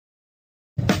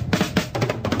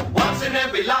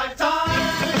every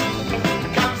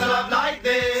lifetime comes a love like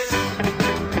this.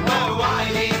 Oh, I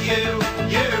need you,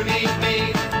 you need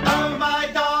me. Oh, my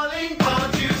darling,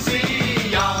 can't you see?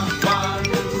 Young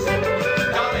ones,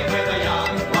 darling, we're the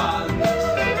young ones.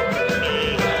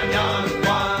 The young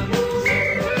ones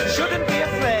shouldn't be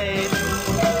afraid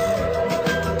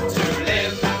to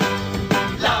live,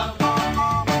 love.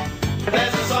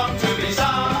 There's a song to be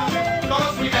sung,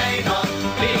 'cause we may not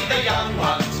be the young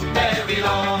ones very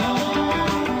long.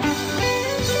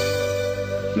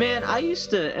 Man, I used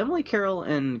to Emily Carroll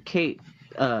and Kate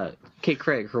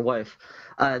Craig, her wife.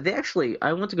 They actually,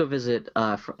 I went to go visit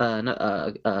a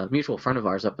mutual friend of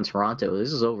ours up in Toronto.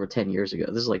 This is over 10 years ago.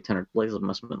 This is like 10 or it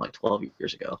must have been like 12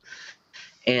 years ago.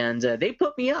 And they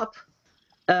put me up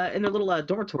in their little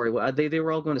dormitory. They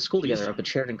were all going to school together up at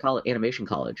Sheridan Animation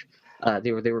College.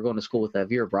 They were going to school with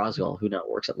Vera Brosgol, who now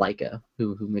works at Leica,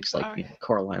 who makes like you know,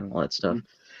 Coraline and all that stuff.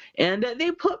 And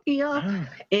they put me up,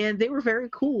 and they were very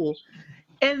cool.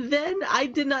 And then I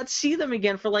did not see them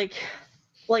again for like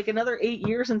another 8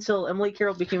 years until Emily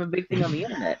Carroll became a big thing on the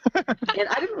internet. And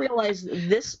I didn't realize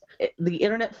the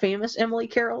internet famous Emily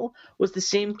Carroll was the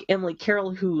same Emily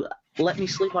Carroll who let me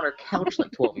sleep on her couch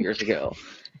like 12 years ago.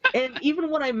 And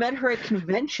even when I met her at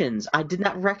conventions, I did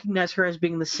not recognize her as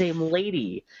being the same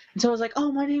lady. And so I was like,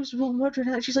 oh, my name's Will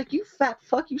Mudron. And she's like, you fat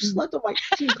fuck, you slept on my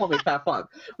couch. She didn't call me fat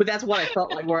fuck. But that's what I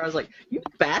felt like, where I was like, you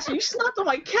bastard, you slept on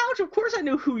my couch. Of course I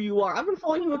knew who you are. I've been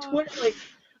following you on Twitter. Like,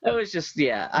 it was just,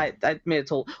 yeah, I made it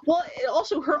total. Well,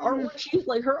 also her art,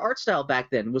 her art style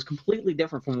back then was completely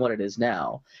different from what it is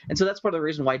now, and so that's part of the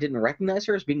reason why I didn't recognize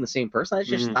her as being the same person. I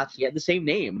just thought she had the same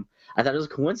name. I thought it was a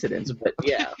coincidence, but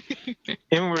yeah.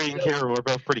 Emily and Carol were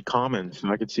both pretty common, so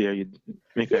I could see how you'd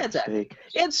make that mistake.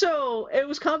 And so it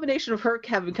was a combination of her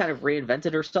having kind of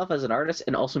reinvented herself as an artist,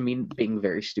 and also me being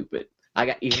very stupid. I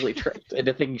got easily tricked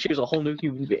into thinking she was a whole new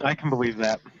human being. I can believe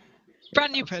that.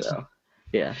 Brand new person. So.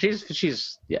 Yeah, she's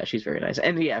very nice,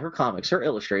 and yeah, her comics, her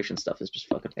illustration stuff is just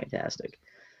fucking fantastic.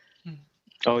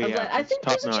 Oh yeah, I think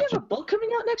doesn't she have a book coming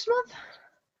out next month?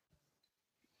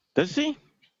 Does she?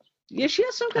 Yeah, she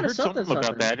has some kind of something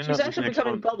about that. She's actually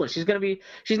becoming published. She's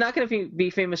not gonna be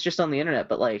famous just on the internet,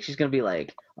 but like she's gonna be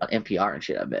like on NPR and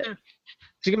shit. I bet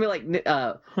she's gonna be like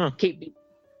Kate.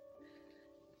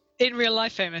 In real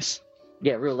life famous.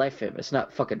 Yeah, real life famous,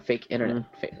 not fucking fake internet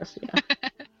famous. Yeah.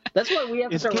 That's why we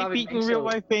have to start robbing banks. Is Kate Beaton real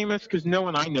life famous? Because no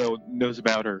one I know knows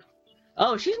about her.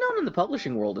 Oh, she's known in the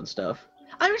publishing world and stuff.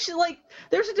 I mean, she's like,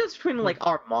 there's a difference between like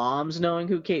our moms knowing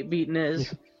who Kate Beaton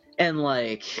is, and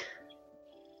like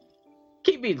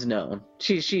Kate Beaton's known.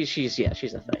 She's a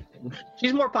thing.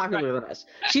 She's more popular than us.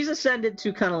 She's ascended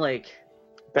to kind of like.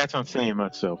 That's not saying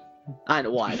much, so. I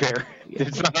know why. Fair. Yeah.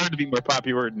 It's not hard to be more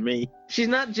popular than me. She's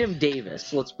not Jim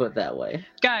Davis. Let's put it that way.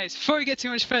 Guys, before we get too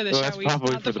much further, shall we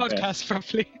start the podcast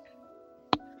properly?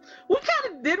 We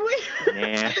kind of did, we?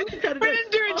 Yeah. We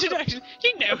didn't do introduction.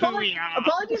 You know who we are.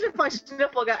 Apologies if my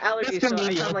sniffle got allergies, so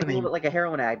I sound like a little bit like a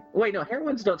heroin addict. Wait, no,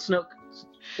 heroines don't smoke.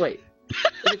 Wait,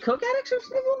 is it coke addicts who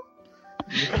sniffle?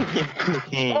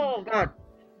 Oh God.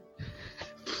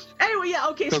 Anyway, yeah,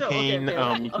 okay, cocaine,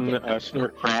 you can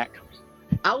snort crack.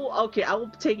 I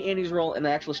will take Andy's role and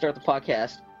actually start the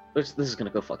podcast. Which this is gonna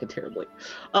go fucking terribly.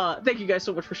 Thank you guys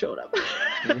so much for showing up.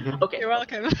 Okay, you're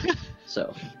welcome.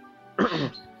 So.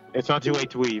 It's not too late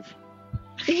to leave.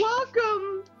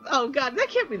 Welcome! Oh god, that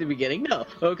can't be the beginning, no.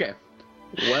 Okay.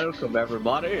 Welcome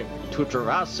everybody to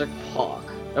Jurassic Park.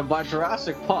 And by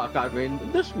Jurassic Park, I mean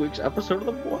this week's episode of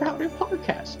the More Howdy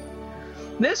Podcast.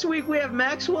 This week we have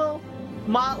Maxwell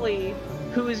Motley,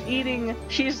 who is eating,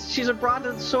 she's a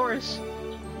brontosaurus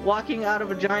walking out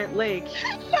of a giant lake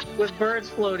with birds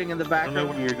floating in the background. I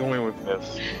don't know where you're going with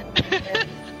this. And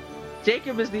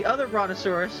Jacob is the other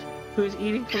brontosaurus who's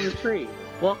eating from the tree.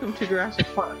 Welcome to Jurassic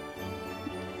Park.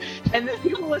 And the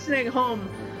people listening at home,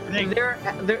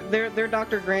 they're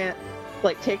Dr. Grant,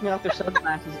 like taking off their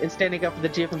sunglasses and standing up at the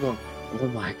Jeep and going, "Oh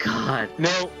my God!"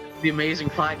 No, the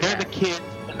amazing podcast.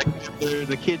 They're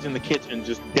the kids in the kitchen,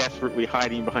 just desperately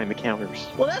hiding behind the counters.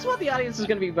 Well, that's what the audience is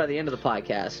going to be by the end of the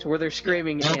podcast, where they're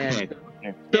screaming and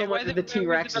the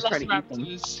T-Rex is trying to eat them.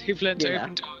 Who've learned to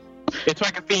open doors. It's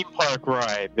like a theme park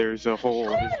ride. There's a whole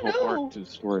park to the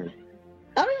story.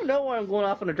 I don't even know why I'm going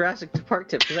off on a Jurassic Park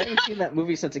tip, because I haven't seen that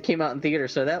movie since it came out in theater,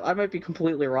 so that I might be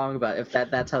completely wrong about if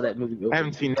that's how that movie goes. I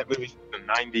haven't seen that movie since the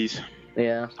 90s.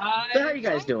 Yeah. So how are you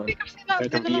guys doing?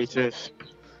 That's on VHS.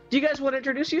 Do you guys want to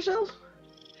introduce yourselves?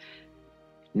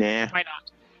 Nah. Why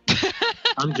not?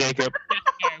 I'm Jacob.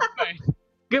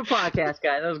 Good podcast,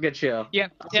 guys. That was a good show. Yeah.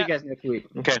 I'll see you guys next week.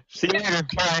 Okay. See you later.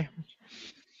 Bye.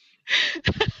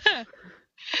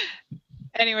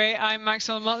 Anyway, I'm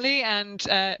Maxwell Motley, and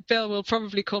Bill will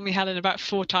probably call me Helen about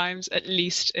 4 times at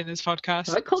least in this podcast.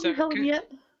 Have I called you Helen yet?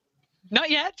 Not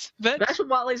yet, but Maxwell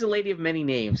Motley's a lady of many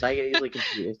names. I get easily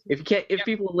confused. If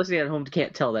people listening at home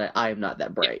can't tell that I am not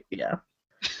that bright, yeah.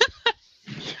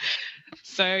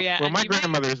 So yeah. Well, my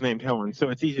grandmother is named Helen, so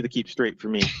it's easy to keep straight for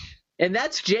me. And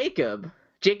that's Jacob.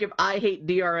 Jacob, I hate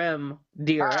DRM.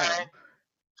 DRM.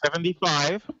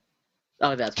 75.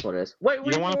 Oh, that's what it is. Wait,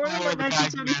 were you born in like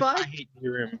 1975? I hate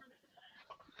DRM.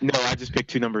 No, I just picked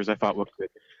 2 numbers I thought looked good.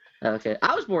 Okay,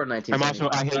 I was born in 1975. I'm also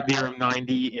I hate DRM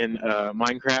 90 in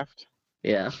Minecraft.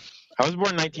 Yeah. I was born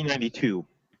in 1992.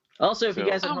 Also, if you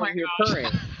guys at home hear purring,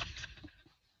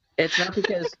 it's not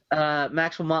because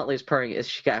Maxwell Motley is purring, it's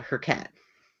she got her cat.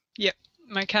 Yep,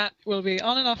 my cat will be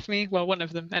on and off me. Well, one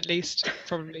of them at least,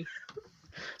 probably.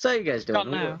 So how you guys doing? Not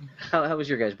now. How was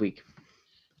your guys' week?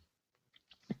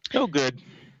 Oh, good.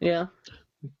 Yeah.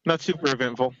 Not super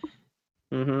eventful.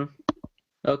 Mm-hmm.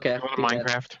 Okay. Going to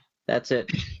Minecraft. That's it.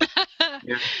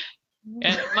 Yeah.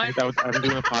 I'm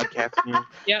doing a podcast.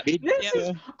 Yeah.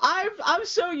 I'm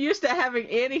so used to having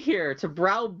Annie here to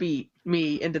browbeat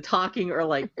me into talking or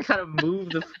like kind of move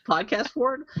the podcast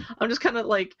forward. I'm just kind of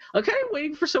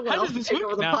waiting for someone else to take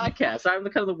over the podcast. I'm the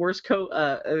kind of the worst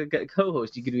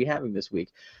co-host you could be having this week.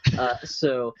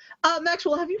 So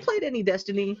Maxwell, have you played any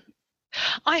Destiny?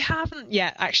 I haven't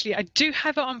yet, actually. I do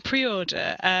have it on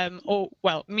pre-order.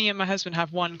 Me and my husband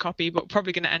have 1 copy, but we're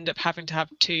probably going to end up having to have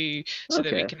 2 so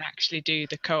that we can actually do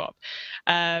the co-op.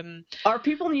 Are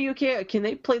people in the UK, can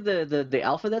they play the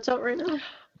alpha that's out right now?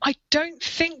 I don't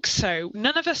think so.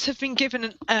 None of us have been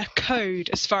given a code,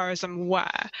 as far as I'm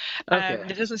aware. There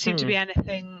doesn't seem to be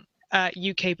anything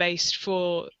UK-based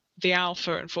for the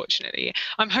alpha, unfortunately.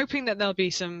 I'm hoping that there'll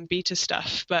be some beta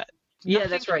stuff, but... Yeah,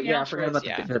 that's right. Yeah, I forgot about the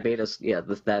betas. Yeah,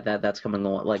 that's coming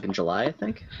on like in July, I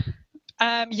think.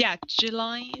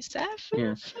 July 7th.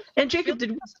 Yeah. And Jacob,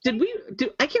 did we?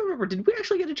 I can't remember. Did we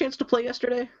actually get a chance to play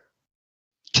yesterday?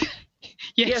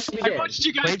 Yes, we did. I watched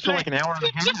you guys played for like an hour and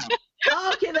a half.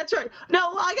 Oh, okay, that's right.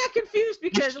 No, I got confused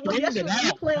because yesterday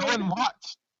you played. No one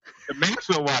watched. The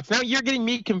Maxwell watched. Now you're getting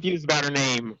me confused about her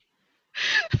name.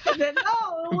 And then,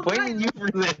 I'm blaming you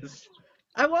for this.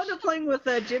 I wound up playing with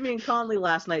Jimmy and Conley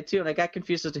last night too, and I got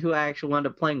confused as to who I actually wound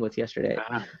up playing with yesterday.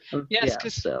 Yes,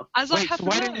 because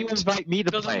why didn't you invite me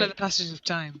to play? Under the passage of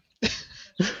time.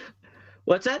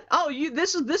 What's that? Oh,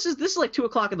 this is like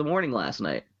 2:00 in the morning last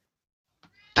night.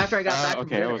 After I got back from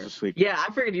dinner. I was asleep. Yeah, I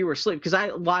figured you were asleep because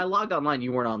while I logged online,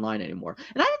 you weren't online anymore,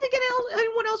 and I didn't think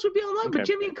anyone else would be online. Okay. But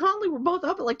Jimmy and Conley were both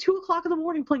up at like 2:00 in the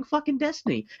morning playing fucking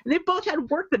Destiny, and they both had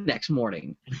work the next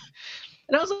morning.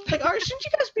 And I was like, all right, shouldn't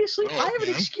you guys be asleep? I have an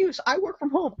excuse. I work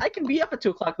from home. I can be up at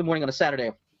 2:00 in the morning on a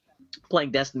Saturday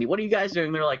playing Destiny. What are you guys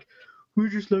doing? They're like, we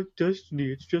just like Destiny.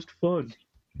 It's just fun.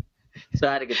 So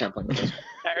I had a good time playing with this.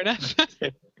 Fair enough.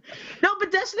 No,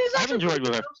 but Destiny is actually I've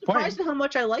enjoyed I'm surprised at how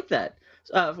much I like that.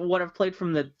 From what I've played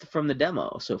from the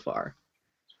demo so far.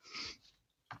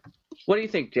 What do you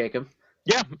think, Jacob?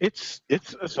 Yeah, it's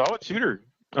a solid shooter.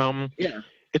 Yeah.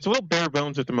 It's a little bare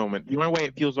bones at the moment. The only way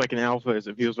it feels like an alpha is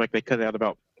it feels like they cut out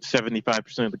about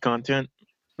 75% of the content.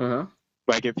 Uh-huh.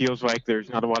 Like it feels like there's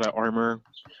not a lot of armor.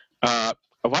 A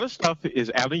lot of stuff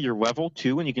is out of your level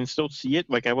too, and you can still see it.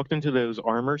 Like I looked into those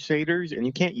armor shaders, and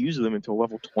you can't use them until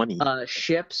level 20.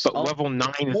 Ships. But level 9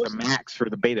 is the max for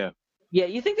the beta. Yeah,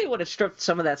 you think they would have stripped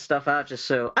some of that stuff out just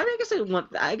so? I mean,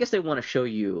 I guess they want to show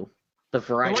you the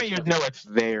variety. I want you to know it's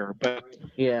there, but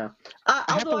yeah. I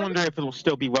have to wonder if it'll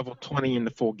still be level 20 in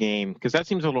the full game because that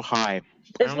seems a little high.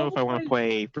 I don't know if I want to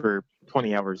play for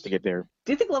 20 hours to get there.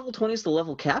 Do you think level 20 is the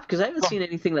level cap? Because I haven't seen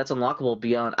anything that's unlockable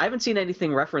beyond. I haven't seen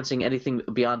anything referencing anything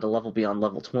beyond level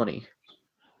 20.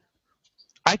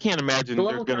 I can't imagine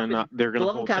they're gonna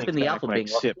level cap in the alpha being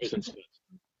SIPs and stuff.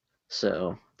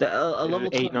 So a level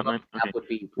 20 cap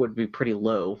would be pretty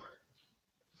low.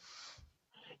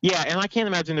 Yeah, and I can't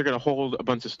imagine they're going to hold a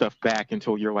bunch of stuff back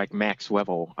until you're like max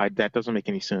level. That doesn't make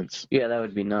any sense. Yeah, that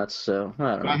would be nuts. So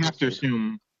I don't know. I have to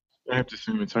assume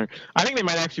it's higher. I think they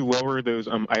might actually lower those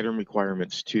item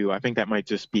requirements too. I think that might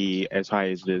just be as high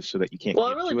as it is, so that you can't. Well,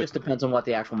 it really just depends on what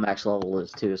the actual max level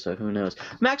is too. So who knows?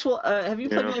 Maxwell, have you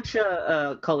played much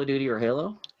Call of Duty or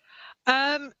Halo?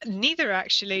 Neither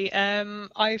actually.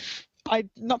 I've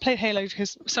not played Halo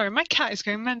because, sorry, my cat is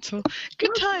going mental.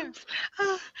 Good times.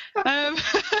 No,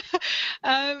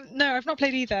 I've not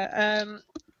played either.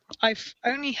 I've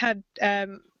only had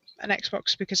an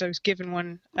Xbox because I was given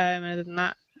one. Other than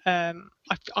that,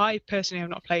 I personally have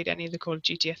not played any of the Call of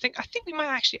Duty. I think we might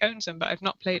actually own some, but I've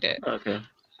not played it. Okay.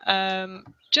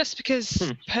 Just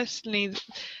because personally,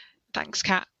 Thanks,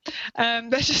 Kat.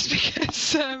 But just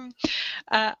because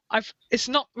it's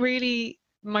not really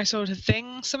my sort of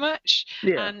thing so much.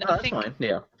 Yeah, and that's fine.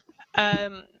 Yeah.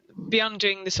 Beyond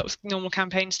doing the sort of normal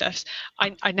campaign stuff,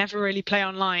 I never really play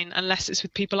online unless it's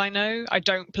with people I know. I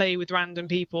don't play with random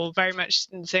people, very much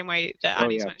in the same way that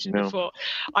Annie's mentioned before.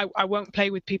 I won't play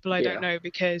with people I don't know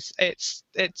because it's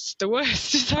the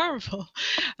worst. It's horrible.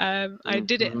 I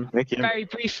did it very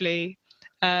briefly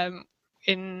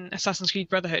in Assassin's Creed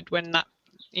Brotherhood when that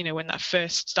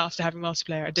first started having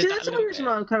multiplayer. I did that. That's the only reason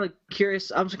I'm kind of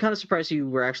curious. I'm kind of surprised you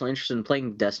were actually interested in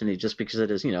playing Destiny, just because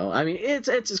it is, I mean,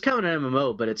 it's kind of an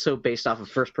MMO, but it's so based off of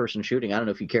first-person shooting. I don't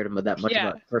know if you cared about that much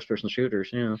about first-person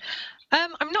shooters.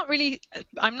 I'm not really.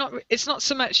 It's not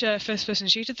so much a first-person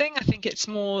shooter thing. I think it's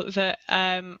more that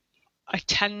I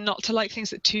tend not to like things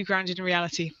that are too grounded in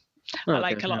reality. I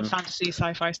like a lot of fantasy,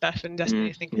 sci-fi stuff, and Destiny,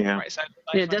 I think, right side of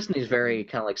sci-fi. Yeah, Destiny's very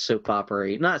kind of like soap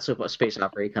opera, not space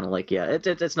opera, kind of like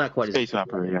it's not quite space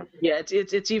opera,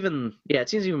 it's even it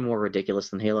seems even more ridiculous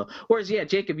than Halo. Whereas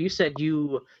Jacob, you said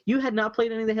you had not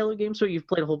played any of the Halo games, so you've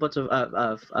played a whole bunch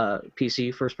of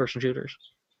PC first-person shooters.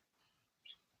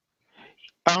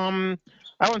 I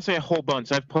wouldn't say a whole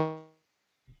bunch. I've played.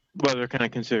 Well, they're kind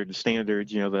of considered the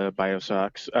standards, the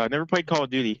Bioshocks. Never played Call of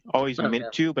Duty. Always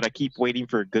meant to, but I keep waiting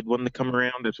for a good one to come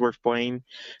around that's worth playing.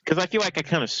 Because I feel like I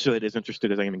kind of should, as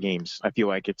interested as I am in games. I feel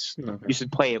like you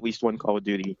should play at least one Call of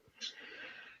Duty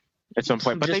at some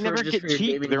point. But they never get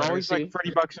cheap. They're always like $30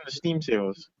 in the Steam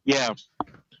sales. Yeah,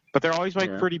 but they're always like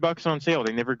 $30 on sale.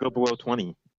 They never go below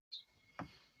 20.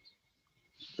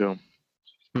 So.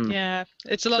 Yeah,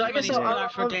 it's a lot of money to put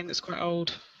out for a game that's quite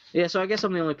old. Yeah, so I guess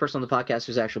I'm the only person on the podcast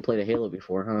who's actually played a Halo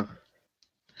before, huh?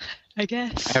 I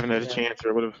guess. I haven't had a chance,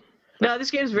 or would have. No, this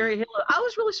game's very Halo. I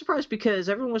was really surprised because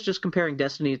everyone was just comparing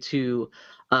Destiny to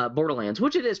Borderlands,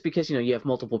 which it is because, you have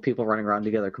multiple people running around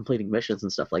together completing missions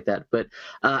and stuff like that. But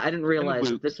I didn't realize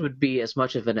that this would be as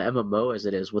much of an MMO as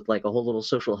it is, with like a whole little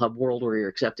social hub world where you're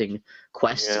accepting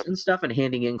quests and stuff and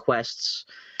handing in quests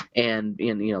and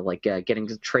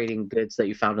trading goods that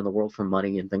you found in the world for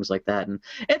money and things like that. And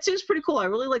it seems pretty cool. I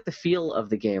really like the feel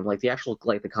of the game. Like the actual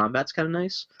the combat's kind of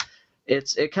nice.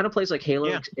 It kind of plays like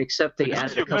Halo, except they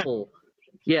added a couple.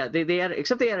 Yeah, they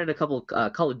added a couple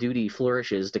Call of Duty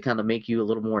flourishes to kind of make you a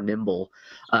little more nimble.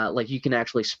 Like you can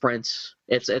actually sprint.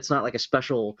 It's not like a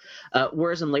special.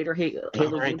 Whereas in later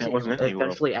Halo games, they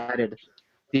eventually added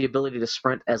the ability to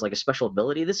sprint as like a special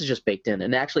ability. This is just baked in,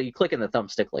 and actually you click in the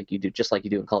thumbstick like you do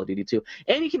in Call of Duty 2,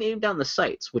 and you can aim down the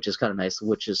sights, which is kind of nice.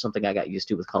 Which is something I got used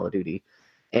to with Call of Duty.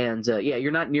 And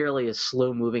you're not nearly as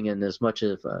slow moving and as much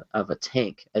of a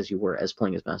tank as you were as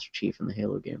playing as Master Chief in the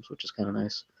Halo games, which is kind of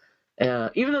nice.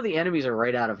 Even though the enemies are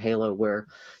right out of Halo, where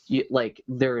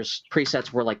there's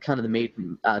presets where like kind of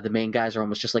the main guys are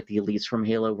almost just like the elites from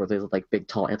Halo, where they're like big,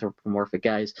 tall, anthropomorphic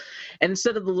guys, and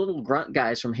instead of the little grunt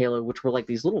guys from Halo, which were like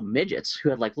these little midgets who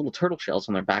had like little turtle shells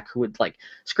on their back, who would like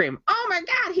scream, "Oh my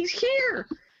God, he's here!"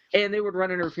 and they would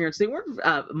run interference. They weren't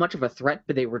much of a threat,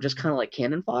 but they were just kind of like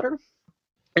cannon fodder.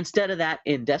 Instead of that,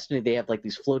 in Destiny, they have like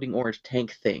these floating orange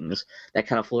tank things that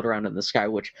kind of float around in the sky,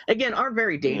 which again aren't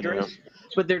very dangerous,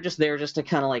 but they're just there just to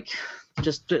kind of like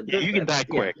you can die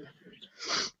quick.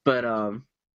 But yeah, no,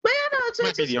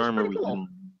 it's the armor we cool.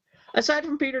 Aside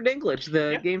from Peter Dinklage,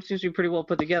 the game seems to be pretty well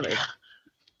put together.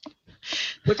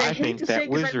 Which I think that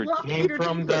wizard came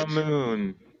from the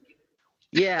moon.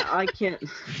 Yeah, I can't.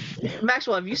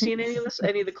 Maxwell, have you seen any of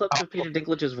the clips of Peter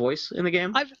Dinklage's voice in the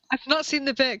game? I've not seen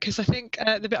the bit because I think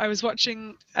the bit I was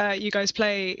watching you guys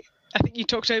play, I think you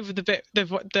talked over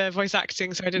the voice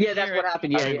acting, so I didn't. Yeah, that's what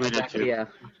happened. Yeah, exactly. Yeah,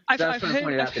 I've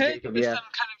heard Jacob, some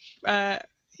kind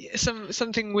of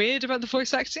something weird about the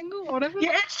voice acting or whatever.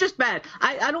 Yeah, it's just bad.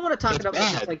 I don't want to talk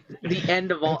about like the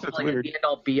end of all, like the end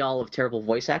all be all of terrible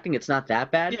voice acting. It's not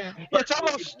that bad. Yeah, it's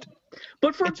almost.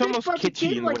 But for it's almost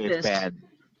kitschy like this, bad.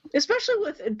 Especially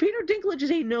with Peter Dinklage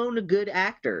is a known good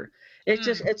actor. It's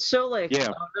just it's so like,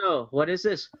 oh no, what is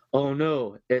this? Oh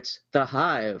no, it's The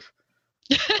Hive.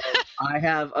 I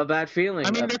have a bad feeling.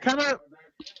 I mean, they're kind of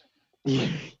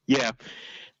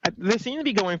they seem to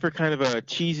be going for kind of a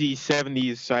cheesy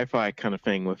 70s sci-fi kind of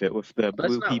thing with it, with the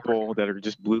blue people that are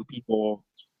just blue people.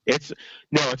 It's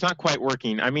not quite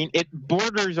working. I mean, it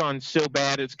borders on so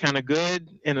bad it's kind of good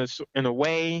in a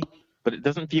way, but it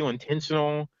doesn't feel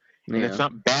intentional, and it's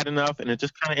not bad enough, and it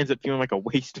just kind of ends up feeling like a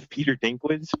waste of Peter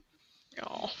Dinklage.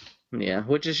 Oh. Yeah,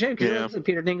 which is a shame because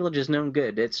Peter Dinklage is known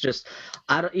good. It's just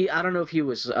I don't know if he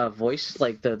was voice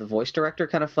like the voice director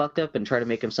kind of fucked up and tried to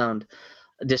make him sound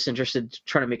disinterested,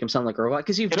 trying to make him sound like a robot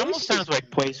because it almost sounds like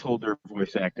placeholder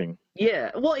voice acting.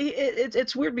 Yeah, well,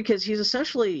 it's weird because he's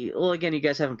essentially, well, again, you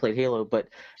guys haven't played Halo, but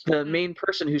the main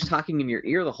person who's talking in your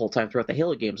ear the whole time throughout the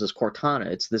Halo games is Cortana.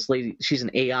 It's this lady, she's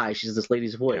an AI, she's this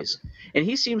lady's voice. Yep. And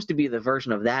he seems to be the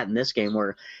version of that in this game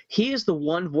where he is the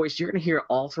one voice you're going to hear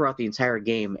all throughout the entire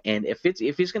game, and if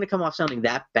he's going to come off sounding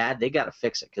that bad, they got to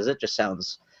fix it because it just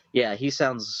sounds... Yeah, he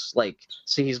sounds like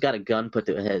he's got a gun put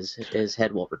to his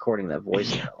head while recording that voice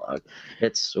dialogue.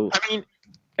 It's. Oof. I mean,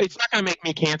 it's not going to make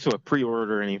me cancel a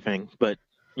pre-order or anything, but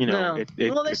you know.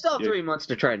 No. Well, they still have 3 months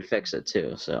to try and fix it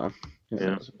too. So.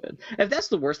 Yeah. If that's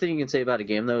the worst thing you can say about a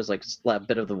game, though, is like a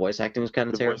bit of the voice acting is kind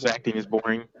of terrible. The voice acting is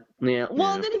boring. Yeah.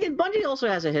 Well, then again, Bungie also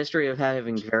has a history of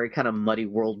having very kind of muddy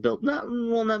world build.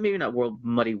 Maybe not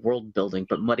muddy world building,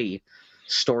 but muddy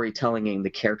storytelling, and the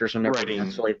characters are never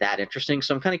necessarily that interesting.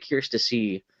 So I'm kind of curious to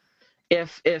see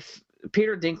if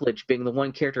Peter Dinklage being the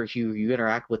one character you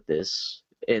interact with this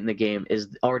in the game is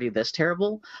already this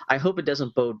terrible. I hope it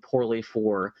doesn't bode poorly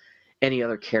for any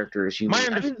other characters you meet.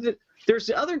 I mean, there's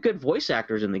other good voice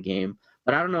actors in the game,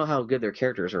 but I don't know how good their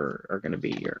characters are going to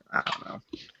be, or I don't know.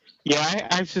 Yeah,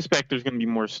 I suspect there's going to be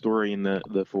more story in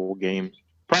the full game,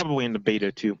 probably in the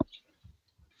beta too.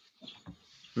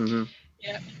 Mm-hmm.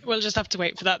 Yeah, we'll just have to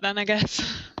wait for that then, I guess.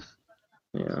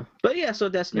 Yeah, but yeah, so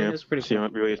Destiny is pretty cool.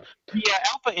 It really is. Yeah,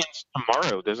 Alpha ends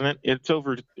tomorrow, doesn't it? It's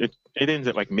over. It ends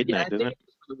at like midnight, doesn't it?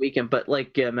 The weekend, but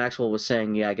like Maxwell was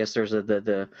saying, I guess there's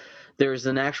there's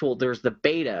the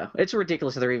beta. It's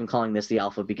ridiculous that they're even calling this the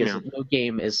alpha because no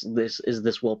game is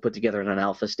this well put together in an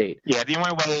alpha state. Yeah, the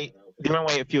only way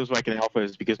it feels like an alpha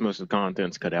is because most of the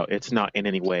content's cut out. It's not in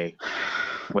any way.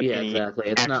 Exactly.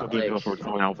 It's not like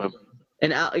alpha.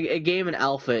 A game in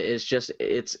alpha is just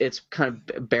it's kind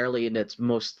of barely in its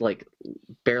most like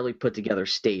barely put together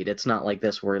state. It's not like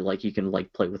this where like you can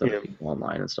like play with other people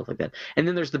online and stuff like that. And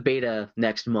then there's the beta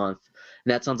next month,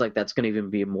 and that sounds like that's going to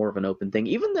even be more of an open thing.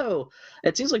 Even though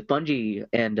it seems like Bungie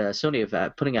and Sony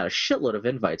have putting out a shitload of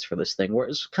invites for this thing, where it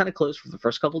was kind of closed for the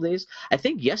first couple of days. I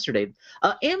think yesterday,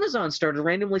 Amazon started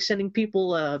randomly sending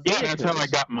people. That's how I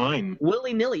got mine.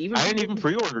 Willy nilly. I didn't even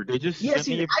pre-order. They just sent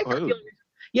me a code.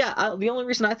 Yeah, the only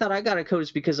reason I thought I got a code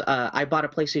is because I bought a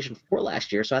PlayStation 4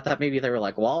 last year, so I thought maybe they were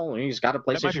like, well, you just got a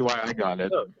PlayStation 4. That might be why I got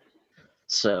it.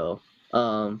 So,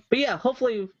 but yeah,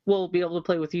 hopefully we'll be able to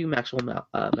play with you, Maxwell,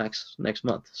 next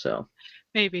month. So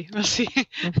maybe we'll see.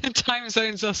 Time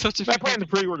zones are such a. I plan to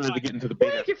pre-order to get into the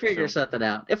beta. We can figure something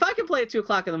out. If I can play at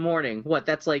 2:00 in the morning,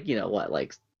 that's like 8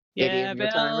 a.m.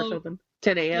 your time or something?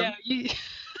 10 a.m.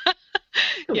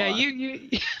 Yeah,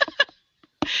 you.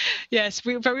 Yes,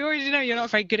 but we already know you're not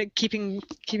very good at keeping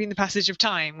the passage of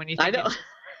time when you think it's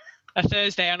a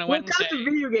Thursday on a Wednesday. When it comes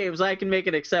to video games, I can make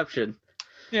an exception.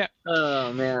 Yeah.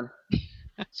 Oh man.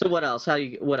 So what else?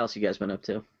 What else you guys been up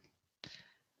to?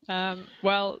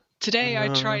 Well, today I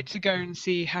tried to go and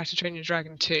see How to Train Your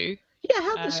Dragon 2.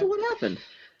 Yeah, so what happened?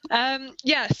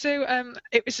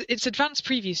 It's advanced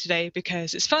previews today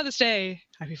because it's Father's Day.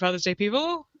 Happy Father's Day,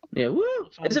 people. Yeah, woo!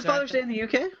 Is it Father's Day in the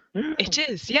UK? It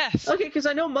is, yes. Okay, because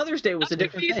I know Mother's Day was a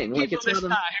different thing. Like it's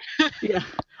not yeah.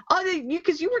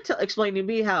 Because you were explaining to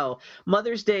me how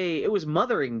Mother's Day, it was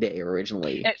Mothering Day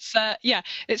originally.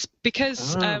 It's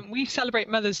because we celebrate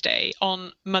Mother's Day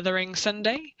on Mothering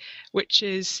Sunday, which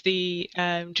is the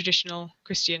traditional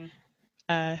Christian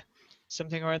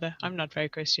something or other. I'm not very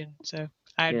Christian, so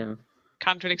I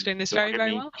can't really explain this very,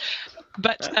 very well.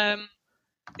 But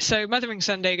so Mothering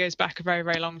Sunday goes back a very,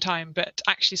 very long time, but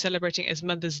actually celebrating it as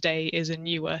Mother's Day is a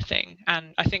newer thing.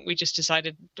 And I think we just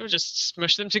decided we'll just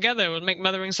smush them together. We'll make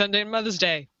Mothering Sunday and Mother's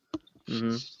Day.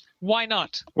 Mm-hmm. Why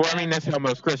not? Well, I mean, that's how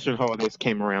most Christian holidays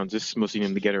came around, just smushing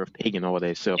them together with pagan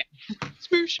holidays. So,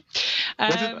 smoosh.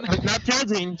 Not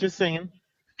judging, just saying.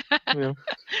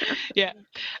 Yeah.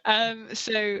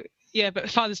 But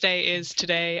Father's Day is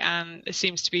today, and it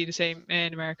seems to be the same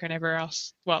in America and everywhere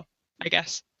else. Well, I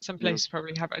guess some places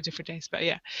probably have it at different days, but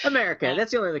yeah. America,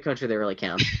 that's the only other country that really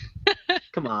counts.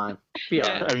 Come on.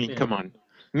 Come on.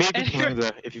 Maybe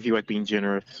Canada, if you feel like being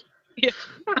generous. Yeah.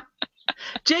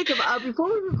 Jacob, before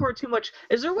we record too much,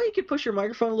 is there a way you could push your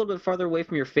microphone a little bit farther away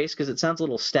from your face because it sounds a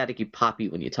little staticky poppy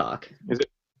when you talk? Is it?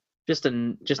 Just a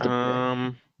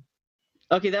bit.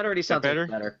 Okay, that already sounds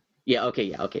better. Yeah.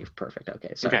 Okay. Perfect.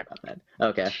 Okay. Sorry about that.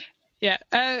 Okay. Yeah.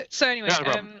 So anyway,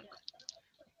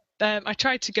 I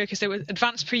tried to go because there were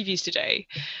advanced previews today,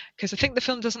 because I think the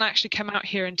film doesn't actually come out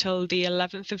here until the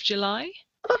 11th of July.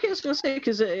 Okay, I was gonna say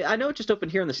because I know it just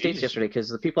opened here in the States yesterday. Because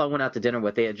the people I went out to dinner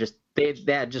with, they had just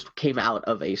came out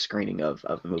of a screening of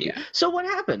a movie. Yeah. So what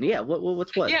happened? Yeah,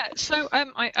 what's what? Yeah, so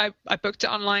I booked it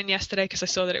online yesterday because I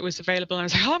saw that it was available, and I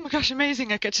was like, oh my gosh,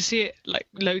 amazing! I get to see it like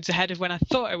loads ahead of when I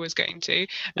thought I was going to,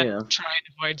 and try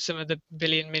and avoid some of the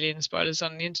million spoilers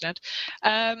on the internet.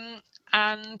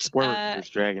 And there's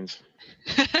dragons.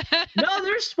 No,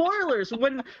 there's spoilers.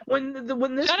 When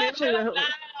this family, I'll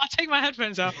take my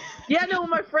headphones off. Yeah, no, when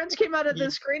my friends came out of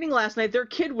the screening last night, their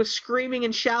kid was screaming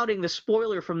and shouting the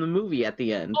spoiler from the movie at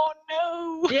the end. Oh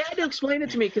no! They had to explain it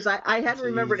to me because I hadn't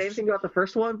remembered anything about the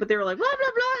first one, but they were like, blah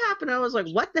blah blah happened. I was like,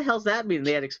 what the hell's that mean? And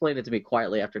they had to explain it to me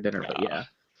quietly after dinner. But yeah.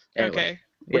 Anyway, okay.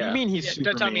 What do you mean he's Superman?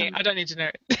 Don't tell me. I don't need to know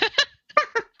it.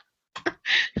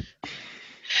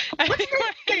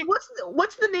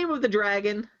 What's the name of the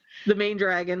dragon? The main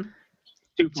dragon?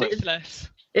 Toothless.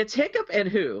 It's Hiccup and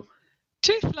who?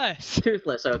 Toothless.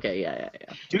 Toothless. Okay, yeah.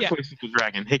 Toothless is the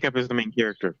dragon. Hiccup is the main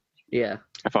character. Yeah.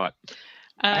 I thought.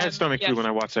 I had stomach flu when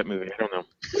I watched that movie. I don't know.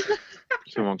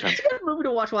 It's been a long time. It's a good movie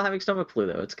to watch while having stomach flu,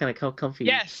 though. It's kind of comfy.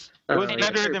 Yes. It was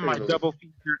better than my double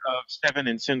feature of Seven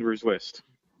and Cinder's List.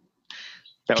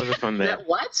 That was a fun day. That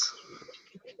what?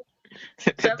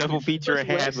 That double feature I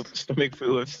had with stomach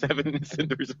flu of Seven and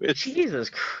Cinder's List. Jesus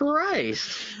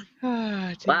Christ!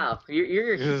 Wow,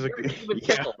 you're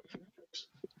tickled.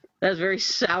 That's very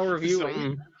sour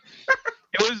viewing.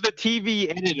 It was the TV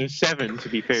edit of Seven, to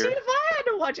be fair. See, if I had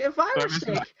to watch, if I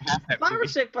were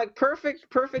sick, like perfect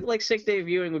like sick day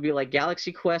viewing would be like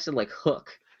Galaxy Quest and like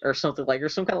Hook or something or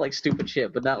some kind of like stupid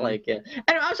shit, but not like it.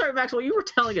 Anyway, I'm sorry, Maxwell, you were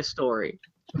telling a story.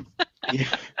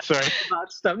 Yeah, sorry. About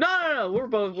stuff. No. We're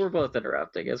both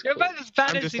interrupting. It's cool.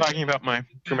 I'm just talking about my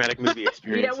traumatic movie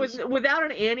experience. Yeah, without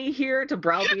an Annie here to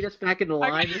browbeat us back into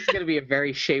line, this is going to be a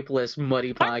very shapeless,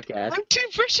 muddy podcast. I'm too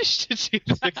British to do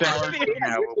that. 6 hours from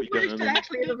now we'll be done.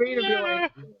 Actually intervene and be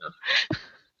like.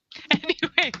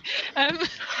 Anyway,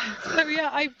 so yeah,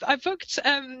 I booked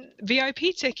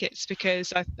VIP tickets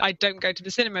because I don't go to the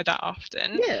cinema that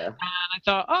often. Yeah. And I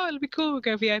thought, oh, it'll be cool, we'll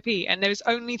go VIP. And there was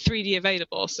only 3D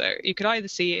available, so you could either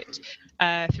see it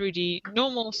 3D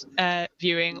normal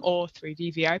viewing or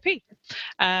 3D VIP.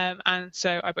 And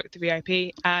so I booked the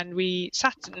VIP, and we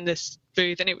sat in this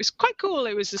booth, and it was quite cool.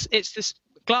 It's this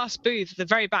glass booth at the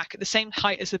very back, at the same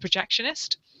height as the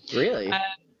projectionist. Really?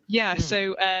 Yeah,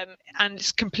 so and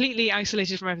it's completely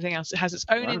isolated from everything else. It has its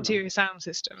own interior sound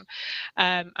system,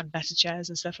 and better chairs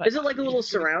and stuff like that. Is it like a little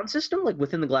surround system, like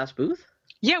within the glass booth?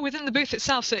 Yeah, within the booth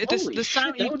itself. So the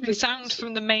sound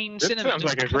from the main cinema. That sounds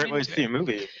like a great way to see a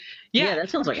movie. Yeah, that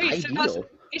sounds like ideal. So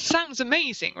it sounds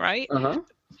amazing, right? Uh-huh.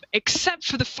 Except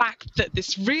for the fact that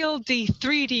this real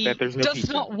 3D does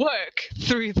not work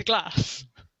through the glass.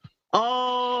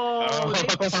 Oh, so we got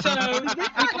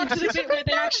to the bit where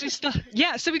they actually so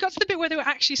we got to the bit where they were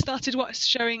actually started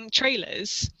showing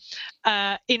trailers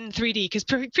in 3D, because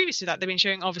previous to that they've been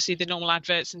showing obviously the normal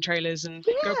adverts and trailers and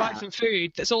go buy some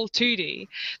food. That's all 2D.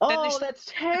 Oh, that's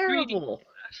terrible.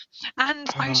 And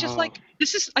I was just like,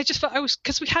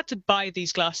 because we had to buy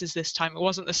these glasses this time. It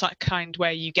wasn't the kind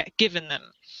where you get given them,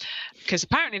 because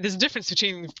apparently there's a difference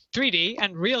between 3D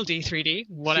and real D3D.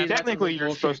 Whatever. See, technically,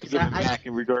 you're supposed to give them back,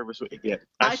 regardless of what you get.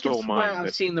 I stole mine.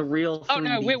 I've seen the real. Oh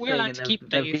no, we're allowed to keep these.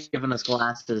 They've given us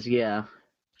glasses, yeah.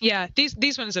 Yeah,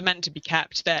 these ones are meant to be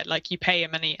kept. They're like, you pay your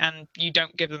money and you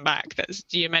don't give them back. That's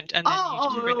you're meant. And then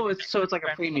so it's like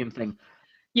a premium thing.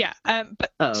 Yeah,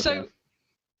 so.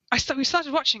 We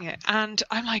started watching it, and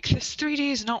I'm like, this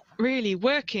 3D is not really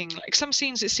working. Like some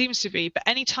scenes it seems to be, but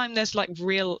anytime there's like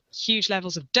real huge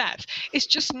levels of depth, it's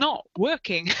just not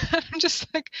working. I'm just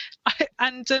like,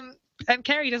 and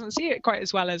Kerry doesn't see it quite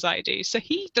as well as I do, so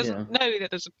he doesn't know that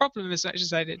there's a problem as much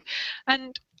as I did.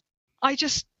 And I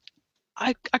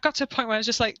got to a point where I was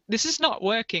just like, this is not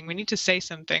working. We need to say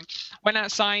something. Went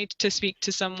outside to speak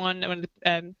to someone, one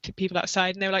of the people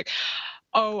outside, and they were like,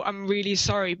 oh, I'm really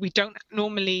sorry. We don't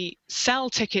normally sell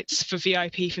tickets for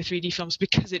VIP for 3D films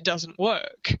because it doesn't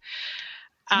work.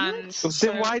 And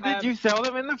then why did you sell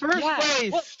them in the first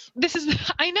place? Well,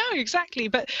 I know, exactly.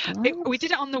 But we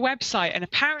did it on the website, and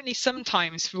apparently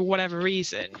sometimes, for whatever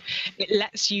reason, it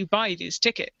lets you buy these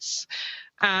tickets.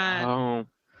 And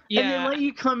they let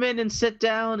you come in and sit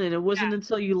down, and it wasn't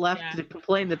until you left to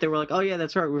complain that they were like, oh, yeah,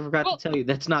 that's right. We forgot to tell you.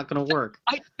 That's not going to work.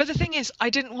 But the thing is, I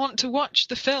didn't want to watch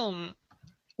the film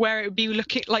where it would be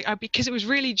looking like, because it was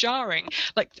really jarring.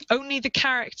 Like only the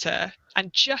character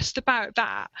and just about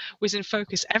that was in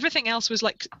focus. Everything else was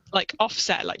like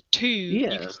offset, like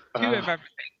two of everything.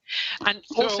 And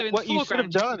so also in what you should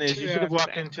have done is you should have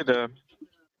walked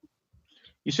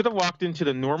into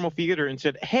the normal theater and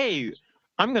said, hey,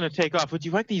 I'm going to take off. Would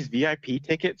you like these VIP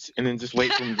tickets? And then just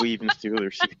wait for them to leave and steal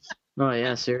their seats. Oh,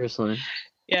 yeah, seriously.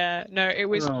 Yeah, no, it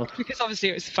was because obviously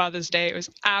it was Father's Day. It was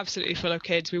absolutely full of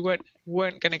kids. We weren't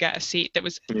going to get a seat that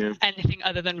was anything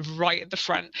other than right at the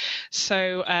front.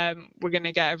 So we're going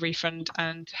to get a refund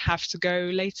and have to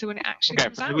go later when it actually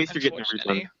comes out. At least you're getting a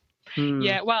refund.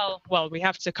 Yeah, well, we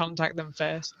have to contact them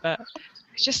first, but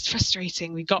it's just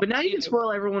frustrating. But now you can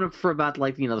spoil everyone for about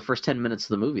the first 10 minutes of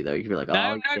the movie, though. You can be like, oh,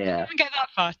 no, yeah.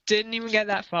 Didn't even get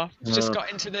that far. Just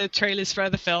got into the trailers for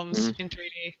other films in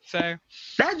 3D. So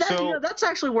that's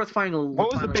actually worth finding.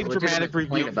 What was the big dramatic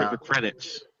reveal for the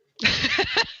credits?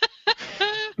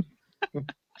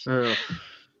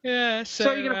 Yeah. So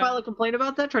are you gonna file a complaint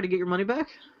about that? Try to get your money back?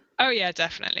 Oh yeah,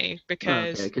 definitely.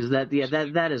 Because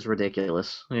that is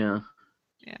ridiculous. Yeah.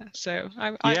 Yeah. So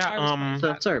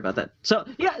sorry about that. So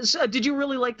did you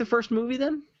really like the first movie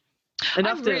then?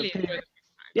 Enough to.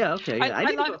 Yeah. Okay.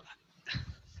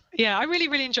 Yeah. I really,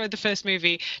 really enjoyed the first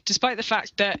movie, despite the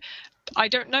fact that I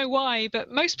don't know why,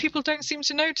 but most people don't seem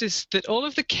to notice that all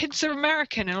of the kids are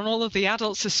American and all of the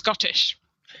adults are Scottish.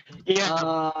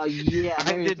 Yeah. I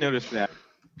did notice that.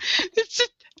 It's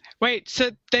just, wait, so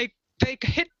they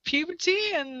hit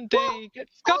puberty and they get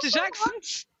Scottish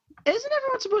accents? Isn't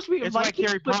everyone supposed to be it's Viking? Like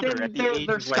Harry Potter at the age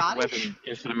they're of Scottish?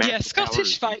 Yeah,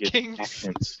 Scottish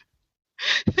Vikings.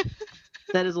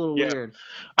 That is a little weird.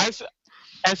 As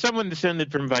someone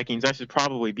descended from Vikings, I should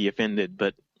probably be offended,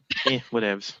 but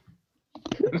whatevs.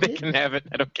 They can have it.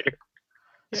 I don't care.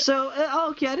 So,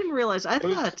 okay, I didn't realize.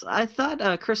 I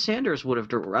thought Chris Sanders would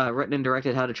have written and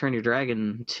directed How to Train Your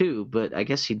Dragon 2, but I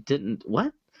guess he didn't.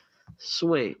 What? So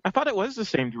wait. I thought it was the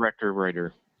same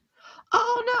director-writer.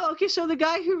 Oh, no. Okay, so the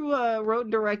guy who wrote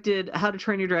and directed How to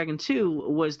Train Your Dragon 2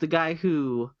 was the guy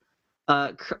who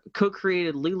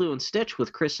co-created Lilo and Stitch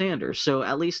with Chris Sanders. So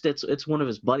at least it's one of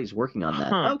his buddies working on that.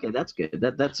 Huh. Okay, that's good.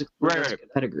 That's a good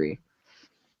pedigree.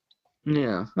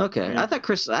 Yeah. Okay. Yeah. I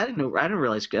thought I didn't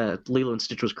realize Lilo and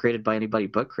Stitch was created by anybody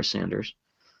but Chris Sanders.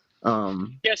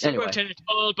 Yes, he worked on it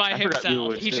all by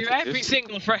himself. He drew every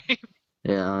single frame.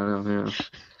 Yeah, I know. Yeah.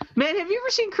 Man, have you ever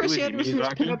seen Chris Sanders'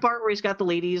 pinup art where he's got the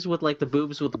ladies with like the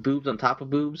boobs on top of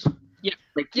boobs? Yeah.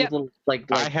 Little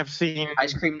I have seen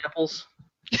ice cream nipples.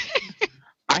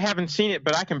 I haven't seen it,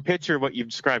 but I can picture what you've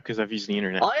described because I've used the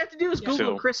internet. All you have to do is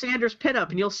Google Chris Sanders pinup,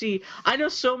 and you'll see. I know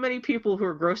so many people who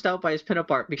are grossed out by his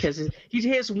pinup art because he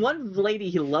has one lady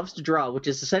he loves to draw, which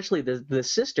is essentially the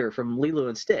sister from Lilo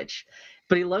and Stitch.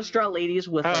 But he loves to draw ladies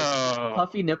with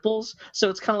puffy nipples, so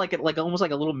it's kind of like almost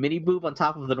like a little mini boob on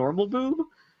top of the normal boob.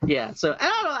 Yeah, so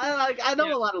I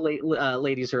know a lot of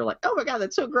ladies who are like, oh my god,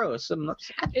 that's so gross.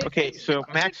 Okay, so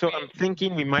Max, I'm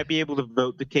thinking we might be able to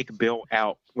vote to kick Bill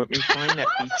out. Let me find that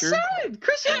feature.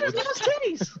 Chris Sanders loves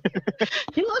titties.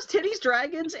 He loves titties,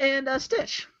 dragons, and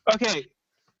Stitch. Okay.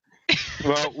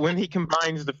 Well, when he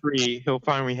combines the three, he'll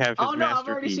finally have his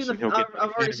masterpiece. I've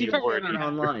already seen the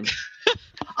online.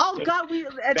 Oh God,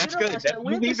 that's good.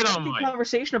 We had this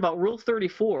conversation about Rule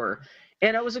 34.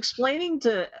 And I was explaining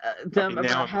to them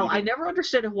about how I never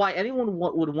understood why anyone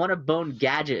would want to bone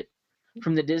Gadget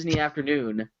from the Disney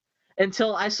Afternoon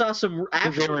until I saw some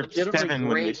actually they were 7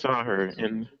 when they saw her.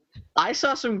 And I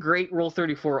saw some great Rule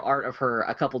 34 art of her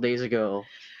a couple days ago,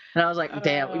 and I was like,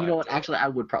 "Damn, you know what? Actually, I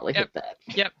would probably hit that."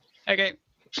 Yep. Okay.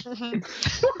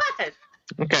 What?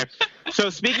 Okay. So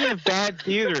speaking of bad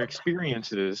theater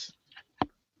experiences,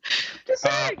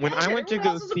 when I went to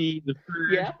go see the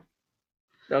third. Yeah.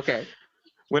 Okay.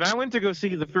 When I went to go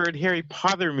see the third Harry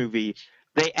Potter movie,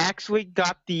 they actually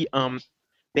got it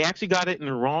in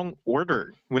the wrong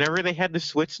order. Whenever they had to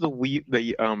switch the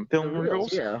film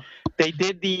reels, they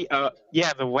did the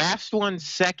last one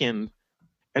second,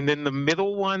 and then the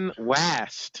middle one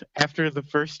last after the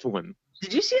first one.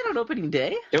 Did you see it on opening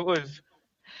day? It was.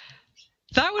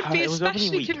 That would be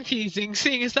especially confusing,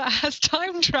 seeing as that has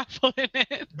time travel in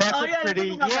it. That's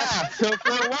pretty. So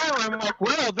for a while, I'm like,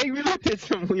 well, they really did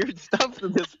some weird stuff to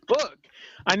this book.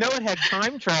 I know it had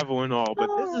time travel and all, but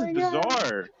this is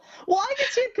bizarre. Well, I can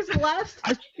see it because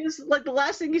the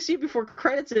last thing you see before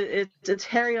credits, it's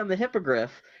Harry on the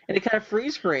hippogriff, and it kind of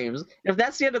freeze frames. If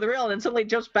that's the end of the reel, and then suddenly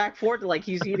jumps back forward to like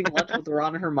he's eating lunch with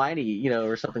Ron and Hermione,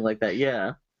 or something like that.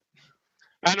 Yeah.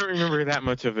 I don't remember that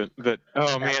much of it, but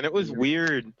man, it was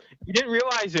weird. You didn't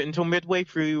realize it until midway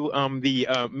through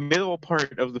the middle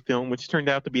part of the film, which turned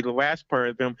out to be the last part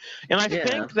of the film. And I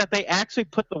think that they actually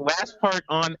put the last part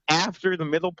on after the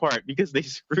middle part because they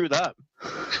screwed up.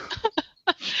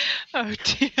 Oh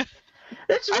dear.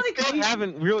 That's really I still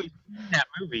haven't really seen that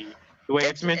movie, the way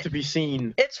it's meant to be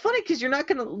seen. It's funny because you're not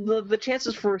gonna the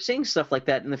chances for seeing stuff like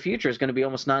that in the future is going to be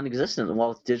almost non-existent. While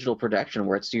with digital production,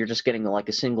 where you're just getting like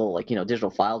a single digital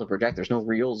file to project. There's no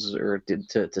reels or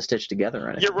to stitch together. Or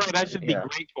anything. You're right. I should be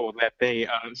grateful that they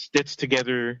stitched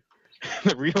together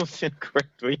the reels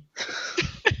incorrectly.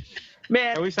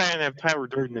 Man, at least I didn't have Tyler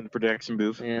Durden in the production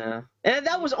booth. Yeah, and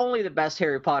that was only the best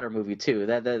Harry Potter movie too.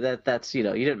 That's you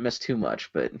didn't miss too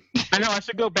much, but I know I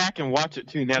should go back and watch it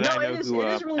too. Now that I know who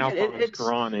Alphonse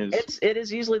Cuarón is. It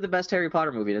is easily the best Harry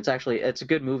Potter movie. And it's a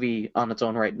good movie on its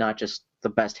own right, not just the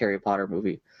best Harry Potter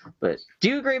movie. But do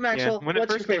you agree, Maxwell? Yeah, when it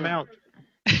first came out,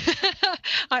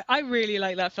 I really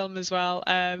like that film as well.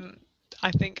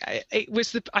 I think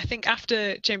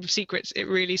after Chamber of Secrets, it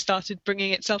really started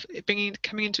coming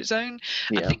into its own.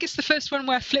 Yeah. I think it's the first one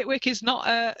where Flitwick is not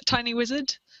a tiny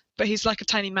wizard, but he's like a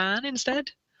tiny man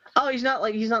instead. Oh, he's not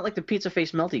like the pizza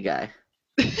face melty guy.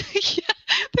 Yeah,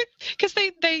 because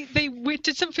they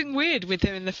did something weird with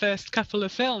him in the first couple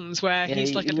of films where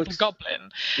he's like a little goblin.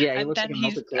 Yeah, and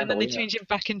then they change him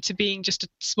back into being just a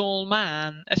small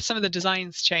man. Some of the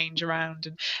designs change around,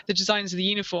 and the designs of the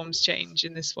uniforms change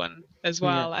in this one as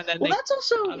well. Yeah. And then that's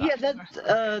also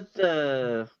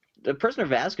the Prisoner of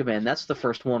Azkaban. That's the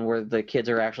first one where the kids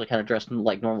are actually kind of dressed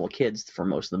like normal kids for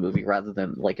most of the movie, rather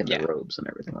than like in their robes and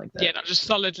everything like that. Yeah, not just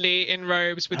solidly in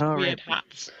robes with weird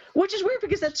hats. Which is weird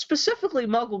because that's specifically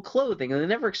Muggle clothing, and they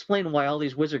never explain why all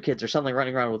these wizard kids are suddenly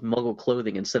running around with Muggle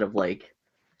clothing instead of like,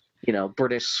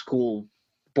 British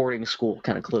boarding school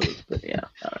kind of clothes. But yeah,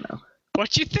 I don't know.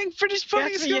 What do you think British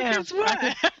boarding school kids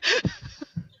wear?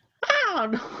 I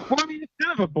don't know. Well, I mean, it's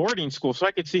kind of a boarding school, so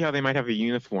I could see how they might have a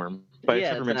uniform, but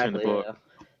it's never mentioned in the book. Yeah.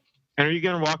 And are you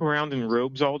going to walk around in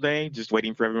robes all day, just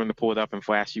waiting for everyone to pull it up and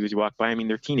flash you as you walk by? I mean,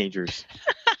 they're teenagers.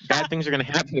 Bad things are going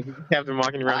to happen if you have them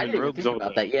walking around in robes all day.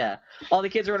 About that, yeah. All the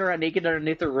kids running around naked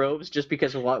underneath their robes just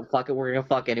because we're going to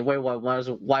fuck anyway.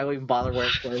 Why even bother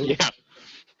wearing clothes? Yeah.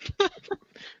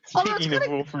 Speaking of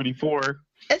Rule 34...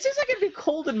 It seems like it'd be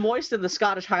cold and moist in the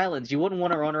Scottish Highlands. You wouldn't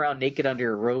want to run around naked under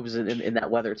your robes in that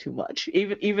weather too much,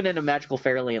 even in a magical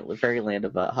fairyland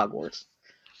of Hogwarts.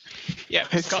 Yeah,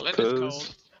 Scotland is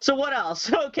cold. So what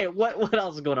else? Okay, what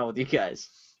else is going on with you guys?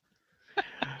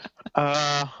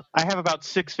 I have about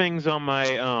 6 things on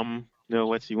my no,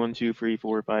 let's see, 1, 2, 3,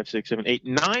 4, 5, 6, 7, 8,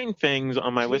 9 things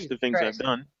on my list of things I've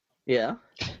done. Yeah.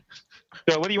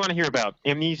 So what do you want to hear about?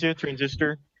 Amnesia,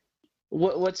 Transistor?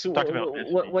 What's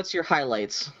your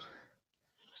highlights?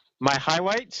 My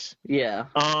highlights? Yeah.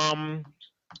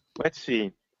 Let's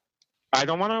see. I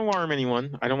don't want to alarm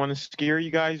anyone. I don't want to scare you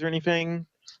guys or anything.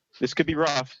 This could be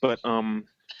rough, but I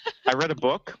read a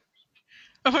book.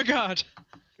 Oh my god.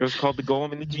 It was called The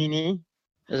Golem and the Genie.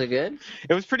 Is it good?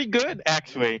 It was pretty good,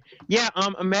 actually. Yeah.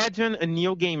 Imagine a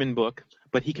Neil Gaiman book,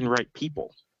 but he can write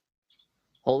people.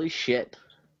 Holy shit.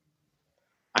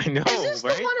 I know, Is this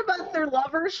right? the one about their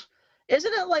lovers?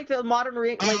 Isn't it like the modern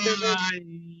aren't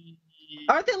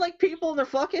they like people and they're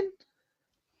fucking?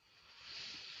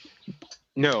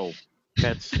 No,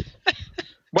 that's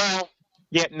well,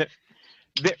 yeah. No,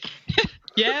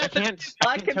 yeah, I can't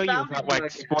tell you without like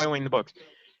spoiling the books.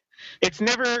 It's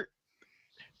never.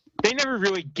 They never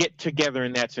really get together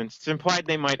in that sense. It's implied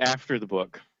they might after the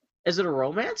book. Is it a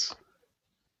romance?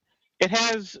 It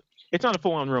has. It's not a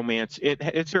full-on romance. It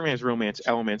certainly has romance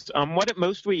elements. What it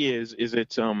mostly is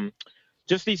it's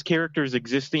just these characters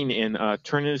existing in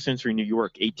turn of the century New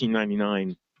York,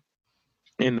 1899,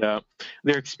 and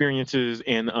their experiences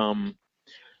in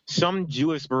some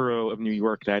Jewish borough of New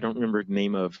York that I don't remember the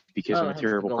name of because I'm a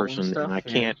terrible person and I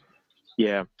can't.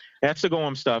 Yeah, that's the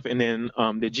Golem stuff. And then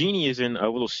the genie is in a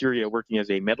little Syria working as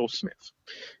a metalsmith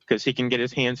because he can get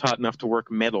his hands hot enough to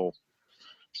work metal.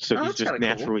 So he's just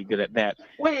naturally good at that.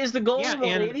 Wait, is the Golem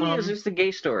a lady or is this the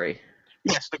gay story?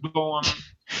 Yes, the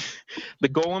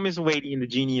Golem is a lady and the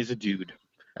genie is a dude.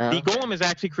 The Golem is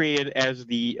actually created as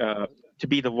to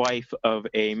be the wife of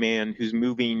a man who's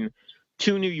moving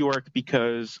to New York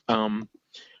because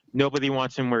nobody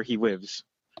wants him where he lives.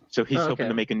 So he's hoping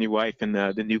to make a new wife in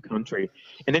the new country.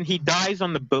 And then he dies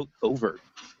on the boat over.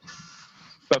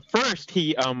 But first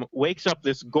he wakes up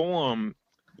this Golem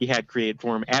he had created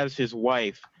for him as his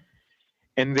wife.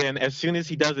 And then as soon as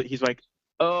he does it, he's like,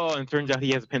 oh, and it turns out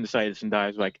he has appendicitis and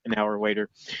dies like an hour later.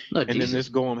 Oh, and then this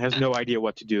Golem has no idea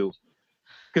what to do.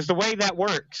 Because the way that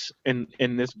works, in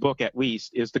this book at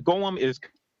least, is the Golem is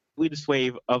completely the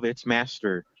slave of its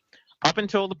master up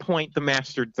until the point the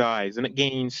master dies, and it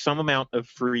gains some amount of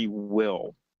free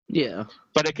will. Yeah.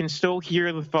 But it can still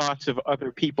hear the thoughts of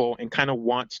other people and kind of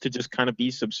wants to just kind of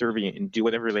be subservient and do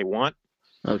whatever they want.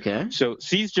 Okay. So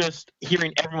she's just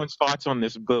hearing everyone's thoughts on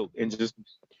this boat and just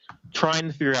trying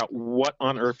to figure out what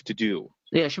on earth to do.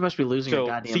 Yeah, she must be losing her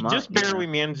goddamn she mind. just barely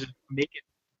manages to make it.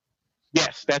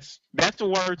 Yes, that's a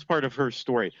large part of her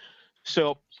story.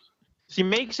 So she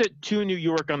makes it to New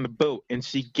York on the boat, and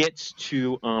she gets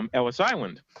to Ellis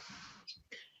Island.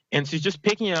 And she's just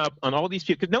picking up on all these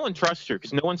people, because no one trusts her,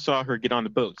 because no one saw her get on the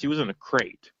boat. She was in a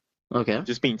crate. Okay.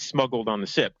 Just being smuggled on the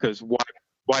ship, because why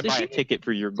buy a ticket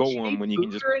for your golem when you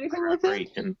can just... or anything like that?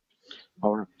 And,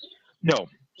 no,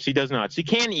 she does not. She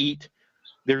can eat.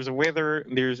 There's a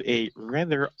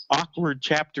rather awkward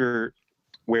chapter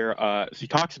where she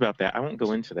talks about that. I won't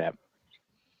go into that.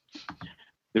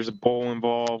 There's a bowl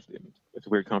involved. It's a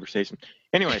weird conversation.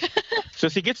 Anyways, so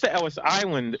she gets to Ellis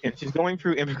Island, and she's going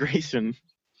through immigration.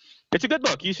 It's a good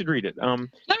book. You should read it.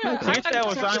 She gets to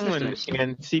Ellis Island,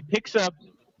 and she picks up...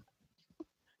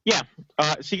 Yeah,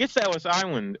 she gets to Ellis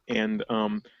Island, and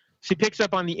she picks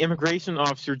up on the immigration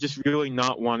officer just really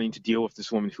not wanting to deal with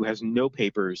this woman who has no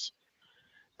papers,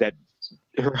 that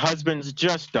her husband's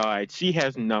just died. She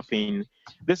has nothing.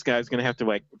 This guy's going to have to,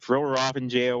 like, throw her off in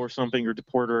jail or something or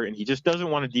deport her, and he just doesn't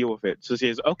want to deal with it. So she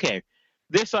says, okay,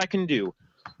 this I can do.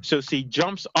 So she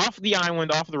jumps off the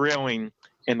island, off the railing,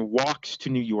 and walks to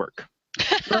New York.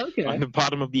 Okay. On the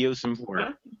bottom of the ocean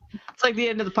floor. It's like the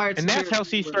end of the Pirates. And that's how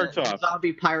she starts off.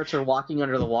 Zombie pirates are walking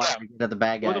under the water to get at the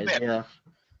bad guys. Yeah.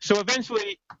 So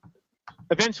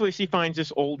eventually she finds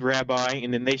this old rabbi,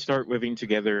 and then they start living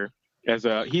together.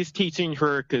 He's teaching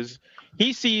her because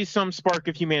he sees some spark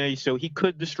of humanity, so he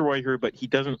could destroy her, but he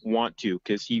doesn't want to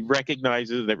because he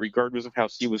recognizes that regardless of how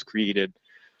she was created,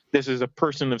 this is a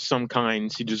person of some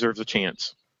kind. She deserves a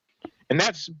chance. And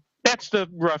that's the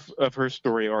rough of her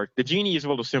story arc. The genie is a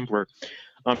little simpler.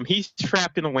 He's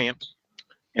trapped in a lamp.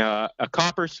 A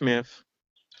coppersmith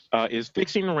is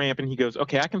fixing the lamp, and he goes,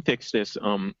 okay, I can fix this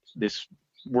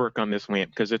work on this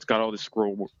lamp because it's got all this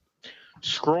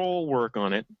scroll work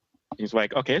on it. He's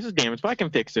like, okay, this is damaged, but I can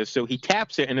fix this. So he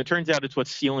taps it, and it turns out it's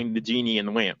what's sealing the genie in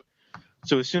the lamp.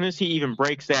 So as soon as he even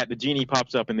breaks that, the genie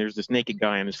pops up, and there's this naked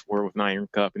guy on his floor with an iron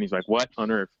cup, and he's like, what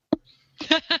on earth?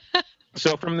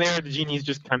 So from there, the genie's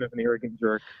just kind of an arrogant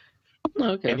jerk.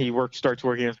 Okay. And he starts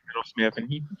working as a metalsmith, and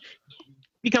he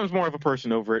becomes more of a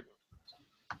person over it.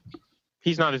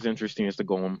 He's not as interesting as the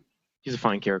golem. He's a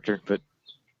fine character, but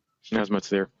not as much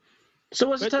there. So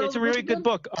what's the title? It's a really good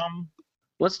book.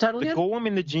 What's the title The again? Golem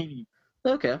and the Genie.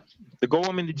 Okay. The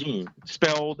Golem and the Genie.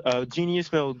 Genie is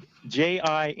spelled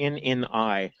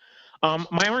Jinni.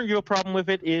 My only real problem with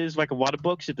it is, like a lot of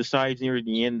books, it decides near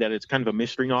the end that it's kind of a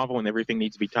mystery novel and everything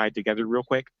needs to be tied together real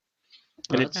quick.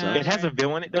 And it has a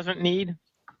villain it doesn't need.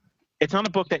 It's not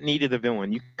a book that needed a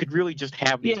villain. You could really just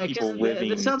have these people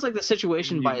living. It sounds like the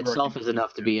situation by itself is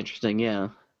enough to be interesting, yeah.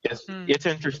 It's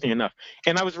interesting enough.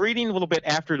 And I was reading a little bit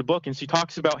after the book, and she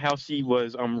talks about how she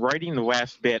was writing the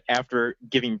last bit after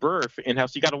giving birth, and how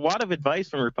she got a lot of advice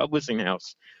from her publishing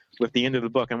house with the end of the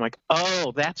book. I'm like,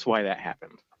 oh, that's why that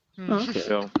happened. Okay.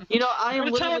 So, I am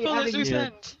literally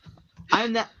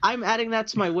I'm adding that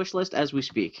to my wish list as we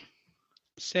speak.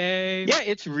 Same. Yeah,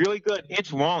 it's really good.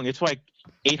 It's long. It's like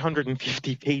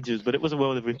 850 pages, but it was a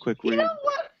relatively quick read. You know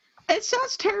what? It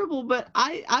sounds terrible, but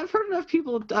I've heard enough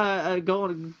people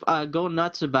going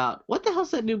nuts about what the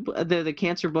hell's that new the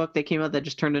cancer book that came out that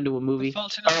just turned into a movie.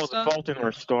 The Fault in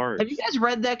Our Stars. Have you guys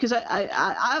read that? Because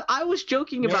I was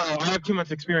joking about. No, I have too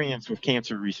much experience with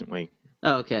cancer recently.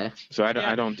 Oh, okay. So I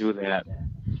don't do that.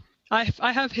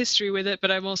 I have history with it, but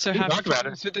I'm also having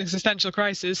problems with existential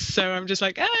crisis, so I'm just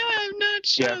like, I'm not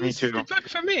sure this is the book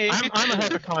for me. I'm a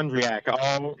hypochondriac.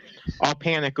 I'll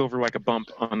panic over like a bump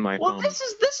on my phone. Well, this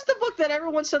is the book that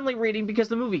everyone's suddenly reading because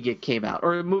the movie came out,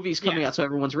 or the movie's coming out, so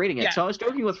everyone's reading it. Yeah. So I was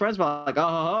joking with friends about what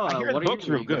are you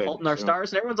reading? Good. Fault in Our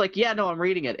Stars? And everyone's like, yeah, no, I'm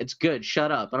reading it. It's good.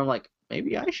 Shut up. And I'm like,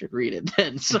 maybe I should read it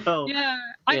then. So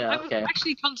I'm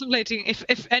actually contemplating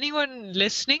if anyone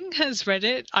listening has read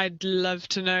it, I'd love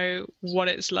to know what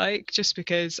it's like, just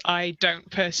because I don't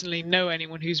personally know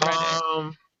anyone who's read it.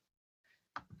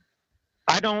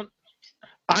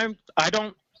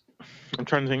 I'm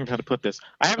trying to think of how to put this.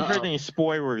 I haven't heard any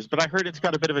spoilers, but I heard it's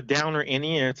got a bit of a downer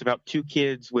ending, and it's about two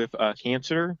kids with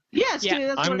cancer. Yes,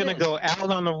 yeah. I'm going to go out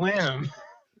on a whim.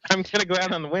 I'm going to go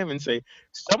out on a whim and say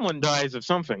someone dies of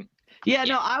something. Yeah,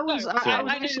 no, I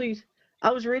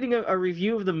was reading a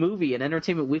review of the movie in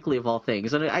Entertainment Weekly of all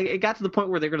things, and it got to the point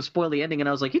where they're going to spoil the ending, and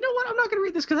I was like, you know what, I'm not going to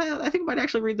read this because I think I might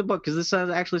actually read the book because this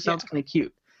sounds kind of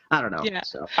cute. I don't know. Yeah.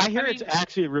 So. I hear it's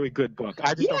actually a really good book.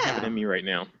 I just don't have it in me right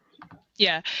now.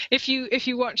 Yeah, if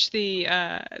you watch the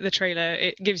trailer,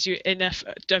 it gives you enough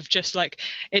of just like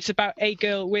it's about a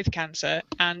girl with cancer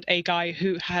and a guy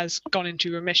who has gone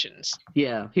into remissions.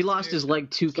 Yeah, he lost his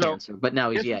leg to cancer, but now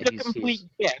he's complete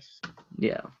guess.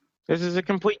 Yeah. This is a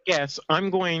complete guess. I'm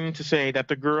going to say that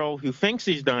the girl who thinks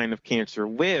he's dying of cancer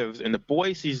lives, and the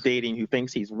boy she's dating who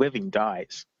thinks he's living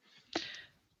dies.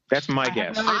 That's my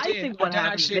guess. No I idea. think what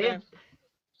happens.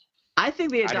 I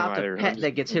think they adopt a pet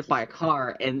that gets hit by a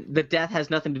car, and the death has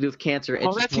nothing to do with cancer.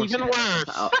 It's that's even worse.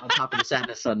 On top of the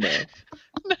Sadness Sunday.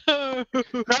 No,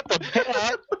 not the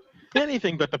pet.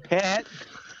 Anything but the pet.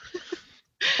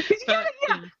 Because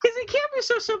it can't be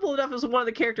so simple enough as one of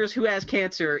the characters who has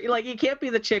cancer. Like, it can't be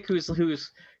the chick who's Why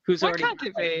already. can't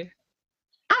it be?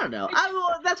 I don't know.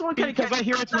 That's one kind of because I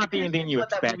hear it's not the ending you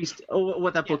expect.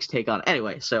 What that book's take on.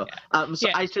 Anyway, so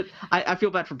I feel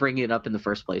bad for bringing it up in the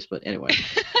first place, but anyway.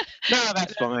 No,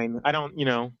 that's fine. I don't,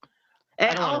 And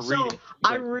I also, read it,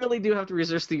 I really do have to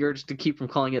resist the urge to keep from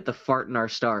calling it the fart in our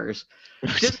stars.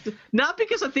 Just not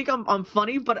because I think I'm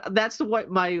funny, but that's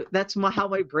how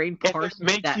my brain parses. If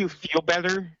it makes you feel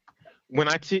better. When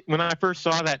I first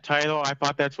saw that title, I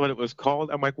thought that's what it was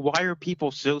called. I'm like, why are people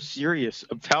so serious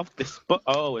about this book?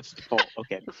 Oh,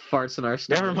 okay. Farts in our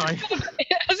stars. Never mind.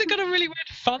 Has it got a really weird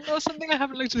font or something? I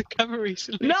haven't looked at the cover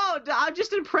recently. No, I'm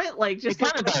just in print. It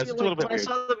kind of does. It's a little bit weird. I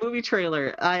saw the movie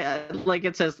trailer.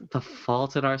 It says The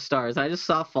Fault in Our Stars. I just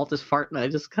saw Fault is Fart, and I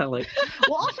just kind of like.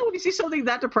 Well, also when you see something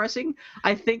that depressing,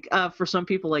 I think for some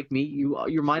people like me,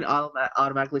 your mind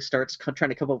automatically starts trying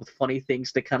to come up with funny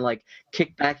things to kind of like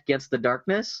kick back against the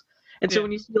darkness. And so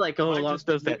when you see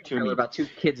does that to me about two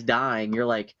kids dying, you're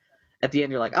like, at the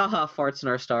end you're like, farts in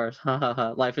our stars. Ha ha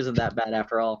ha. Life isn't that bad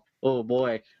after all. Oh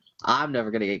boy, I'm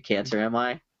never gonna get cancer, am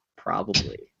I?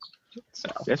 Probably. So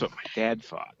that's what my dad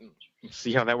thought.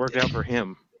 See how that worked out for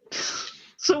him.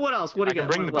 So what else? What do you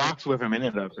got? Bring the box with him in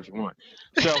it up if you want.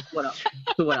 So what else?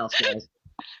 What else, guys?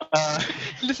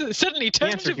 Listen, suddenly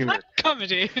turns into black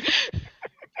comedy.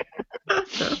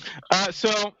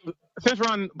 So since we're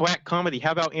on black comedy,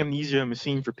 how about Amnesia: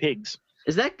 Machine for Pigs?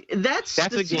 That's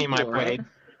a game I played. Right?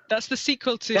 That's the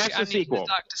sequel to Amnesia: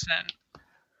 Dark Descent.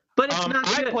 But it's not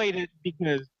good. I played it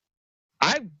because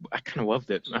I kind of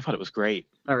loved it. I thought it was great.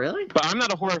 Oh, really? But I'm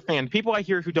not a horror fan. People I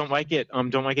hear who don't like it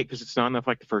because it's not enough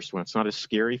like the first one. It's not as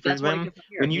scary for them.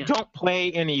 When you don't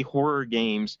play any horror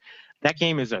games, that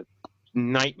game is a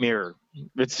nightmare.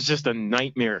 It's just a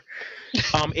nightmare.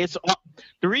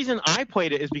 The reason I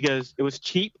played it is because it was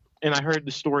cheap, and I heard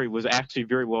the story was actually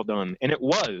very well done, and it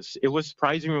was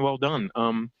surprisingly well done.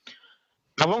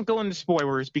 I won't go into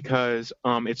spoilers because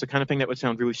it's the kind of thing that would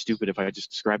sound really stupid if I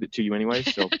just described it to you anyway,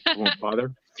 so I won't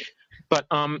bother. But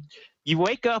you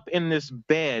wake up in this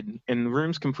bed, and the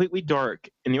room's completely dark,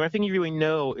 and the only thing you really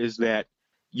know is that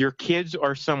your kids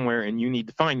are somewhere, and you need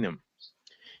to find them.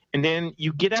 And then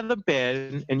you get out of the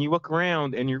bed, and you look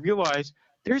around, and you realize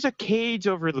there's a cage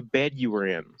over the bed you were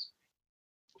in.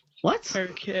 What?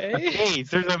 Okay. A cage.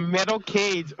 There's a metal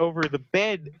cage over the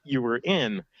bed you were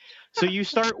in. So you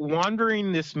start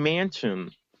wandering this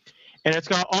mansion, and it's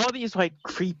got all these like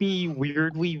creepy,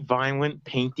 weirdly violent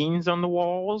paintings on the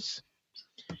walls.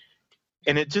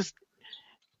 And it's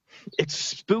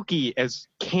spooky as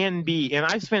can be. And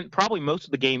I spent probably most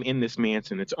of the game in this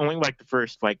mansion. It's only like the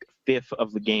first fifth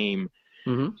of the game.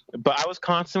 Mm-hmm. But I was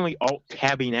constantly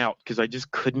alt-tabbing out because I just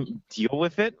couldn't deal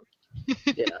with it.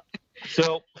 Yeah.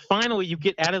 So finally you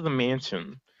get out of the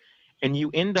mansion, and you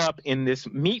end up in this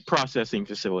meat processing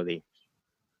facility.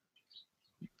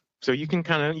 So you can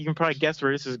probably guess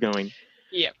where this is going.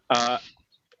 Yeah.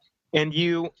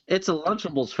 It's a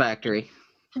Lunchables factory.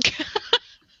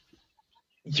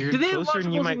 You're Do they have closer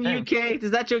than you Lunchables might in the think. UK?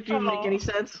 Does that joke even make any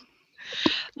sense?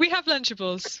 We have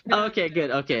Lunchables. Okay,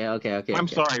 good. Okay. I'm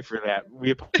sorry for that.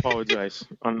 We apologize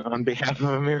on behalf of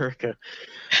America.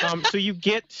 So you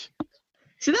get.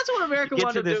 See, that's what America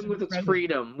wanted to do with its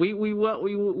freedom. We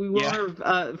want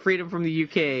our freedom from the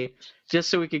UK just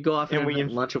so we could go off and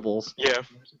invent Lunchables. Yeah.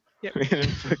 Yep.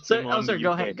 Sorry.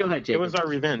 Go ahead, Jacob. It was our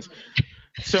revenge.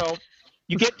 So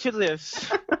you get to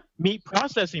this meat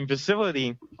processing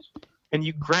facility, and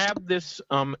you grab this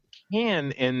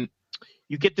can, and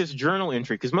you get this journal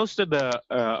entry, because most of a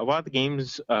lot of the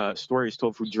game's story is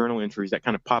told through journal entries that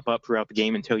kind of pop up throughout the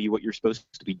game and tell you what you're supposed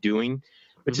to be doing.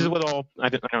 Which is what I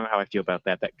don't know how I feel about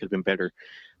that. That could have been better.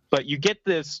 But you get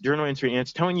this journal entry, and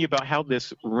it's telling you about how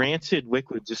this rancid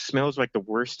liquid just smells like the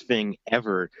worst thing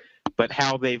ever, but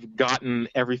how they've gotten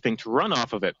everything to run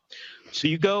off of it. So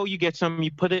you go, you get some,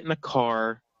 you put it in a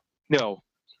car. No,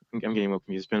 I'm getting a little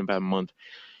confused. It's been about a month.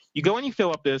 You go and you fill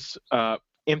up this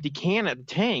empty can at the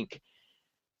tank,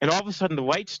 and all of a sudden the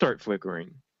lights start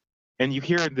flickering, and you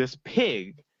hear this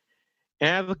pig. And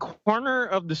out of the corner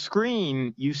of the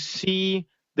screen, you see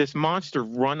this monster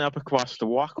run up across the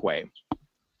walkway.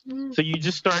 So you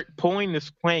just start pulling this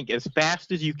plank as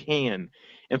fast as you can,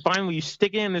 And finally, you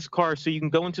stick it in this car so you can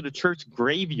go into the church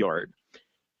graveyard.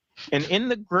 And in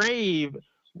the grave,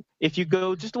 if you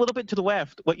go just a little bit to the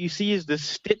left, what you see is this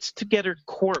stitched together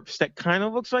corpse that kind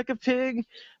of looks like a pig,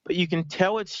 but you can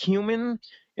tell it's human,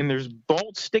 and there's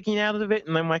bolts sticking out of it.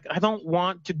 And I'm like, I don't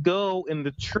want to go in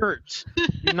the church.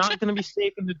 You're not going to be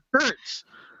safe in the church.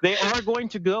 They are going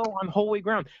to go on holy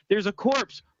ground. There's a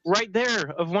corpse right there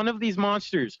of one of these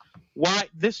monsters. Why?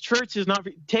 This church is not.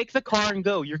 Take the car and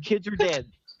go. Your kids are dead.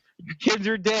 Your kids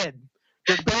are dead.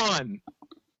 They're gone.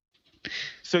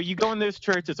 So you go in this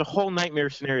church. It's a whole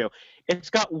nightmare scenario. It's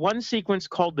got one sequence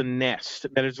called The Nest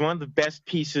that is one of the best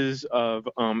pieces of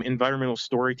environmental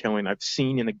storytelling I've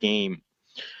seen in a game.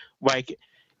 Like,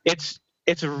 it's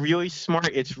really smart.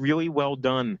 It's really well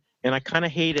done. And I kind of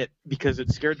hate it because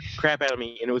it scared the crap out of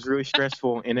me, and it was really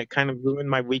stressful, and it kind of ruined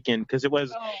my weekend because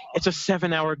it's a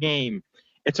 7-hour game.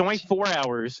 It's only 4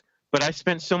 hours, but I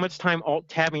spent so much time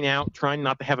alt-tabbing out trying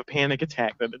not to have a panic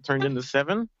attack that it turned into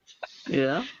 7.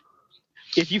 Yeah.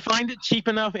 If you find it cheap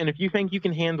enough, and if you think you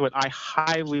can handle it, I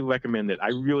highly recommend it. I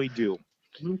really do.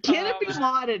 Can it be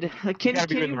modded? Can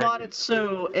you mod it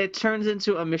so it turns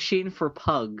into a machine for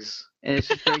pugs, and it's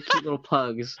just very cute little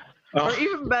pugs? Or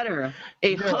even better,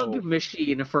 a hug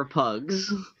machine for pugs.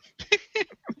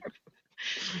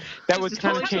 That would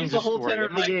kind of change the whole tenor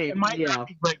of the game. It might not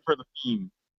be great for the theme.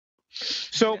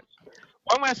 So,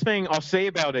 one last thing I'll say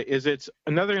about it is it's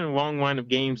another in a long line of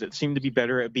games that seem to be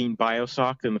better at being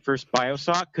Bioshock than the first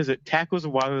Bioshock because it tackles a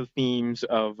lot of the themes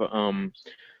of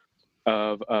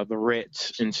the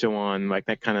Ritz and so on, like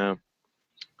that kind of.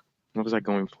 What was I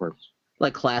going for?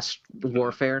 Like class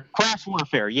warfare? Class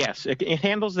warfare, yes. It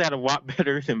handles that a lot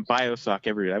better than Bioshock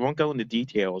ever did. I won't go into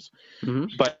details,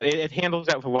 but it handles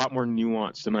that with a lot more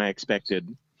nuance than I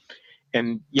expected.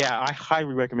 And, yeah, I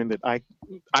highly recommend it. I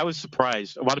was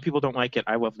surprised. A lot of people don't like it.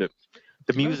 I loved it.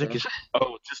 The music is,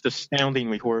 just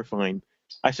astoundingly horrifying.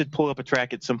 I should pull up a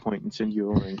track at some point and send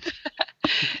you a link.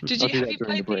 Have you played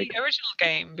the original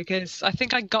game? Because I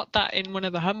think I got that in one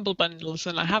of the Humble Bundles,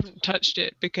 and I haven't touched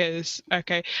it because I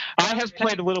have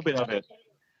played a little bit of it.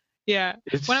 Yeah,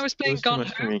 when I was playing Gone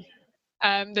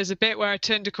Home, there's a bit where I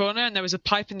turned a corner and there was a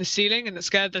pipe in the ceiling, and it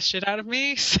scared the shit out of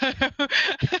me. So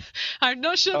I'm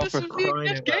not sure this would be a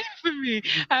good game for me.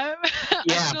 Yeah,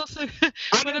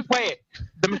 I'm gonna play it.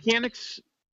 The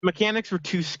mechanics were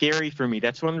too scary for me.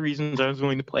 That's one of the reasons I was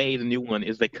willing to play the new one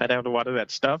is they cut out a lot of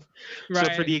that stuff. Right.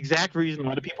 So for the exact reason a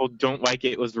lot of people don't like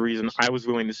it was the reason I was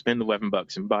willing to spend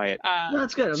 $11 and buy it. No,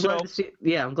 that's good.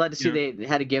 I'm glad to see they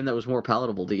had a game that was more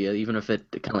palatable to you, even if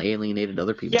it kind of alienated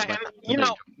other people.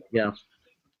 Yeah,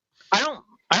 I don't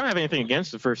have anything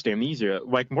against the first Amnesia.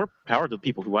 Like, more power to the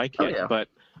people who like it. Yeah. But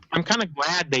I'm kind of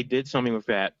glad they did something with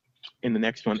that in the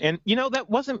next one. And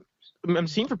that wasn't.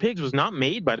 Scene for Pigs was not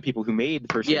made by the people who made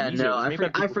the first. Yeah, no, I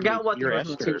forgot what the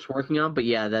rest of the team was working on, but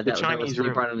yeah, that was they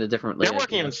brought in a different. They're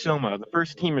working on Soma. The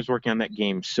first team is working on that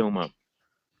game, Soma.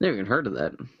 Never even heard of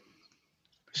that.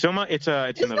 Soma, it's another.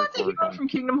 Isn't that the hero from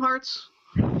Kingdom Hearts?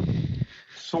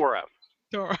 Sora.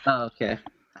 Oh, okay.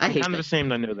 I hate I'm the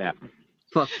same. I know that.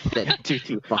 Fuck that.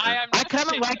 I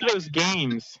kind of like those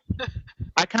games.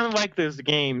 I'm kind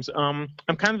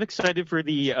of excited for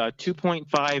the 2.5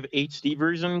 HD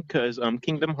version because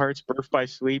Kingdom Hearts Birth by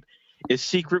Sleep is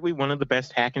secretly one of the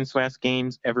best hack and slash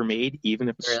games ever made, even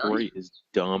if the story is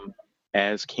dumb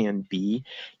as can be.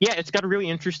 Yeah, it's got a really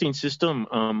interesting system.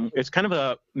 It's kind of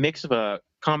a mix of a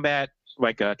combat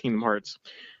like Kingdom Hearts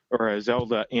or a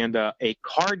Zelda and a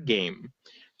card game.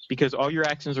 Because all your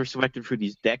actions are selected through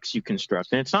these decks you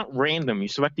construct. And it's not random. You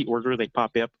select the order they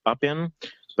pop up in,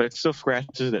 but it still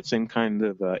scratches that same kind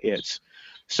of itch.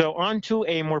 So on to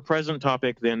a more present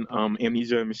topic than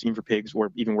Amnesia, Machine for Pigs,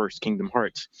 or even worse, Kingdom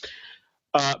Hearts.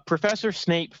 Professor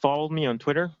Snape followed me on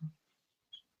Twitter.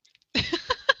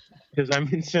 Because I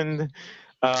mentioned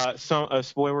a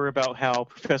spoiler about how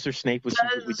Professor Snape was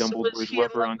secretly Dumbledore's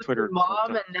lover on Twitter.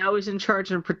 Mom, and now he's in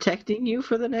charge of protecting you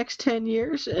for the next 10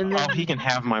 years. And then... he can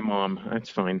have my mom.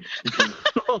 That's fine.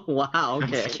 Oh wow!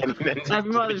 Okay. Happy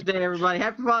Mother's Day, everybody!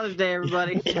 Happy Mother's Day,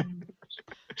 everybody!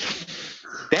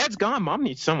 Dad's gone. Mom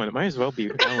needs someone. It might as well be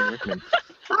Alan Rickman.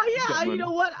 Oh yeah, you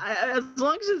know what? As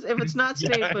long as if it's not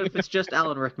Snape, but if it's just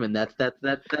Alan Rickman, that's not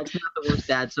the worst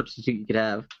dad substitute you could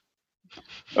have.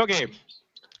 Okay.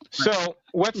 So,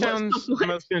 what sounds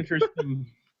most interesting?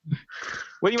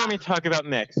 What do you want me to talk about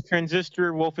next?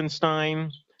 Transistor, Wolfenstein,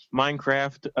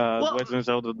 Minecraft, Legend of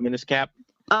Zelda: The Minish Cap?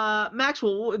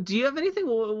 Maxwell, do you have anything?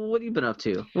 What have you been up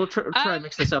to? We'll try to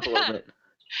mix this up a little bit.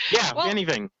 Yeah,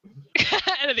 anything.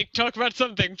 Anything. Talk about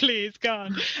something, please. Go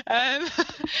on.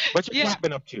 What's your cat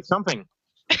been up to? Something.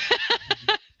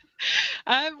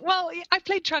 Well, I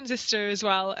played Transistor as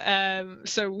well,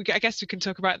 so I guess we can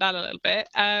talk about that a little bit.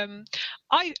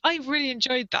 I really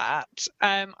enjoyed that.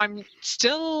 I'm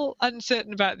still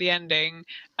uncertain about the ending.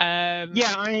 I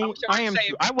am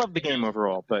too. I love the game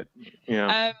overall, but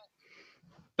yeah.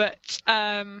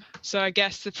 So I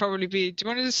guess there'd probably be. Do you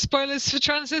want to do spoilers for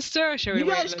Transistor? Or shall we You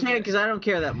guys can, because I don't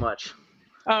care that much.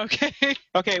 Okay.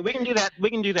 Okay, we can do that.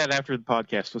 We can do that after the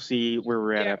podcast. We'll see where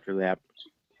we're at after that.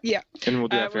 Yeah. And we'll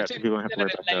do that after that. People don't have to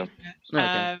worry about that.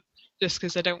 Okay. Just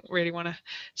because I don't really want to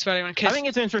spoil anyone. I think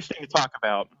it's interesting to talk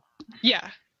about. Yeah,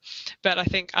 but I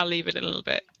think I'll leave it a little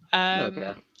bit.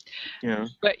 Okay. Yeah.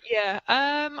 But yeah,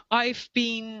 I've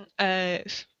been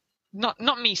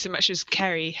not me so much as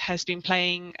Kerry has been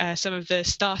playing some of the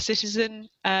Star Citizen.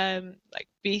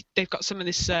 They've got some of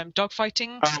this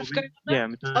dogfighting stuff going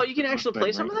on. Yeah. Oh, you can actually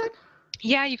play some of that?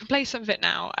 Yeah, you can play some of it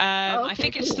now. I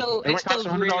think it's still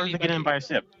really. To get in by a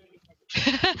ship.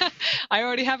 I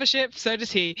already have a ship, so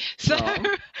does he. So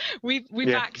we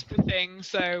backed the thing.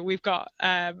 So we've got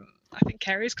I think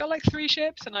Kerry's got like 3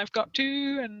 ships, and I've got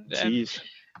 2. And Jeez.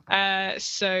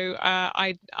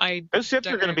 Those ships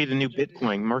are going to be the new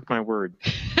Bitcoin. Mark my word.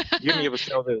 You're going to be able to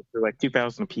sell those for like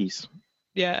 2,000 a piece.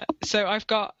 Yeah. So I've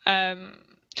got.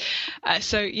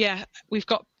 We've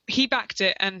got. He backed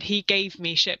it and he gave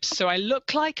me ships, so I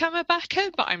look like I'm a backer,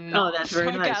 but I'm not. Oh, that's very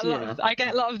nice. I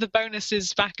get a lot of the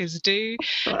bonuses backers do.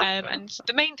 And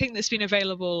the main thing that's been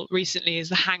available recently is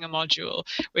the hangar module,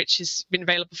 which has been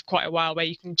available for quite a while, where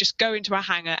you can just go into a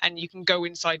hangar and you can go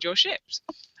inside your ships.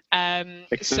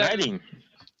 Exciting.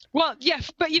 Well, yeah,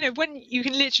 but when you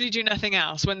can literally do nothing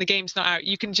else, when the game's not out,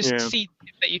 you can just see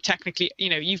that you technically,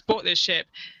 you've bought this ship.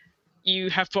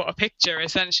 You have bought a picture,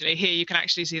 essentially. Here, you can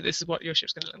actually see this is what your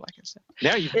ship's going to look like instead.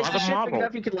 Yeah, you bought a model.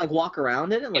 Enough you could walk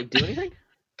around it and do anything.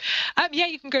 Yeah,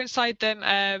 you can go inside them.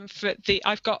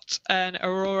 I've got an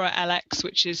Aurora LX,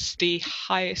 which is the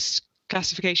highest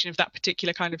classification of that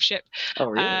particular kind of ship.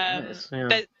 Oh, really? Nice.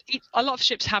 Yeah. A lot of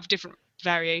ships have different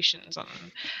variations on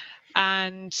them,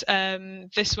 and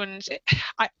this one's.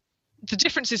 The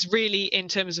difference is really in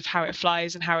terms of how it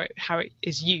flies and how it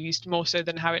is used, more so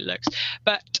than how it looks.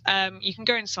 But you can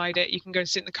go inside it, you can go and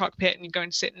sit in the cockpit, and you go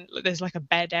and sit in, there's like a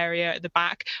bed area at the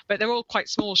back, but they're all quite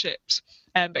small ships.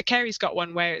 But Kerry's got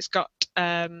one where it's got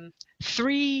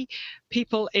 3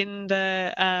 people in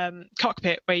the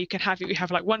cockpit, where you have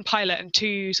like 1 pilot and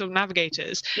 2 sort of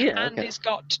navigators, and it's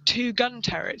got 2 gun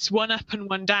turrets, 1 up and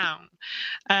 1 down.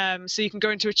 So you can go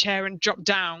into a chair and drop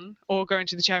down, or go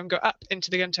into the chair and go up into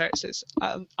the gun turrets.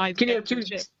 Can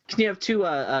you have 2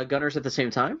 gunners at the same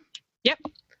time? Yep.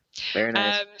 Very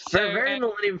nice. Very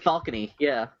Millennium Falcon-y,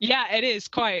 yeah. Yeah, it is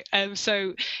quite.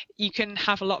 So you can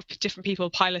have a lot of different people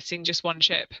piloting just 1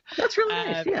 ship. That's really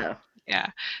nice, yeah.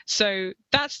 Yeah, so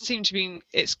that seemed to be.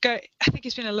 I think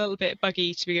it's been a little bit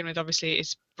buggy to begin with. Obviously,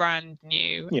 it's brand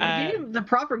new. Yeah. The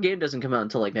proper game doesn't come out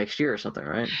until next year or something,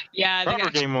 right? Yeah, the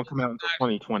proper game won't come out until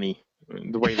 2020.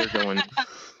 The way they're going.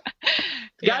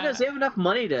 God knows they have enough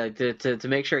money to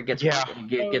make sure it gets finished,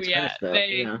 though.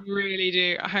 They really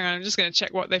do. Hang on, I'm just going to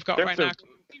check what they've got right now.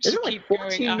 Isn't it like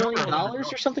 $14 million or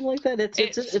something like that? It's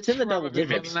in the double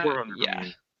digits. Yeah.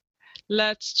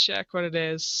 Let's check what it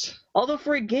is. Although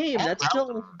for a game, that's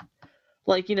still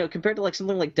compared to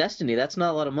something like Destiny, that's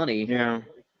not a lot of money. Yeah.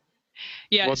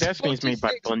 Yeah. Well, Destiny's made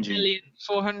by Bungie.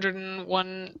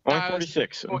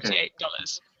 $401,048. Okay.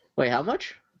 Wait, how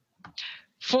much?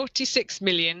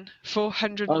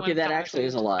 $46,401,048. Okay, that actually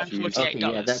is a lot. Okay,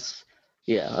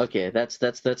 that's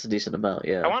a decent amount.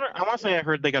 Yeah. I want to say I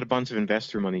heard they got a bunch of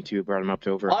investor money too, brought them up to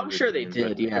over. I'm sure they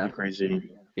did. Yeah.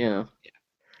 Crazy. Yeah.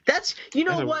 That's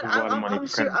what I'm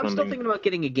still thinking about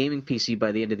getting a gaming PC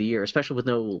by the end of the year, especially with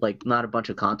not a bunch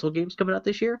of console games coming out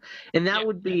this year, and that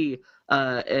would be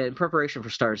in preparation for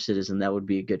Star Citizen. That would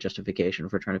be a good justification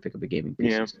for trying to pick up a gaming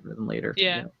PC sooner than later.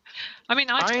 Yeah. I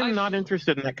mean, I'm not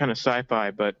interested in that kind of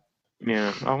sci-fi, but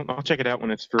yeah, I'll check it out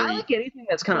when it's free. I like anything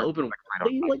that's kind of open world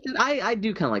like that. I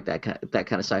do kind of like that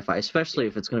kind of sci-fi, especially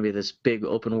if it's going to be this big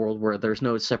open world where there's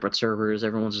no separate servers,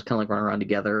 everyone's just kind of running around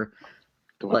together.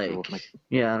 I don't know.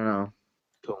 Yeah.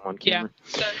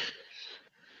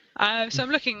 So I'm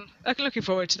looking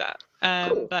forward to that.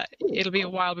 Cool. But it'll be a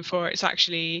while before it's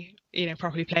actually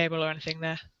properly playable or anything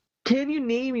there. Can you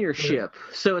name your ship?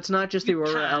 So it's not just the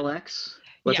Aurora LX?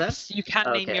 Yes, you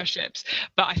can name your ships,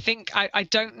 but I think I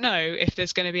don't know if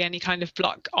there's going to be any kind of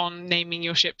block on naming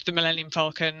your ship the Millennium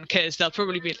Falcon, because there'll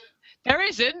probably be. There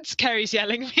isn't. Kerry's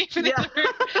yelling at me for the other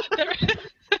room.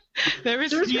 There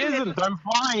isn't. I'm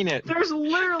flying it. There's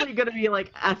literally going to be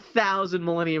 1,000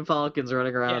 Millennium Falcons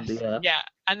running around. Yes. Yeah,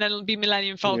 and then it'll be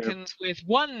Millennium Falcons with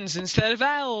ones instead of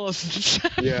L's.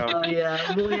 Oh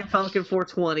yeah, Millennium Falcon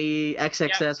 420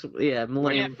 XXS.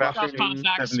 Millennium Falcon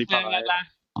 75.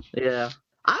 Yeah.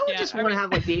 I would just want to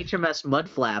have like the HMS mud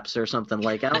flaps or something.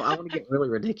 Like I want to get really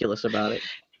ridiculous about it.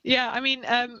 Yeah, I mean,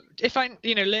 if I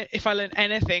learn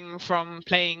anything from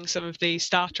playing some of the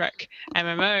Star Trek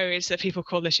MMO, is that people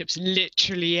call their ships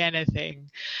literally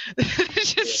anything.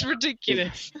 It's just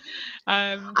ridiculous.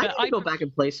 I need to go back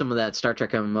and play some of that Star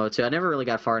Trek MMO too. I never really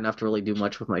got far enough to really do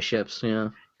much with my ships. Yeah.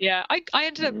 Yeah, I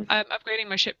ended up upgrading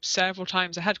my ship several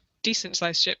times. I had decent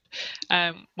sized ship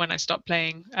when I stopped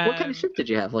playing. What kind of ship did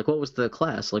you have? Like, what was the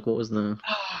class? Like, what was the?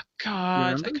 Oh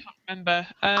God, I can't remember.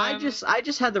 I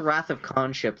just had the Wrath of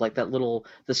Khan ship, like the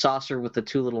saucer with the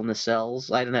two little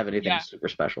nacelles. I didn't have anything super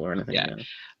special or anything. Yeah.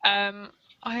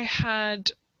 I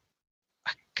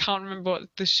can't remember what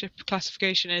the ship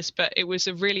classification is, but it was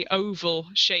a really oval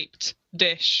shaped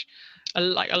dish.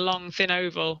 Like a long thin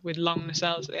oval with long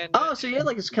nacelles at the end. Oh, so you had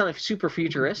like this kind of super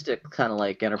futuristic kind of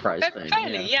like Enterprise thing.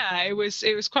 Fairly, yeah. It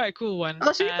was quite a cool one.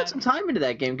 Oh, so you put some time into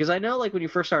that game, because I know like when you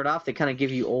first start off, they kind of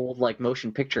give you old like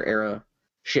motion picture era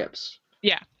ships.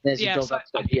 Yeah. And as you build up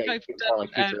stuff, you get more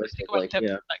like futuristic, like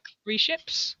 3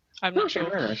 ships. I'm not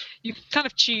sure. Nice. You kind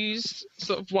of choose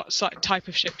sort of what type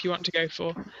of ship you want to go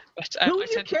for. But Who was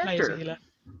your character?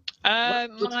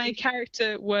 My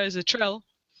character was a Trill.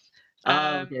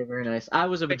 Okay, very nice. I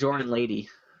was a Bajoran lady.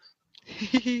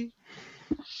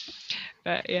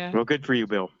 But yeah. Well, good for you,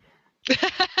 Bill. No,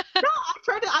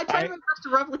 I tried my best to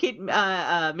replicate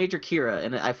Major Kira,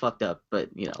 and I fucked up. But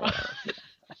you know,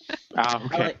 whatever.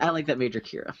 Okay. I like that Major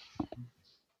Kira.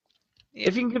 Yeah.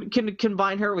 If you can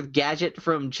combine her with Gadget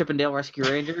from Chippendale Rescue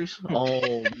Rangers,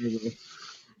 oh.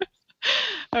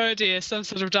 Oh dear, some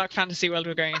sort of dark fantasy world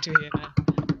we're going into here now.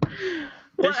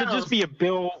 There should just be a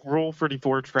Bill Rule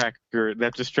 34 tracker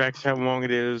that just tracks how long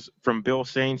it is from Bill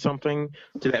saying something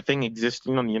to that thing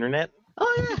existing on the internet.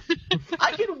 Oh yeah,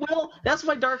 I can will. That's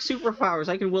my dark superpowers.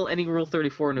 I can will any Rule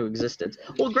 34 into existence.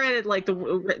 Well, granted, like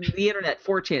the internet,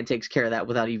 4chan takes care of that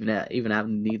without even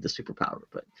having to need the superpower.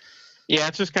 But yeah,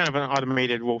 it's just kind of an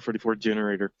automated Rule 34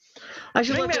 generator. I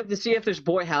should look up to see if there's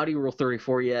Boy Howdy Rule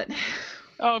 34 yet.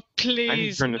 Oh please, I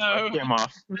need to turn this webcam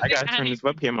off. I gotta turn this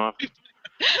webcam off.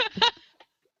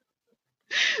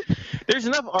 There's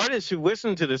enough artists who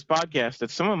listen to this podcast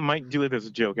that someone might do it as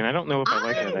a joke, and I don't know if I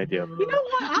like that idea. You know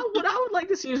what I would like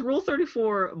to see is Rule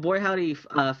 34 Boy Howdy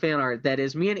fan art that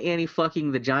is me and Annie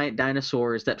fucking the giant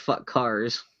dinosaurs that fuck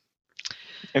cars.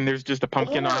 And there's just a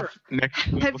pumpkin off next.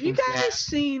 Have you guys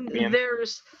seen?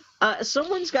 There's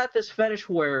someone's got this fetish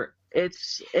where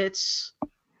it's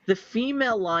the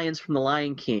female lions from The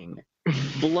Lion King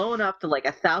blown up to like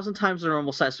 1,000 times their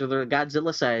normal size, so they're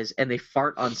Godzilla size, and they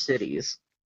fart on cities.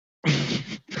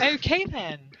 Okay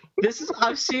then.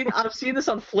 I've seen this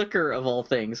on Flickr of all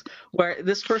things, where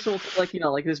this person will take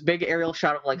like this big aerial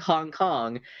shot of like Hong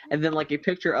Kong, and then like a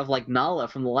picture of like Nala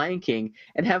from The Lion King,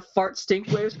 and have fart stink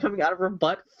waves coming out of her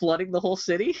butt, flooding the whole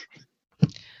city.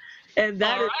 And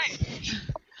that right.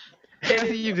 How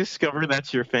do you discover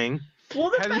that's your thing?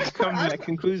 Well, how do you come to that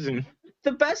conclusion?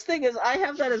 The best thing is I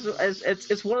have that as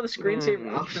it's one of the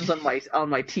screensaver options on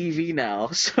my TV now.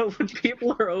 So when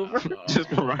people are over,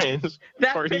 just Ryan's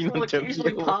that picture will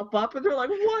occasionally pop up, and they're like,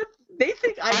 "What?" They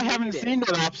think I haven't seen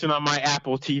that option on my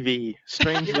Apple TV.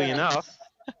 Strangely enough.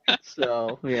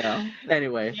 So yeah.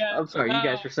 Anyway, I'm sorry. You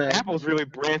guys were saying Apple's really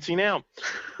branching out.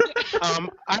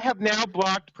 I have now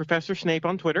blocked Professor Snape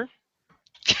on Twitter.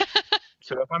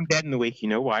 So if I'm dead in the week, you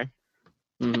know why.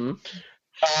 Mm-hmm.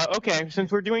 Okay,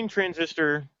 since we're doing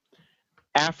Transistor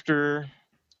after,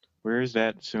 where is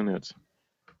that? So notes.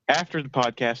 After the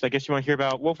podcast, I guess you want to hear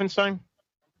about Wolfenstein?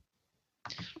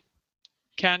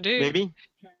 Can do. Maybe?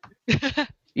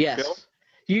 Yes. Bill?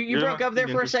 You broke up there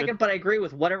for a second, but I agree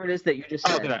with whatever it is that you just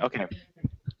said. Oh, did I? Okay.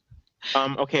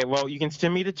 Okay, well, you can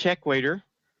send me the check later.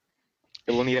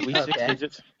 It will need at least 6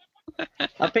 digits.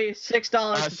 I'll pay you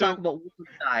 $6 to talk about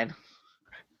Wolfenstein.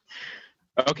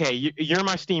 Okay, you're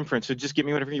my Steam friend, so just get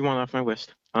me whatever you want off my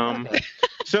list.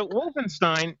 So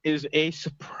Wolfenstein is a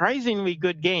surprisingly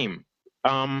good game.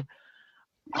 I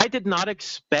did not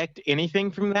expect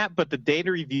anything from that, but the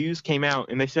data reviews came out,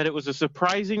 and they said it was a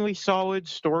surprisingly solid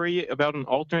story about an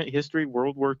alternate history,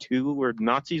 World War II, where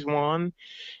Nazis won,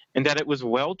 and that it was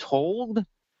well told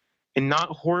and not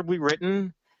horribly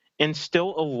written, and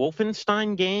still a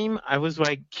Wolfenstein game. I was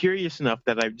like curious enough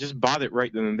that I just bought it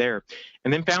right then and there,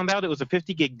 and then found out it was a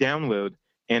 50 gig download,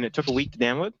 and it took a week to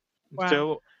download. Wow.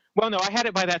 So, well, no, I had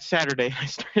it by that Saturday. I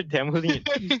started downloading it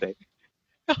Tuesday.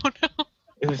 Oh no.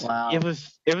 It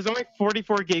was only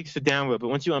 44 gigs to download, but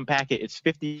once you unpack it, it's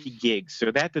 50 gigs.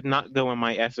 So that did not go on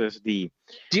my SSD.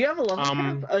 Do you have a level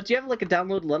cap? Do you have like a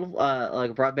download level,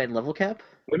 like a broadband level cap?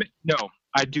 No,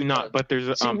 I do not. But there's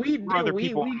other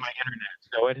people on my internet,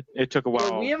 so it took a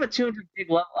while. Well, we have a 200 gig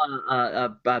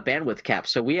bandwidth cap,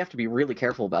 so we have to be really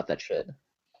careful about that shit.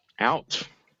 Ouch.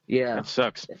 Yeah. That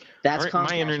sucks. That's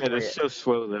my internet is so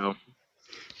slow though.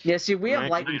 Yeah, see, we have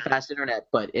lightning fast internet,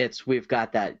 but we've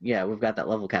got that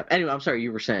level cap. Anyway, I'm sorry,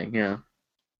 you were saying, yeah.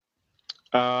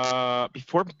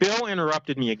 Before Bill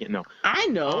interrupted me again, no. I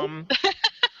know.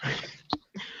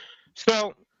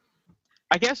 So,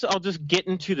 I guess I'll just get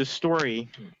into the story,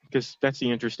 because that's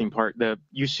the interesting part.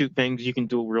 You shoot things, you can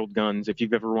dual-wield guns. If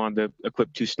you've ever wanted to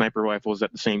equip 2 sniper rifles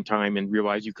at the same time and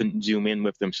realize you couldn't zoom in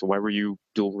with them, so why were you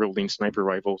dual-wielding sniper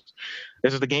rifles?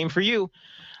 This is the game for you.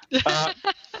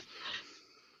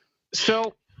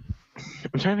 So,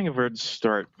 I'm trying to think of where to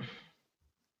start.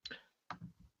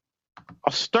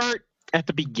 I'll start at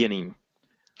the beginning.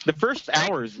 The first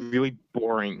hour is really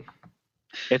boring.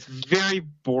 It's very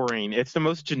boring. It's the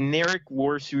most generic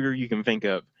war shooter you can think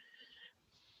of.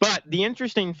 But the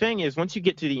interesting thing is, once you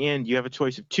get to the end, you have a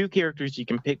choice of 2 characters you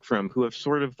can pick from who have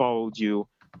sort of followed you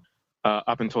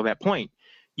up until that point.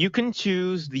 You can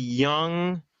choose the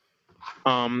young,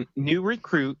 new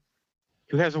recruit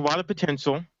who has a lot of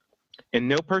potential and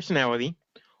no personality,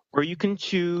 or you can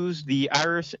choose the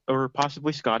Irish or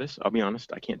possibly Scottish. I'll be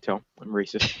honest, I can't tell. I'm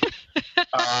racist.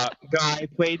 Guy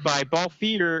played by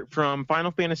Balthier from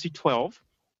Final Fantasy XII.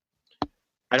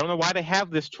 I don't know why they have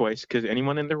this choice, because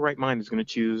anyone in their right mind is going to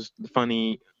choose the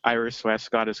funny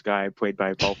Irish/Scottish guy played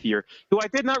by Balthier, who I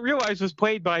did not realize was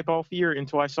played by Balthier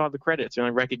until I saw the credits and I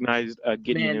recognized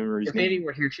Gideon Emery's name. If Annie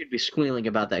were here, she'd be squealing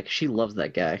about that because she loves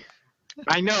that guy.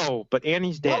 I know, but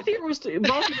Annie's dead. Balthier was he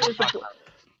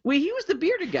was the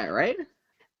bearded guy, right?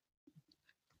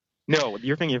 No,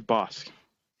 you're thinking of Bosk.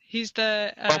 He's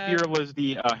the Balthier was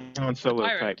the Han Solo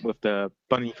pirate type with the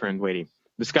bunny friend waiting.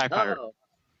 The Sky Pirate. Oh.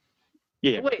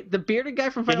 Yeah. Wait, the bearded guy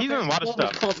from Final he's Fantasy in a lot of XII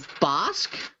stuff. was called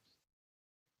Bosk?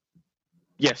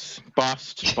 Yes,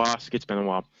 Bosk. It's been a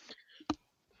while.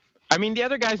 I mean, the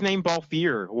other guy's named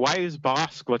Balthier. Why is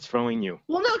Bosk what's throwing you?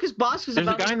 Well, no, because Bosk is There's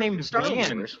about a guy named Star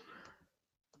Van. Wars.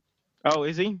 Oh,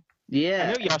 is he?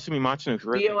 Yeah. I know Yasumi Matsuno's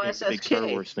a big Star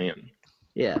Wars fan.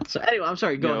 Yeah. So anyway, I'm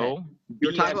sorry. Go ahead.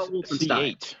 You're talking about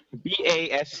Wolfenstein.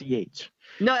 BASCH.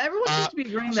 No, everyone seems to be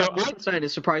agreeing that Wolfenstein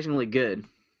is surprisingly good.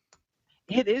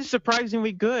 It is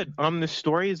surprisingly good. The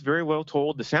story is very well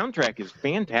told. The soundtrack is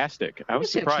fantastic. I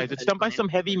was surprised. It's done by some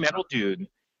heavy metal dude.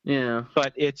 Yeah.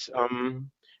 But it's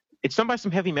done by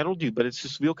some heavy metal dude, but it's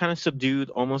just real kind of subdued,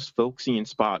 almost folksy in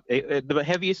spot. The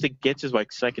heaviest it gets is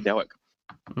like psychedelic.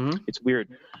 Mm-hmm. It's weird.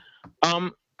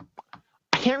 I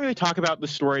can't really talk about the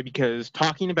story because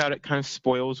talking about it kind of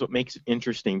spoils what makes it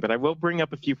interesting, but I will bring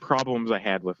up a few problems I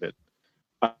had with it.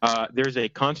 There's a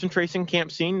concentration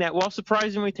camp scene that, while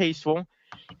surprisingly tasteful,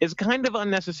 is kind of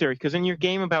unnecessary because in your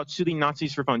game about shooting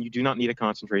Nazis for fun, you do not need a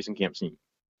concentration camp scene.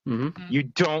 Mm-hmm. You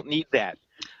don't need that.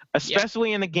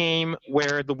 Especially in a game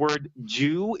where the word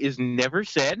Jew is never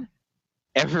said,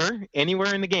 ever,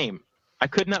 anywhere in the game. I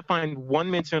could not find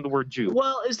one mention of the word Jew.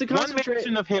 Well, is the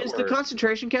concentration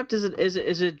camp? Is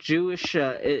it Jewish?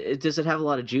 Does it have a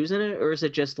lot of Jews in it, or is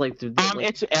it just like?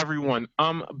 It's everyone.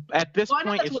 At this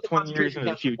point, it's 20 years in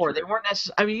the future. They weren't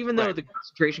necessarily. I mean, even though the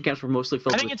concentration camps were mostly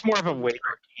filled. I think it's more of a labor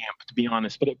camp, to be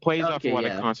honest, but it plays off a lot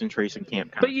of concentration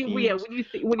camp. But when you hear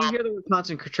the word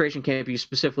concentration camp, you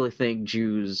specifically think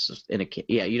Jews in a camp.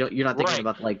 Yeah, you're not thinking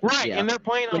about and they're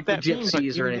playing off that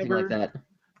gypsies or anything like that.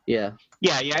 Yeah,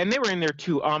 and they were in there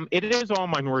too. It is all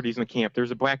minorities in the camp.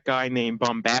 There's a black guy named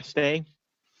Bombaste.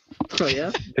 Oh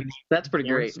yeah, that's pretty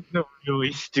great. So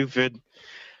really stupid.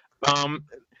 So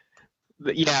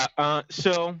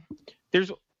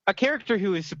there's a character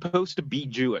who is supposed to be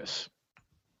Jewish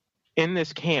in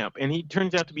this camp, and he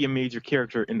turns out to be a major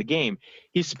character in the game.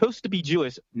 He's supposed to be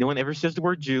Jewish. No one ever says the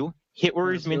word Jew.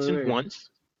 Hitler is mentioned once.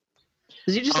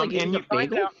 Is he just and you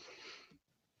find out?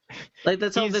 Like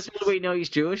that's the way you know he's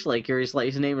Jewish. Like his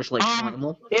name is like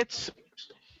Shlomo.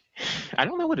 I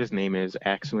don't know what his name is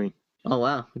actually. Oh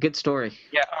wow, good story.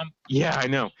 Yeah, I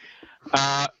know.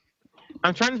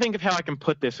 I'm trying to think of how I can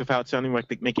put this without sounding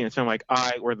like making it sound like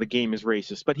I or the game is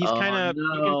racist. But he's kind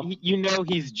of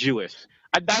he's Jewish.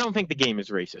 I don't think the game is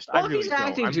racist. Well, I really he's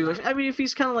acting Jewish. I mean, if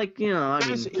he's kind of like,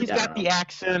 he's got the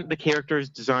accent. The character is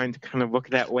designed to kind of look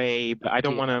that way. But I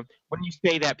don't want to. When you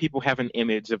say that, people have an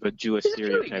image of a Jewish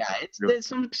stereotype.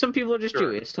 Some people are just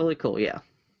Jewish. It's totally cool. Yeah.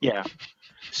 Yeah.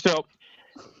 So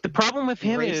the problem with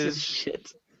him is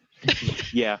shit.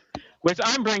 Yeah. which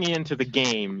I'm bringing into the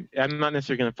game. I'm not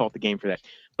necessarily going to fault the game for that.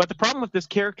 But the problem with this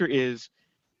character is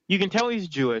you can tell he's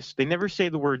Jewish. They never say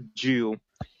the word Jew.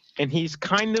 And he's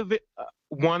kind of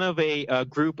one of a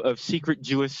group of secret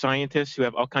Jewish scientists who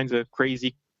have all kinds of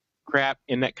crazy crap,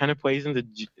 and that kind of plays into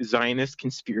Zionist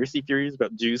conspiracy theories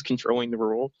about Jews controlling the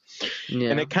world. Yeah.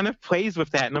 And it kind of plays with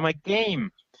that. And I'm like,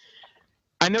 game,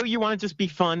 I know you want to just be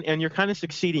fun, and you're kind of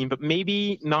succeeding, but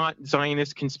maybe not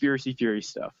Zionist conspiracy theory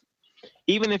stuff.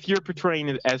 Even if you're portraying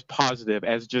it as positive,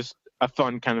 as just a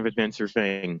fun kind of adventure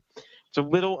thing. It's a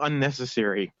little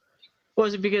unnecessary. Well,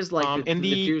 is it because like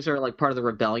the Jews are like part of the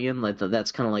rebellion? Like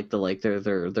that's kind of like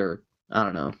they're I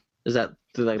don't know. Is that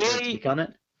their take on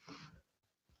it?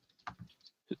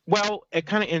 Well, it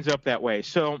kind of ends up that way.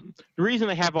 So the reason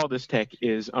they have all this tech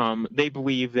is they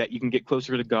believe that you can get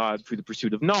closer to God through the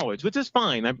pursuit of knowledge, which is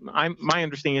fine. My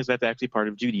understanding is that's actually part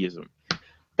of Judaism.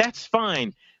 That's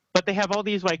fine. But they have all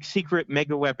these like secret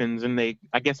mega weapons, and they,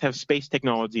 I guess, have space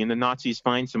technology, and the Nazis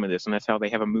find some of this, and that's how they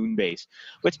have a moon base.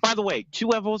 Which, by the way, 2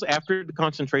 levels after the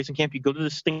concentration camp, you go to the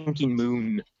stinking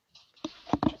moon.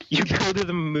 You go to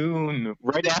the moon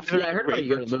right after. Yeah, I heard about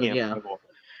you go to the moon. Yeah.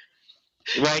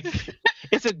 Like,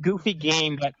 it's a goofy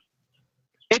game that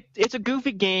it's a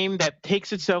goofy game that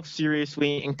takes itself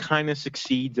seriously and kind of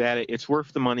succeeds at it. It's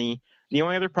worth the money. The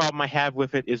only other problem I have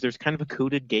with it is there's kind of a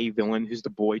coded gay villain who's the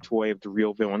boy toy of the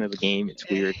real villain of the game. It's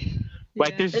weird.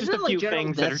 Like, there's just a few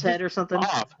things that are just or something?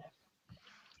 off.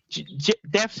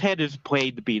 Death's Head is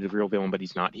played to be the real villain, but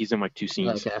he's not. He's in like 2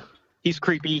 scenes. Okay. He's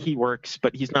creepy, he works,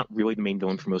 but he's not really the main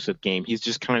villain for most of the game. He's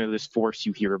just kind of this force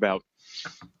you hear about.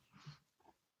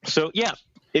 So, yeah,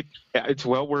 it's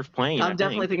well worth playing. I'm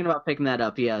definitely thinking about picking that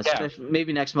up, yeah.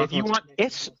 Maybe next month. If you want,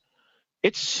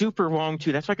 it's super long,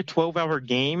 too. That's like a 12-hour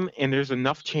game, and there's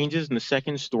enough changes in the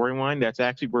second storyline that's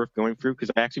actually worth going through, because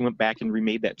I actually went back and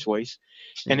remade that choice.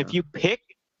 Yeah. And if you pick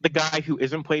the guy who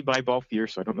isn't played by Ball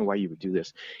Fierce, so I don't know why you would do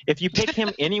this. If you pick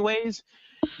him anyways,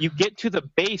 you get to the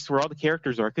base where all the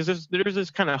characters are, because there's this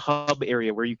kind of hub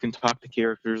area where you can talk to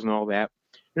characters and all that.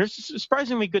 There's a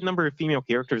surprisingly good number of female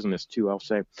characters in this, too, I'll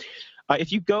say.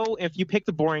 If you pick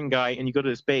the boring guy and you go to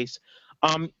this base,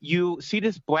 you see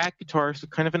this black guitarist with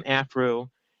kind of an afro,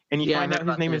 and you find out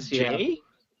his name is Jay.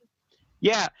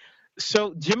 Yeah.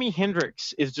 So Jimi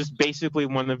Hendrix is just basically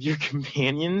one of your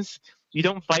companions. You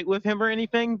don't fight with him or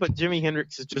anything, but Jimi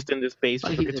Hendrix is just in this base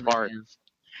with a guitar.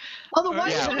 Although,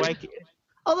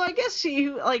 although I guess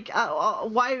you like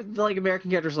why like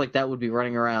American characters like that would be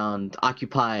running around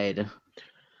occupied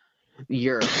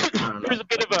Europe. There's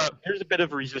a bit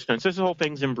of resistance. This whole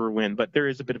thing's in Berlin, but there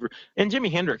is a bit of and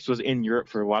Jimi Hendrix was in Europe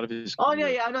for a lot of his. Oh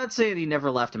yeah. I'm not saying he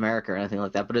never left America or anything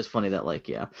like that, but it's funny that like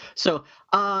So,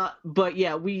 but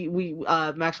yeah, we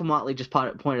Maxwell Motley just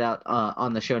pointed out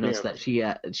on the show notes that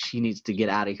she needs to get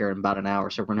out of here in about an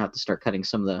hour, so we're gonna have to start cutting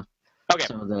some of the. Okay.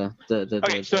 Some of the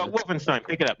so Wolfenstein,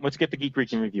 pick it up. Let's get the Geek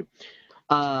Week in review.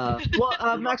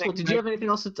 Maxwell, did you have anything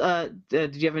else?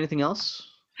 Did you have anything else?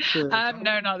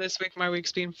 No, not this week. My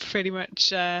week's been pretty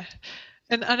much an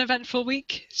uneventful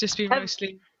week. It's just been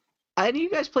mostly. Any of you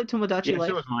guys played Tomodachi Life?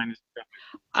 So was mine.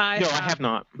 I have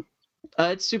not.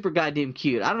 It's super goddamn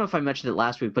cute. I don't know if I mentioned it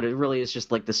last week, but it really is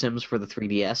just like The Sims for the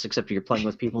 3DS, except you're playing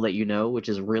with people that you know, which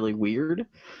is really weird.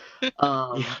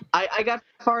 I got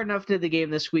far enough into the game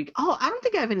this week. Oh, I don't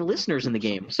think I have any listeners in the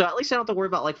game, so at least I don't have to worry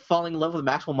about like falling in love with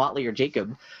Maxwell Motley or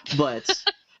Jacob. But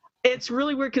it's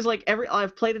really weird because like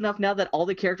I've played enough now that all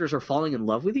the characters are falling in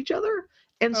love with each other,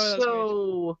 and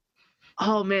so.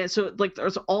 Oh man, so like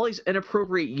there's all these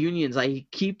inappropriate unions I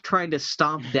keep trying to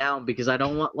stomp down because I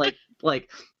don't want like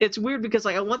it's weird because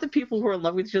like I want the people who are in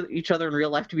love with each other in real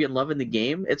life to be in love in the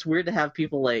game. It's weird to have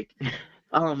people like,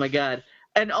 oh my god.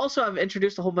 And also I've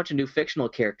introduced a whole bunch of new fictional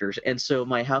characters, and so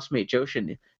my housemate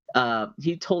Joshin,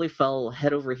 he totally fell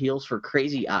head over heels for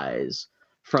Crazy Eyes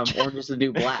from Orange is the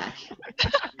New Black.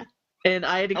 And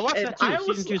I had to, I watched that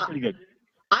too. Season 2 is pretty good.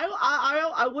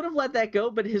 I would have let that go,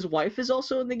 but his wife is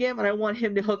also in the game, and I want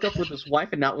him to hook up with his wife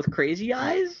and not with Crazy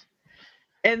Eyes.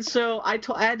 And so I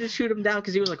had to shoot him down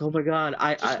because he was like, "Oh my god,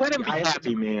 let him be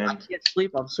happy, man. I can't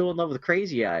sleep. I'm so in love with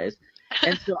Crazy Eyes."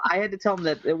 And so I had to tell him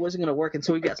that it wasn't going to work, and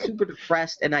so he got super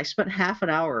depressed. And I spent half an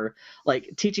hour like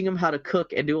teaching him how to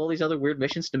cook and do all these other weird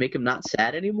missions to make him not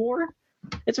sad anymore.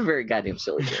 It's a very goddamn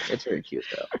silly game. It's very cute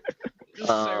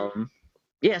though.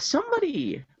 Yeah,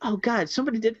 somebody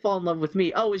did fall in love with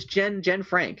me. Oh, it was Jen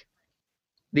Frank.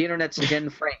 The internet's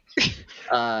Jen Frank.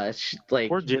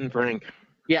 Poor Jen Frank.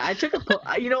 Yeah, I took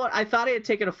you know what? I thought I had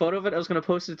taken a photo of it. I was going to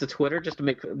post it to Twitter just to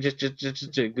make just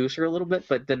to goose her a little bit,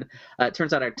 but then it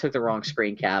turns out I took the wrong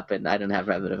screen cap and I didn't have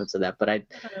evidence of that. But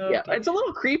it's a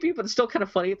little creepy, but it's still kind of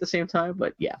funny at the same time.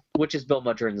 But yeah, which is Bill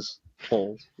Mudrin's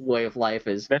whole way of life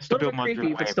is that's the a little Bill bit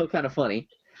creepy, Mudrin but still kind of funny.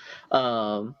 I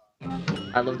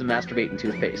love to masturbate in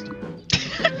toothpaste.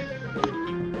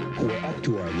 We're up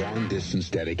to our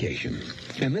long-distance dedication.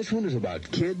 And this one is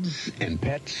about kids and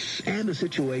pets and a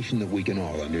situation that we can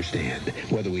all understand,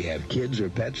 whether we have kids or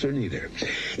pets or neither.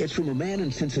 It's from a man in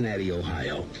Cincinnati,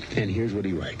 Ohio. And here's what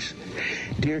he writes.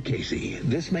 Dear Casey,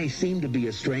 this may seem to be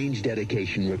a strange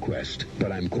dedication request,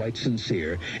 but I'm quite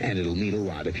sincere, and it'll mean a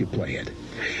lot if you play it.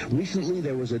 Recently,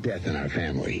 there was a death in our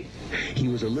family. He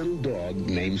was a little dog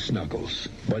named Snuggles,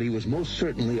 but he was most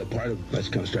certainly a part of... Let's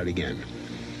start again.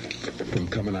 From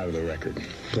coming out of the record.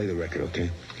 Play the record, okay?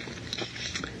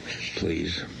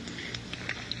 Please.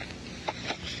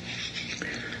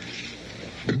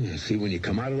 See, when you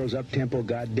come out of those up-tempo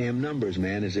goddamn numbers,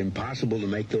 man, it's impossible to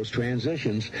make those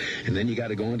transitions. And then you got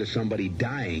to go into somebody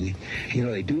dying. You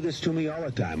know, they do this to me all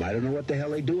the time. I don't know what the hell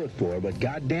they do it for, but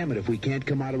goddamn it, if we can't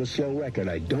come out of a slow record,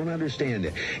 I don't understand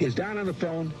it. Is Don on the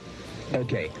phone?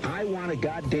 Okay, I want a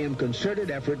goddamn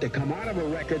concerted effort to come out of a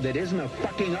record that isn't a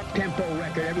fucking up-tempo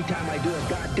record every time I do a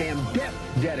goddamn death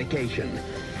dedication.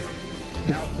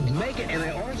 Now, make it, and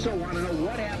I also want to know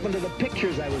what happened to the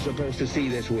pictures I was supposed to see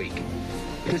this week.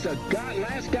 This is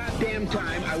last goddamn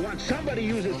time I want somebody to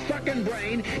use his fucking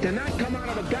brain to not come out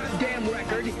of a goddamn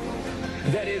record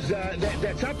that is,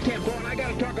 that's up-tempo, and I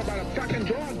gotta talk about a fucking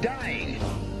dog dying.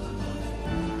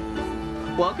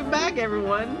 Welcome back,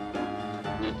 everyone,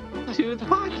 to the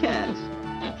podcast.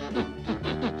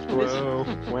 Whoa,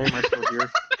 why am I still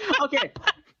here? Okay.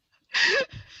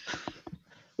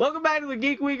 Welcome back to the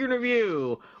Geek Week in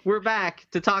Review. We're back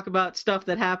to talk about stuff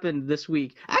that happened this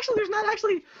week. Actually, there's not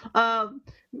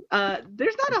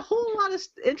a whole lot of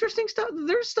interesting stuff.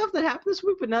 There's stuff that happened this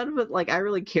week, but none of it I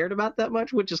really cared about that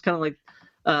much, which is kind of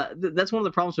that's one of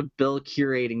the problems with Bill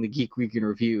curating the Geek Week in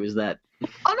Review is that,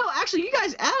 oh no, actually you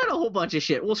guys added a whole bunch of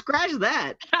shit. Well, scratch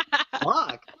that.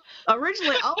 Fuck.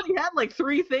 Originally, I only had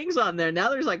 3 things on there. Now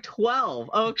there's 12.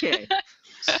 Okay.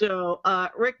 So,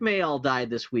 Rick Mayall died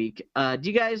this week. Do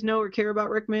you guys know or care about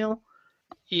Rick Mayall?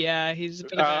 Yeah, he's a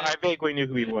bit of I vaguely knew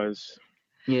who he was.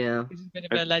 Yeah. He's a bit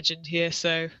of a legend here,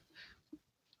 so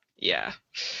yeah.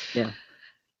 Yeah.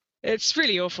 It's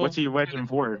really awful. What's he a legend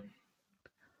for?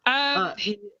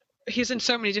 He's in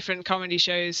so many different comedy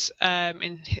shows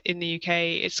in the UK.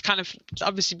 It's kind of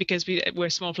obviously because we're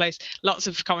a small place. Lots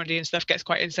of comedy and stuff gets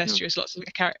quite incestuous. Lots of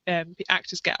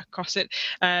actors get across it.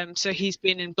 So he's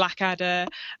been in Blackadder.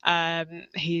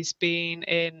 He's been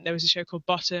in. There was a show called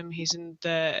Bottom. He's in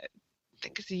I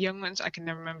think it's the Young Ones. I can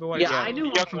never remember what. Yeah, I knew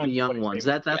him from the Young Ones.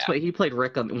 That's what he played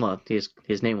Rick on. Well,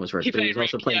 his name was Rick, but he was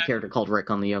also playing a character called Rick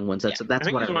on the Young Ones. That's I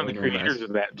think what he's one of the creators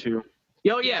of that too.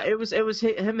 Oh yeah, it was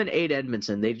him and Abe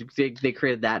Edmondson. They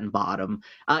created that in Bottom.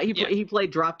 He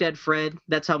played Drop Dead Fred.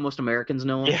 That's how most Americans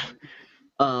know him. Yeah.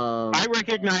 I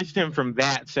recognized him from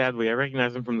that. Sadly, I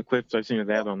recognized him from the clips I've seen of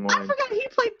that online. I forgot he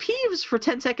played Peeves for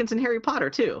 10 seconds in Harry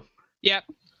Potter too. Yep.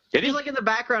 He's in the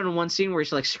background in one scene where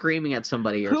he's screaming at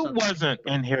somebody or something. Who wasn't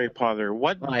in Harry Potter?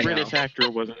 What British actor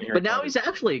wasn't in Harry Potter? But now he's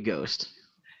actually a ghost.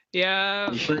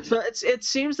 Yeah. So it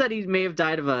seems that he may have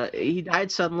died he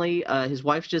died suddenly. His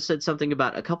wife just said something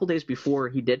about a couple days before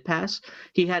he did pass.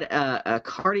 He had a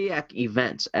cardiac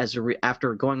event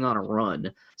after going on a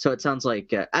run. So it sounds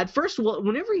like at first,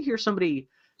 whenever you hear somebody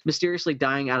mysteriously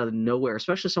dying out of nowhere,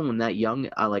 especially someone that young,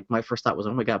 my first thought was,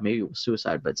 oh my god, maybe it was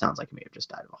suicide. But it sounds like he may have just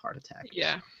died of a heart attack.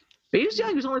 Yeah. But he was young.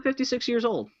 He was only 56 years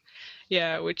old.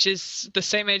 Yeah, which is the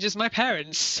same age as my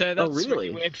parents, so that's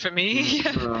really weird for me.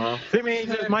 Same age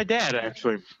as my dad,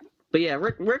 actually. But yeah,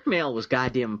 Rick Mayall was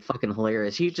goddamn fucking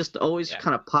hilarious. He just always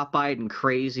kind of pop-eyed and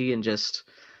crazy and just,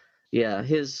 yeah.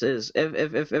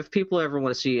 If people ever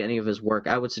want to see any of his work,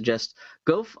 I would suggest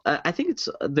go. I think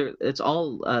it's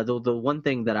all the one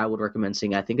thing that I would recommend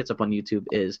seeing. I think it's up on YouTube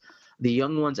is the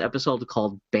Young Ones episode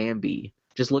called Bambi.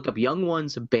 Just look up Young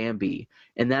Ones Bambi,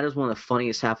 and that is one of the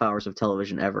funniest half hours of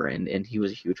television ever, and he was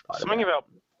a huge part of it. Something about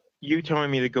you telling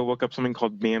me to go look up something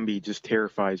called Bambi just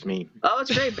terrifies me. Oh,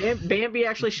 it's great. Bambi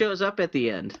actually shows up at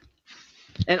the end.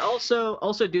 And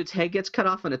also dude's head gets cut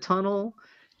off in a tunnel,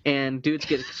 and dudes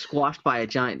get squashed by a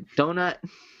giant donut.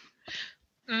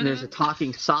 Mm-hmm. And there's a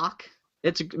talking sock.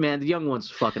 The Young Ones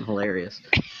is fucking hilarious.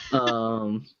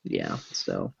 Yeah,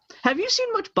 so. Have you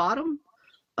seen much Bottom,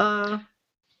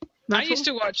 I used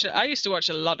to watch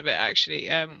a lot of it actually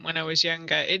when I was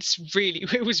younger. It was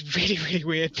really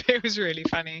weird. It was really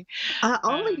funny.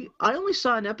 I only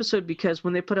saw an episode because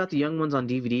when they put out the young ones on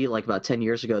DVD like about 10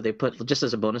 years ago, they put just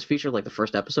as a bonus feature like the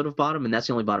first episode of Bottom, and that's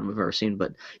the only Bottom I've ever seen.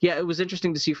 But yeah, it was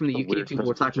interesting to see from the UK people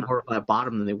were talking more about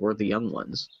Bottom than they were the young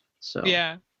ones. So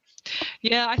yeah,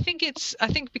 I think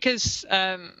because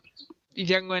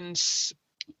young ones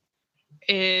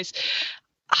is,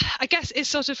 I guess it's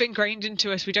sort of ingrained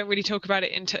into us. We don't really talk about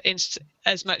it in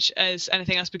as much as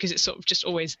anything else because it's sort of just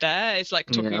always there. It's like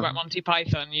talking about Monty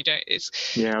Python. You don't.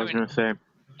 It's I was gonna say.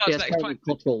 Yeah, it's kind of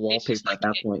cultural wallpaper at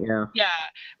that point. Yeah.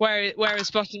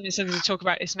 Whereas Bottom is something to talk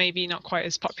about. It's maybe not quite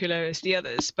as popular as the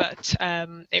others, but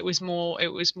it was more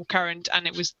current, and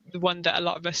it was the one that a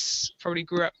lot of us probably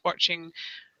grew up watching.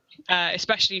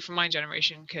 Especially from my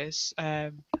generation, because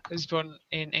I was born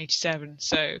in '87,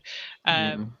 so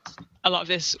a lot of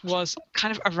this was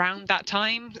kind of around that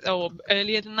time or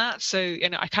earlier than that. So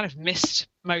I kind of missed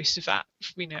most of that,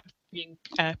 being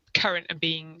current and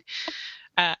being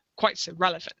quite so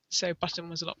relevant. So Bottom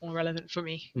was a lot more relevant for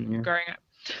me growing up.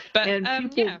 But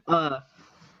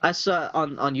I saw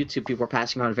on YouTube people were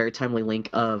passing on a very timely link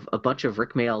of a bunch of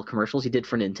Rick Mayall commercials he did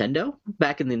for Nintendo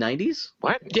back in the '90s.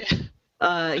 What?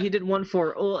 Yeah. He did one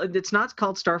for it's not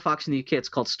called Star Fox in the UK, it's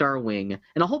called Star Wing,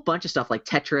 and a whole bunch of stuff like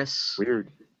Tetris.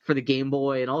 Weird. For the Game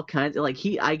Boy and all kinds of,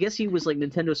 I guess he was like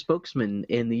Nintendo spokesman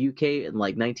in the UK in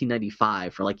like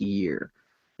 1995 for like a year.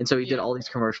 And so he did all these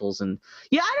commercials, and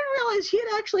I didn't realize he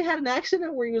had actually had an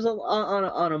accident where he was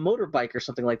on a motorbike or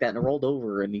something like that, and it rolled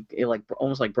over, and he like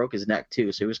almost like broke his neck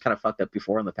too. So he was kind of fucked up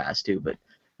before in the past too, but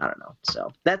I don't know.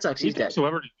 So that sucks. He's dead.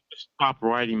 Celebrities stop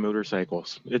riding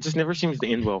motorcycles. It just never seems to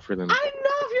end well for them. I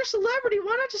know, if you're a celebrity,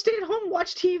 why not just stay at home and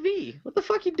watch TV? What the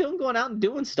fuck you doing going out and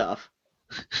doing stuff?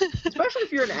 Especially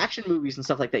if you're in action movies and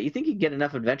stuff like that. You think you get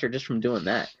enough adventure just from doing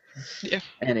that. Yeah.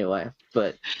 Anyway,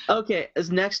 but okay.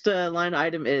 His next line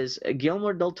item is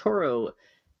Guillermo del Toro.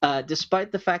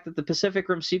 Despite the fact that the Pacific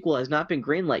Rim sequel has not been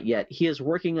greenlit yet, he is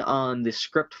working on the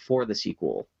script for the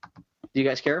sequel. Do you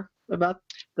guys care about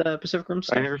the Pacific Rim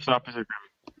stuff? I never saw Pacific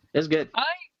Rim. It's good.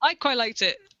 I quite liked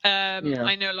it.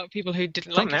 I know a lot of people who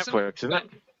didn't like it. It's on Netflix, isn't it?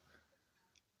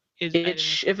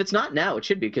 If it's not now, it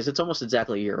should be, because it's almost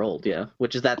exactly a year old. Yeah,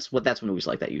 that's when movies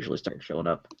like that usually start showing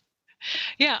up.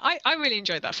 Yeah, I really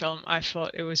enjoyed that film. I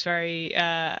thought it was very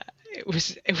it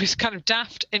was kind of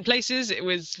daft in places. It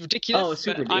was ridiculous. Oh,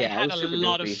 super, but I had a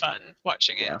lot of fun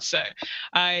watching it. Yeah. So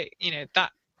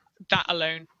that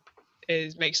alone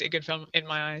makes it a good film in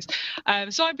my eyes.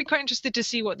 So I'd be quite interested to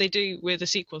see what they do with a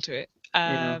sequel to it. They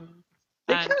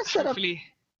kind of set up.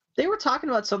 They were talking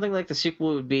about something like the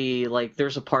sequel would be like,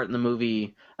 there's a part in the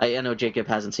movie, I know Jacob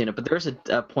hasn't seen it, but there's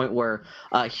a point where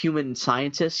human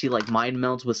scientists, he like mind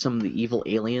melds with some of the evil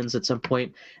aliens at some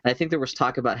point. And I think there was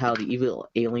talk about how the evil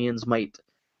aliens might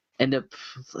end up,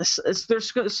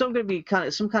 there's going to be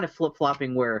some kind of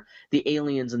flip-flopping where the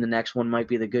aliens in the next one might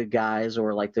be the good guys,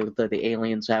 or like the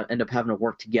aliens end up having to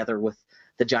work together with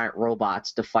the giant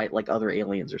robots to fight like other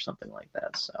aliens or something like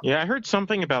that. So yeah, I heard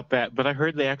something about that, but I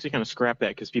heard they actually kind of scrapped that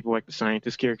because people like the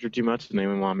scientist character too much, and they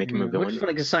didn't want to make him a villain. Which is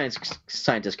funny, because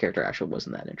scientist character actually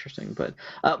wasn't that interesting. But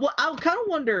well, I kind of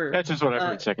wonder. That's just what I've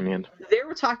heard secondhand. They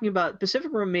were talking about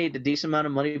Pacific Rim made a decent amount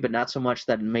of money, but not so much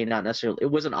that it may not necessarily. It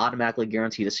wasn't automatically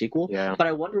guaranteed a sequel. Yeah. But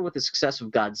I wonder, with the success of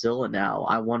Godzilla now,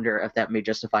 I wonder if that may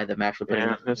justify them actually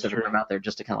putting Pacific Rim out there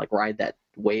just to kind of like ride that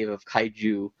wave of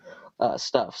kaiju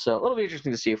stuff. So it'll be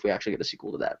interesting to see if we actually get a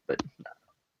sequel to that. But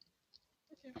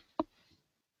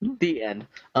the end.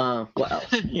 What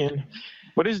else?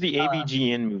 What is the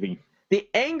AVGN movie? The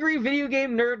Angry Video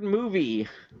Game Nerd movie.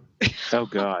 Oh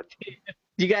God. Have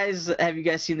you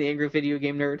guys seen the Angry Video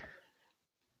Game Nerd?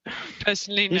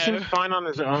 Personally, no. He seems fine on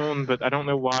his own, but I don't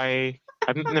know why.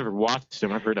 I've never watched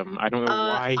him. I've heard him. I don't know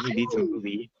why he needs a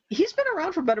movie. He's been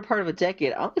around for a better part of a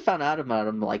decade. I only found out about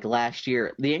him like last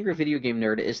year. The Angry Video Game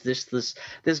Nerd is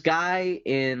this guy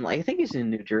in, like, I think he's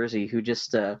in New Jersey, who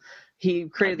just he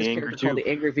created this character called the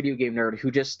Angry Video Game Nerd,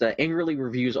 who just angrily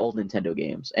reviews old Nintendo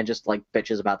games and just like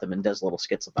bitches about them and does little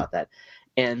skits about that.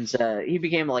 And he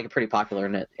became like a pretty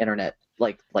popular internet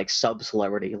like sub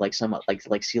celebrity, like somewhat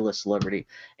like C-list celebrity.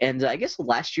 And I guess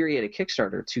last year he had a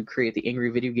Kickstarter to create the Angry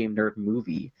Video Game Nerd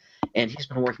movie, and he's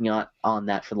been working on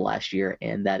that for the last year,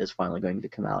 and that is finally going to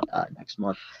come out next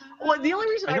month. Well, the only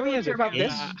reason I really care about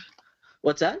this.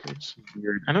 What's that? It's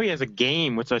weird. I know he has a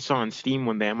game, which I saw on Steam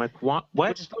one day. I'm like, what?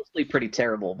 Which is supposedly pretty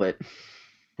terrible, but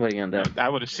what are you gonna do? I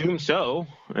would assume so.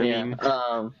 I mean,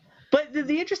 but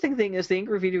the interesting thing is the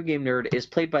Angry Video Game Nerd is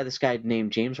played by this guy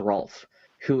named James Rolfe,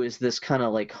 who is this kind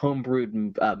of like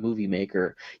homebrewed movie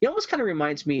maker. He almost kind of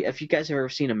reminds me, if you guys have ever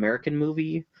seen American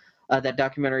Movie, that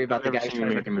documentary about the guy who's trying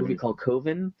to make a movie called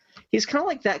Coven. He's kind of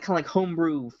like that, kind of like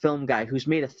homebrew film guy who's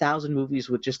made 1,000 movies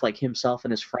with just like himself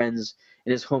and his friends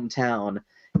in his hometown.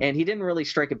 And he didn't really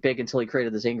strike it big until he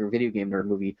created this Angry Video Game Nerd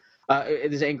movie,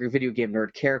 this Angry Video Game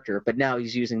Nerd character. But now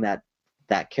he's using that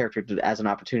character as an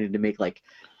opportunity to make, like,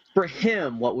 for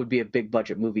him, what would be a big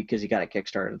budget movie because he got a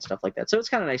Kickstarter and stuff like that. So it's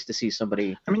kind of nice to see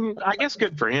somebody. I mean, I guess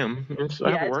good for him.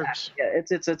 It works. Yeah,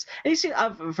 it's. And you see,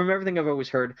 from everything I've always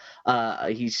heard,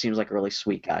 he seems like a really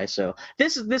sweet guy. So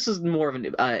this is more of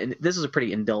an this is a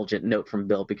pretty indulgent note from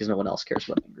Bill because no one else cares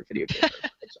about Angry Video Game.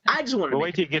 I just want to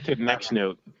wait till you get to the next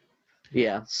note.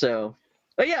 Yeah. So.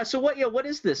 But yeah. So what? Yeah. What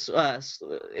is this?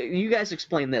 You guys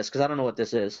explain this because I don't know what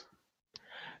this is.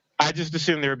 I just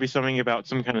assumed there would be something about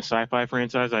some kind of sci-fi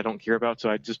franchise I don't care about,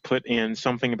 so I just put in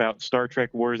something about Star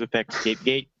Trek Wars Effect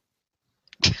Scapegoat.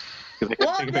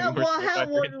 Put in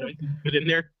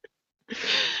there.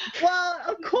 Well,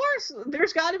 of course,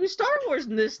 there's got to be Star Wars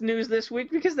in this news this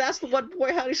week because that's what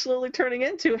Boy Howdy's slowly turning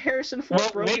into. Harrison Ford.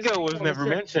 Well, Lego was never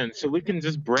mentioned, so we can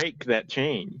just break that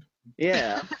chain.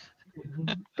 Yeah.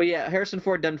 But yeah, Harrison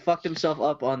Ford done fucked himself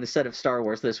up on the set of Star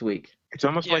Wars this week. It's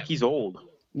almost like he's old.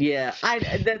 Yeah,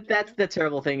 that's the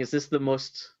terrible thing. Is this the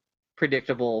most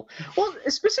predictable? Well,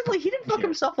 specifically, he didn't fuck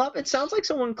himself up. It sounds like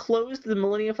someone closed the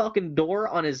Millennium Falcon door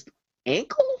on his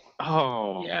ankle.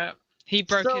 Oh. Yeah, he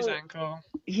broke his ankle.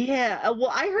 Yeah, well,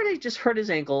 I just hurt his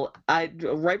ankle.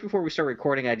 Right before we started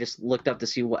recording, I just looked up to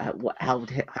see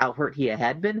how hurt he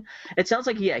had been. It sounds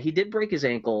like he did break his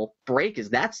ankle.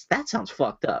 That sounds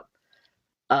fucked up.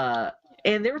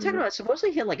 And they were talking about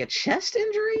supposedly he had like a chest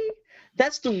injury.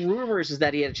 That's the rumors, is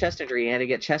that he had a chest injury and had to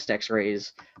get chest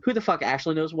X-rays. Who the fuck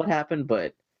actually knows what happened?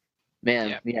 But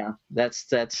man, yeah, that's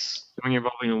something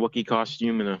involving a Wookiee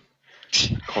costume and a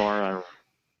car. I don't know.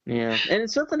 Yeah, and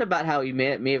it's something about how he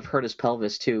may have hurt his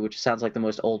pelvis too, which sounds like the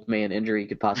most old man injury you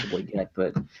could possibly get.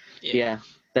 But yeah,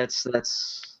 that's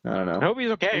I don't know. I hope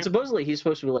he's okay. And supposedly he's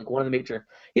supposed to be like one of the major.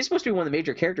 He's supposed to be one of the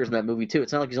major characters in that movie too.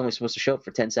 It's not like he's only supposed to show up for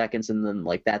 10 seconds and then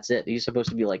like that's it. He's supposed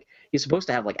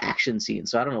to have like action scenes.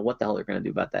 So I don't know what the hell they're gonna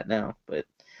do about that now. But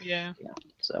yeah.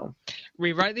 So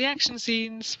rewrite the action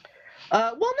scenes.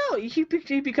 Well, no, he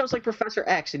becomes like Professor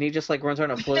X, and he just like runs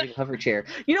around a floating hover chair.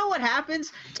 You know what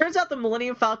happens? Turns out the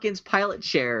Millennium Falcon's pilot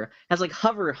chair has like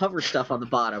hover stuff on the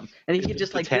bottom, and he can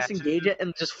just like disengage it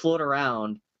and just float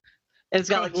around. And it's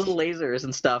got like little lasers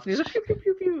and stuff. And he's like pew pew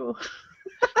pew pew.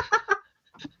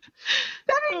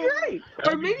 That'd be great.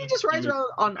 Or maybe he just rides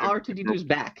around on R2D2's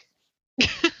back.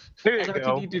 There you go.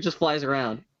 R2D2 just flies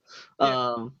around.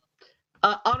 Yeah.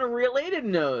 On a related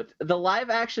note, the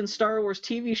live-action Star Wars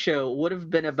TV show would have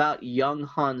been about young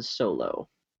Han Solo.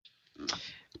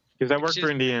 Because that worked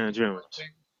for Indiana Jones.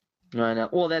 I know.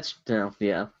 Well,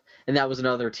 yeah. And that was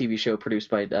another TV show produced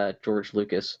by George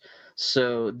Lucas.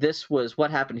 So this was, what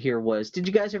happened here was, did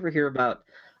you guys ever hear about,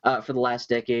 for the last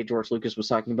decade, George Lucas was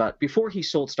talking about, before he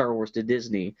sold Star Wars to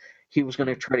Disney, he was going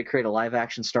to try to create a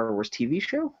live-action Star Wars TV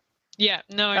show? Yeah,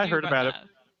 no, I heard about it.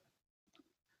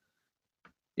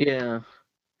 Yeah,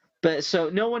 but so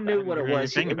no one knew what it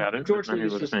was. George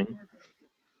Lucas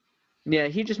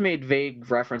he just made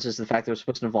vague references to the fact that it was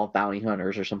supposed to involve bounty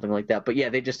hunters or something like that. But yeah,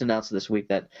 they just announced this week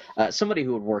that somebody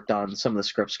who had worked on some of the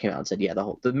scripts came out and said,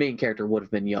 the main character would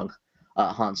have been young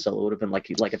Han Solo. It would have been like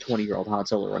a 20-year-old Han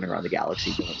Solo running around the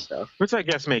galaxy doing stuff. Which I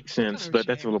guess makes sense, but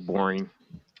that's a little boring.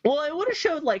 Well, it would have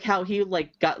showed like how he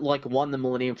got won the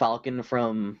Millennium Falcon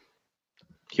from.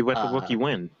 He let the Wookiee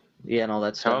win. Yeah, and all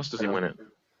that stuff. How else does he win it?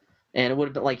 And it would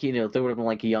have been like, there would have been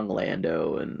like a young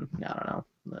Lando, and I don't know.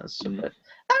 But I mean, that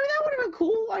would have been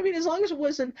cool. I mean, as long as it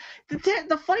wasn't.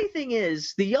 The funny thing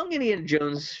is, the young Indiana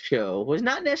Jones show was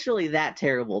not necessarily that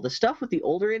terrible. The stuff with the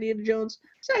older Indiana Jones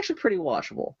is actually pretty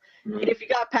watchable. And if you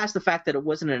got past the fact that it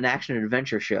wasn't an action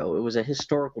adventure show, it was a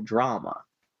historical drama.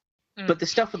 But the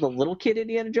stuff with the little kid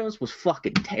Indiana Jones was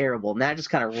fucking terrible, and that just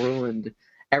kind of ruined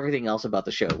everything else about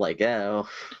the show. Like, oh.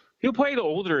 Who played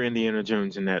older Indiana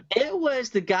Jones in that? It was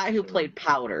the guy who played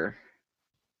Powder.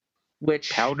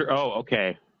 Powder? Oh,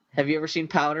 okay. Have you ever seen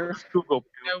Powder? No,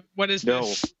 what is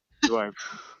this? No.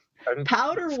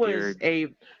 Powder was a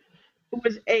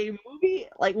movie,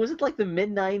 like, was it like the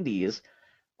mid-90s?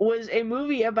 Was a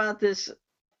movie about this,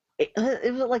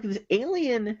 it was like this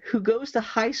alien who goes to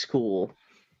high school,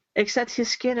 except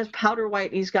his skin is powder white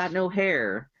and he's got no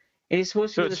hair. And he's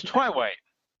supposed to be it's Twilight.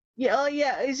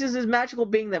 Yeah, he's just this magical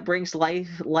being that brings light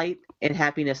and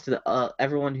happiness to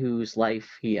everyone whose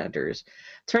life he enters.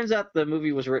 Turns out the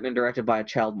movie was written and directed by a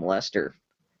child molester.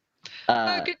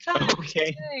 Good times.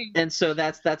 Okay. And so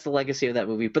that's the legacy of that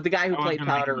movie. But the guy who played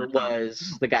Powder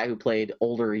was the guy who played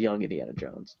older young Indiana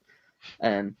Jones.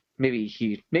 And maybe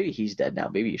he's dead now.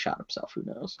 Maybe he shot himself. Who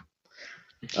knows?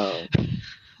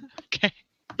 Okay.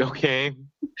 Moving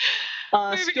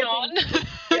on.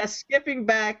 Skipping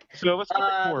back. So let's get to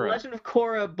Korra. Legend of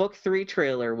Korra Book 3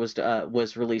 trailer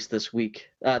was released this week.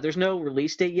 There's no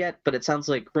release date yet, but it sounds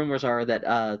like rumors are that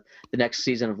the next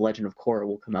season of Legend of Korra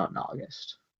will come out in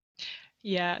August.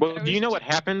 Yeah. Well, do you know what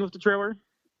happened with the trailer?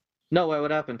 No,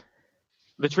 what happened?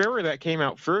 The trailer that came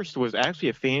out first was actually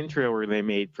a fan trailer they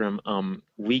made from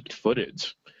leaked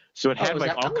footage. So it had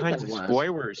all kinds of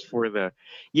spoilers for the.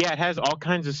 Yeah, it has all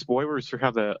kinds of spoilers for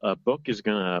how the book is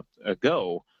gonna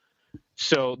go.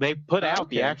 So they put out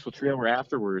the actual trailer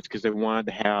afterwards because they wanted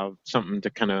to have something to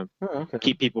kind of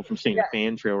keep people from seeing the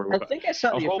fan trailer. I think I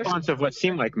saw a whole bunch of what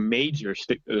seemed like major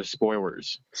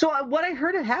spoilers. So what I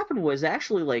heard had happened was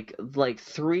actually like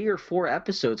 3 or 4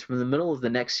 episodes from the middle of the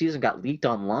next season got leaked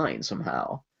online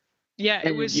somehow. Yeah,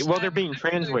 it was. Well, they're being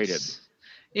translated.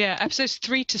 Yeah, episodes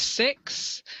 3 to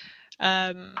 6.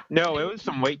 No, it was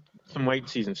some late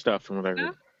season stuff from what I heard.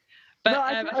 No? But,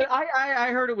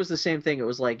 I heard it was the same thing. It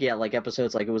was like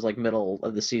episodes it was like middle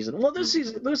of the season. Well, those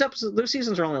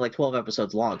seasons are only like 12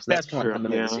 episodes long, so that's kind of the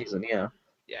middle of the season. Yeah.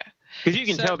 Yeah. Because you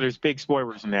can tell there's big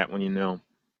spoilers in that when you know.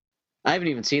 I haven't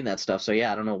even seen that stuff, so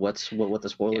yeah, I don't know what the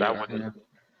spoilers are.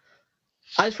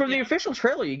 As from the official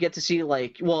trailer, you get to see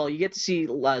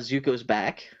Zuko's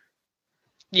back.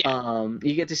 Yeah.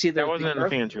 You get to see that wasn't in the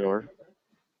fan trailer.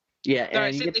 Yeah, no,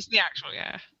 and it's the actual,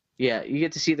 yeah. Yeah, you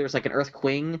get to see there's like an Earth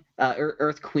Queen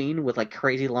with like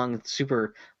crazy long,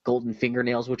 super golden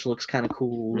fingernails, which looks kind of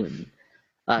cool. And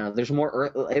I don't know, there's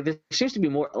more. There seems to be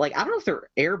more. Like, I don't know if they're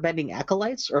airbending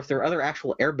acolytes or if they're other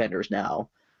actual airbenders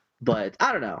now, but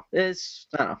I don't know. I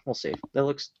don't know. We'll see. That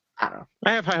looks. I don't know.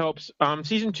 I have high hopes.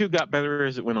 Season 2 got better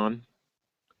as it went on,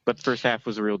 but the first half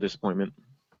was a real disappointment.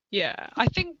 Yeah, I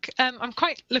think I'm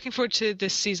quite looking forward to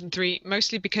this season 3,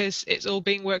 mostly because it's all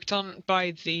being worked on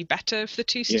by the better of the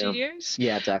 2 studios.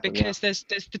 Yeah, exactly. Because there's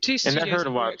the 2 studios. And I heard a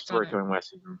lot of stories going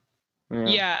last season.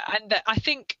 Yeah, and I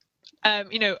think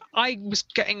I was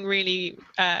getting really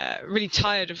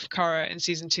tired of Korra in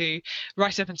season 2,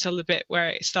 right up until the bit where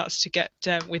it starts to get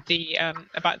with the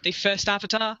about the first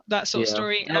Avatar, that sort of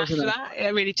story. And after that,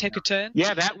 it really took a turn.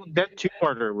 Yeah, that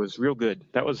 2-parter was real good.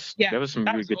 That was some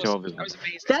really good television. That was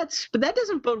amazing. But that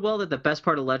doesn't bode well that the best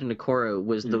part of Legend of Korra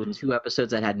was the 2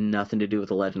 episodes that had nothing to do with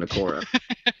the Legend of Korra.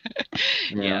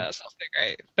 Yeah, that's also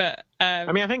great. But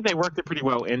I mean, I think they worked it pretty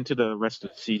well into the rest of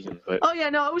the season. But oh yeah,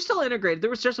 no, it was still integrated. There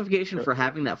was justification for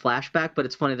having that flashback, but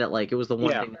it's funny that like it was the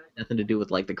one thing that had nothing to do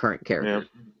with like the current character,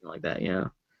 like that. Yeah.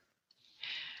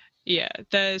 Yeah,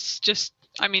 there's just.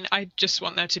 I mean, I just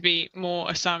want there to be more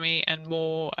Asami and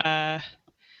more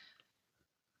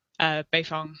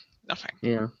Beifong. Nothing.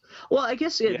 Yeah. Well, I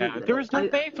guess there was no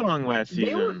Beifong last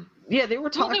season. They were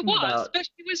talking about. But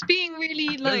she was being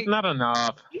really There's not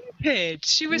enough. Stupid.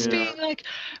 She was being like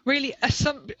really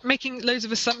making loads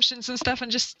of assumptions and stuff,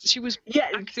 and just she was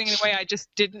acting in a way I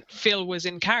just didn't feel was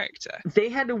in character. They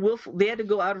had to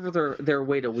go out of their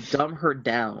way to dumb her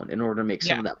down in order to make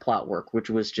some of that plot work, which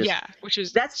was just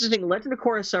that's the thing. Legend of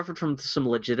Korra suffered from some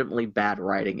legitimately bad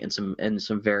writing and some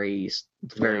very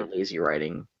lazy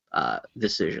writing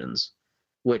decisions,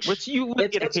 which you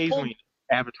would get occasionally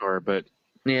in Avatar, but.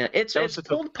 Yeah, it's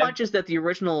pulled punches that the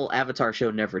original Avatar show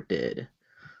never did,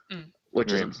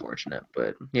 which is unfortunate.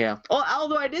 But yeah,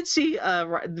 although I did see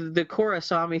the Korra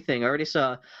Asami thing. I already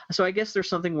saw. So I guess there's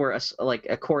something where a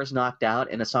Korra's knocked out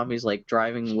and Asami's like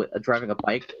driving a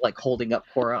bike, like holding up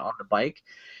Korra on the bike,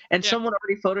 and someone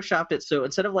already photoshopped it. So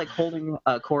instead of like holding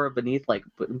Korra beneath like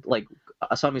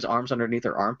Asami's arms underneath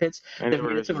her armpits,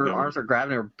 her arms are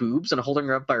grabbing her boobs and holding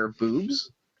her up by her boobs.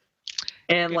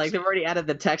 And like they've already added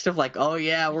the text of like, oh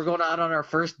yeah, we're going out on our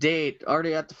first date,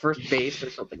 already at the first base or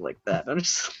something like that. I'm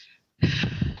just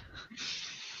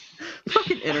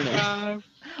fucking internet.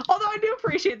 Although I do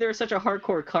appreciate there's such a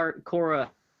hardcore Korra.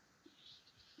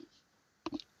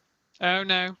 Oh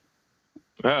no.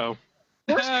 Uh-oh.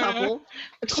 First couple.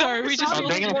 Sorry, we just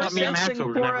lost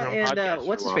Korra and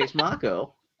what's his face,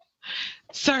 Mako.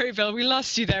 Sorry, Bill, we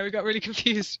lost you there. We got really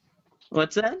confused.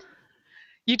 What's that?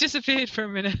 You disappeared for a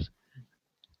minute.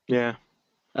 Yeah.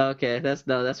 Okay, that's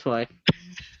fine.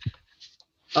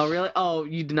 Oh really? Oh,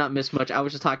 you did not miss much. I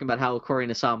was just talking about how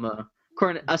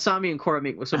Asami and Korra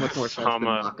make so much more sense than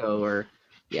Mako or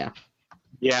yeah.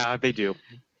 Yeah, they do.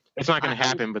 It's not going to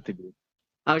happen, but they do.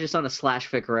 I was just on a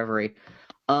 /fic reverie.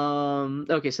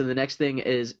 Okay, so the next thing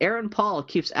is Aaron Paul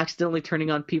keeps accidentally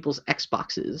turning on people's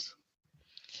Xboxes.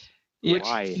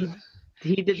 Why?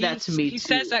 He did that to me, He too.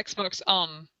 says Xbox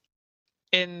on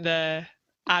in the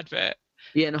advert.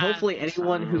 Yeah, and hopefully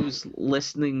anyone who's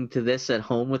listening to this at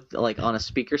home with on a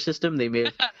speaker system, they may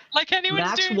have like anyone's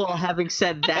Maxwell doing. having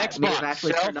said that may have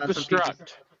actually turned on some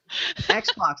people's...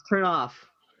 Xbox, turn off.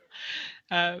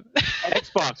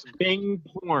 Xbox, Bing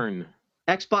porn.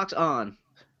 Xbox on.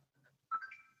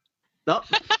 Oh.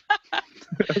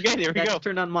 Okay, there we go.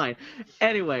 Turned on mine.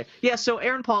 Anyway, yeah, so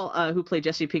Aaron Paul, who played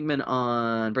Jesse Pinkman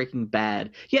on Breaking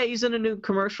Bad, yeah, he's in a new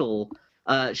commercial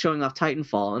showing off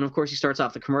Titanfall, and of course he starts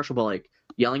off the commercial by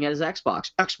yelling at his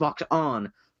Xbox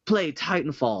on, play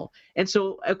Titanfall. And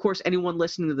so, of course, anyone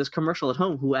listening to this commercial at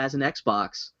home who has an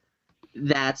Xbox,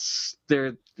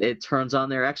 it turns on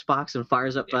their Xbox and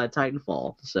fires up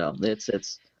Titanfall. So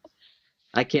it's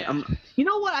I can't. You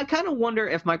know what? I kind of wonder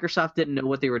if Microsoft didn't know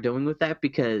what they were doing with that,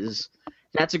 because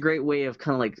that's a great way of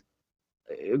kind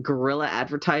of guerrilla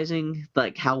advertising,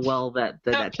 how well that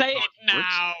play it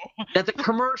now. That the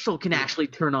commercial can actually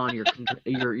turn on your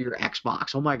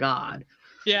Xbox. Oh my God.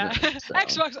 Yeah. So.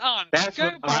 Xbox on. That's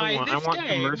Go what I want. I want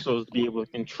game. commercials to be able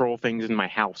to control things in my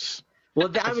house. Well,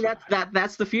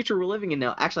 that's the future we're living in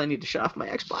now. Actually, I need to shut off my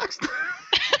Xbox.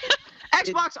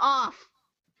 Xbox off.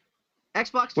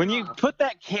 Xbox. When you off. put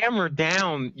that camera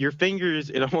down, your fingers,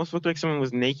 it almost looked like someone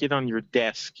was naked on your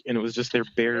desk, and it was just their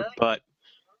bare butt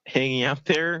hanging out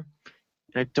there.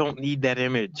 I don't need that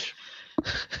image.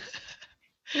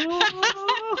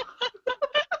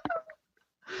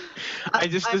 I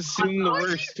just assume the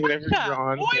worst whenever you're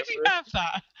on. Why do you have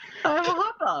that? I have a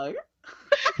hot dog.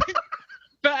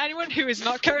 But anyone who is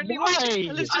not currently watching,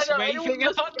 Bill is just waving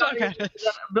a hot dog at us.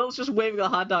 Bill's just waving a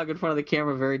hot dog in front of the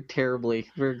camera very terribly,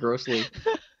 very grossly.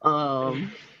 Sometimes I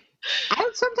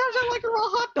like a raw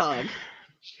hot dog.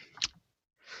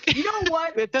 You know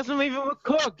what? It doesn't even look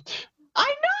cooked.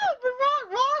 I know, but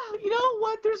raw. You know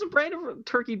what? There's a brand of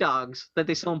turkey dogs that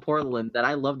they sell in Portland that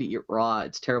I love to eat raw.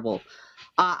 It's terrible.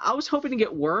 I was hoping to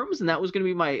get worms, and that was going to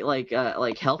be my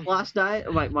health loss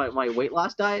diet, my weight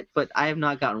loss diet. But I have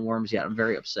not gotten worms yet. I'm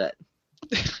very upset.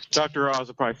 Dr. Oz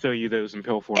will probably sell you those in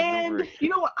pill form. And you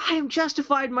know what? I am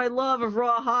justified my love of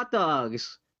raw hot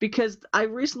dogs, because I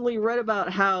recently read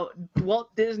about how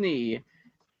Walt Disney,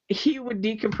 he would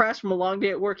decompress from a long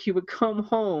day at work. He would come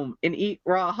home and eat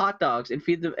raw hot dogs and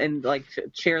feed them and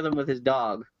share them with his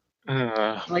dog.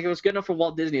 It was good enough for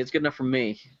Walt Disney. It's good enough for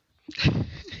me.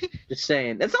 Just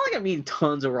saying. It's not like I'm eating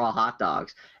tons of raw hot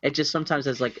dogs. It just sometimes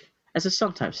as a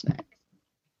sometimes snack.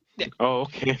 Oh,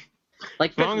 okay.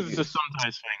 As long as it's a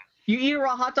sometimes thing. You eat a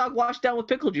raw hot dog washed down with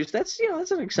pickle juice. That's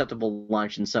an acceptable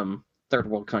lunch in some third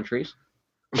world countries.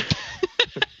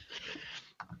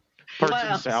 Parts of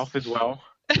the South as well.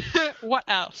 What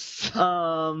else?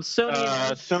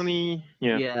 Sony.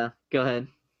 Yeah, go ahead.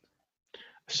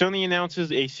 Sony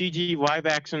announces a CG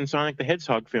live-action Sonic the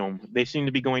Hedgehog film. They seem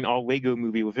to be going all Lego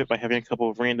movie with it by having a couple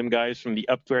of random guys from the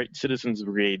Upright Citizens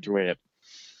Brigade do it.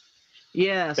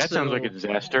 Yeah, that sounds like a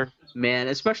disaster. Man,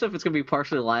 especially if it's going to be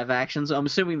partially live action. So I'm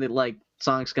assuming that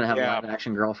Sonic's going to have a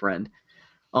live-action girlfriend.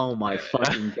 Oh my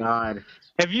fucking God.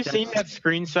 Have you seen that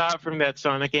screenshot from that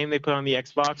Sonic game they put on the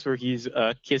Xbox where he's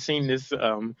kissing this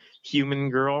human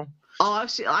girl? Oh,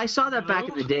 I saw that back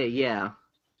in the day, yeah.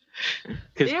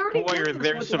 They already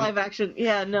there's some live action.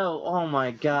 Yeah, no. Oh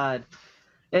my God.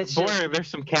 There's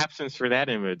some captions for that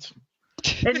image.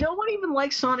 And no one even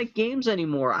likes Sonic games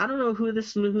anymore. I don't know who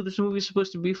this movie is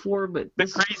supposed to be for, but the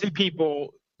crazy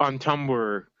people on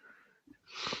Tumblr,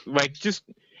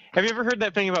 have you ever heard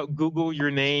that thing about Google your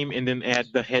name and then add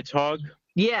the hedgehog?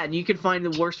 Yeah, and you can find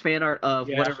the worst fan art of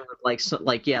whatever, like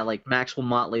Maxwell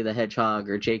Motley the Hedgehog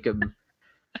or Jacob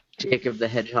the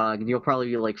Hedgehog, and you'll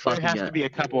probably be fucking. There has to be a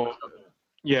couple.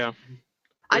 Yeah.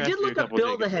 I did look up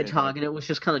Bill the Hedgehog, and it was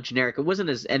just kind of generic. It wasn't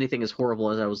anything as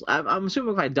horrible as I was. I'm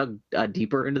assuming if I dug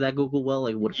deeper into that Google well,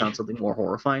 I would have found something more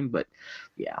horrifying. But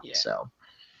yeah. So.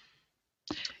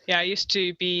 Yeah, I used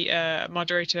to be a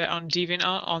moderator on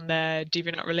DeviantArt on their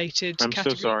DeviantArt related category.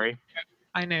 I'm so sorry.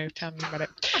 I know, tell me about it.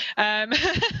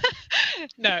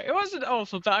 No, it wasn't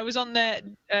awful, but I was on the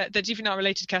DeviantArt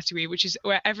related category, which is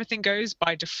where everything goes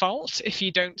by default if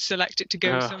you don't select it to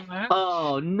go somewhere.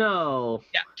 Oh, no.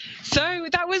 Yeah. So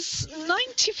that was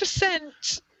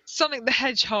 90% Sonic the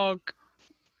Hedgehog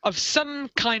of some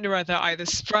kind or other, either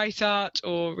sprite art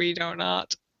or read-on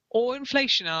art or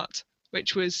inflation art,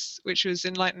 which was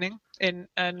enlightening in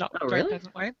a not very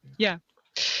pleasant way. Yeah.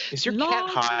 Is your cat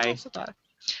high?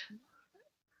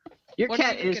 Your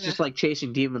cat is just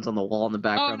chasing demons on the wall in the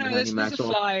background. Oh no, there's a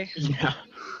fly. Yeah.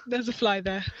 There's a fly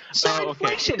there. So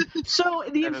inflation. So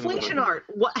the inflation art.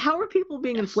 How are people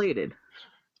being inflated?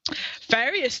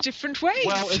 Various different ways.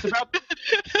 Well,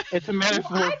 it's a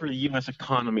metaphor for the U.S.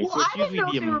 economy, so it's I didn't know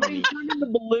usually if the they were being money. turned into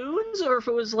balloons or if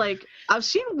it was like I've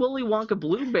seen Willy Wonka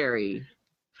Blueberry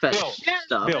Fest Bill,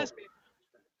 stuff. Bill,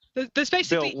 There's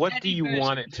basically Bill, what do any you version.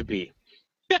 want it to be?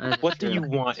 That's What do true. you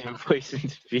want inflation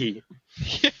to be?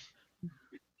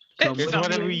 Come It's with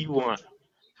whatever me, you want.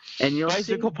 and you'll see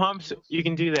Bicycle pumps, you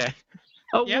can do that.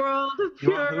 a Yep. world of You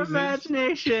want pure hoses?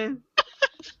 imagination.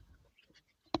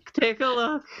 Take a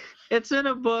look. It's in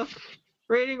a book.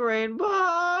 Reading Rainbow.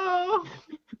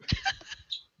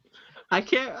 I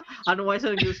don't know why I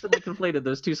said I just conflated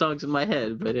those two songs in my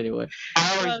head, but anyway.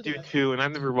 I always do too, and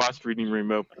I've never watched Reading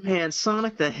Rainbow. Man,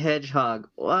 Sonic the Hedgehog.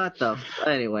 What the?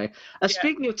 Anyway,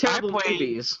 speaking of terrible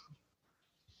movies,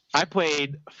 I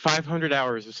played 500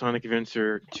 hours of Sonic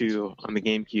Adventure 2 on the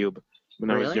GameCube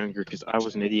when I was Really? younger because I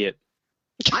was an idiot.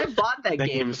 I bought that That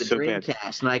game game for is the so bad.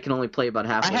 Dreamcast, and I can only play about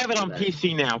half. I have it on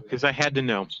PC now because I had to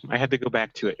know. I had to go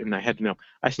back to it, and I had to know.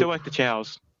 I still like the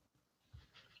Chows.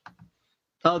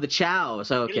 Oh, the Chows.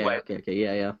 Okay, Anyway. okay,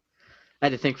 yeah. I had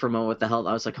to think for a moment what the hell.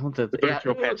 I was like, oh,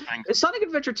 Virtual pet thing. Sonic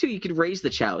Adventure 2, you could raise the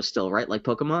Chows still, right? Like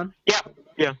Pokemon?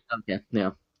 Yeah. Okay,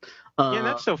 yeah. Yeah,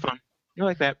 that's so fun. You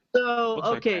like that? So,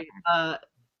 Looks like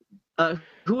okay,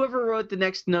 whoever wrote the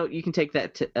next note, you can take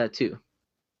that too.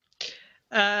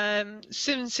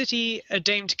 SimCity: A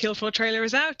Dame to Kill For trailer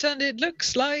is out, and it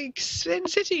looks like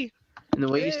SimCity. And the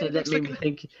way you Yeah, said that looks made like me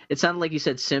think, it sounded like you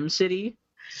said Sim City.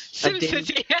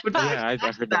 SimCity. Yeah, I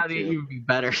heard that That would too. even be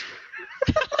better.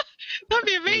 That'd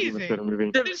be Maybe a amazing. better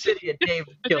movie. Sim City, a Dave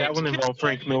killed. That one involved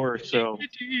Frank Miller, so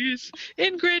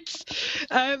In grids.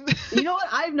 You know what?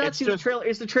 I've not It's seen the just- trailer.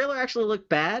 Is the trailer actually look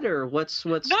bad, or what's?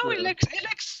 No, the...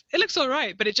 it looks all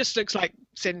right, but it just looks like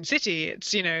Sin City.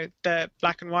 It's the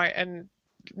black and white and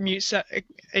mute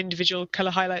individual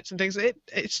color highlights and things.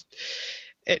 It's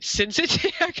Sin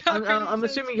City. I'm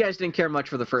assuming you guys didn't care much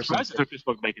for the first I one. took this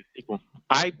book to make a sequel.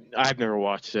 I've never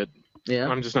watched it. Yeah.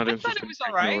 I'm just not I thought interested. it was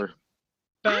in Frank alright. Miller.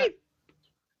 But I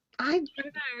I don't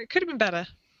know. It could have been better.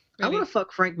 I want to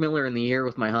fuck Frank Miller in the ear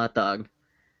with my hot dog.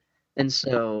 And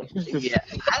so, yeah,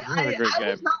 You're a great I guy.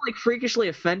 was not like freakishly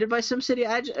offended by SimCity.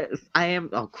 I am.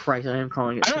 Oh Christ, I am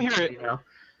calling it. I don't hear SimCity it. now.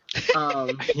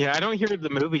 Yeah, I don't hear the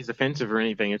movie's offensive or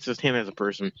anything. It's just him as a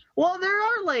person. Well, there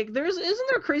are isn't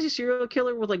there a crazy serial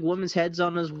killer with like women's heads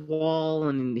on his wall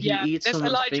and he Yeah, eats there's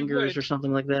someone's Elijah fingers Wood. or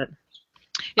something like that?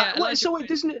 Yeah. So wait,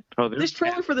 this There's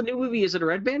trailer for the new movie, is it a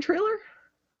Red Band trailer?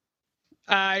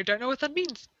 I don't know what that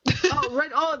means. Oh,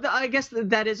 right. Oh, I guess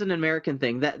that is an American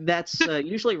thing. That's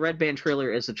usually Red Band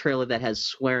trailer is a trailer that has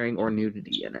swearing or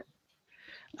nudity in it.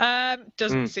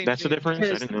 Doesn't seem. That's to. the difference.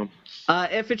 I didn't know.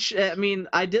 If it's, I mean,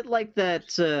 I did like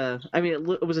that. I mean,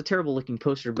 it was a terrible looking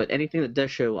poster, but anything that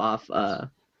does show off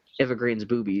Eva Green's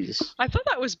boobies. I thought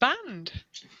that was banned.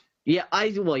 Yeah,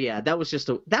 that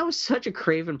was such a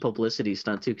craven publicity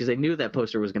stunt too, because they knew that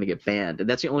poster was going to get banned, and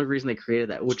that's the only reason they created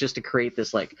that, was just to create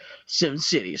this like Sim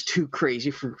City is too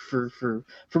crazy for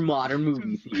modern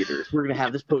movie theaters. We're going to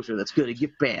have this poster that's going to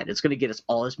get banned. It's going to get us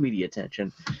all this media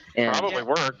attention. And Probably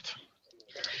worked.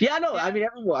 yeah, no, I mean,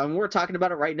 we're talking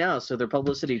about it right now, so their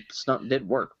publicity stunt did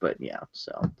work, but yeah,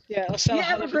 so. Yeah, I'll sell Yeah, a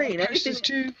hell of a lot Evergreen, of posters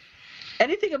too.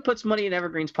 Anything that puts money in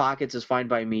Evergreen's pockets is fine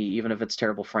by me, even if it's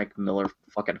terrible Frank Miller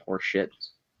fucking horse shit.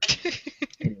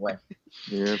 Anyway.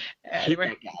 Yeah. I hate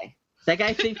that guy. That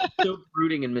guy thinks he's so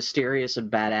brooding and mysterious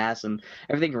and badass, and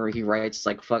everything where he writes is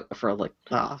like fuck for like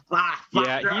Yeah,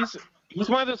 he's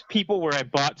one of those people where I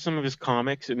bought some of his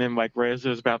comics, and then like right as I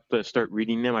was about to start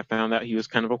reading them, I found out he was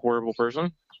kind of a horrible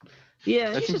person.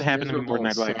 Yeah, That he's seems just to happen to me more than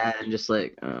miserable I'd and like. sad and just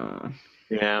like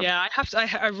Yeah. Yeah,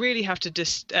 I really have to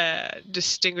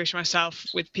distinguish myself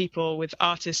with people, with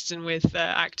artists and with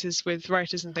actors, with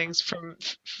writers and things from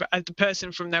the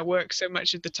person from their work so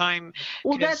much of the time.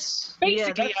 well, Because that's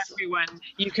basically everyone,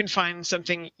 you can find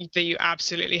something that you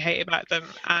absolutely hate about them,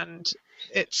 and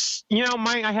it's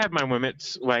I have my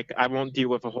limits. Like I won't deal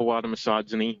with a whole lot of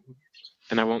misogyny,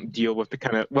 and I won't deal with the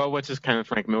kind of what's this kind of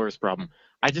Frank Miller's problem.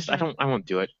 I won't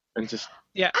do it. And just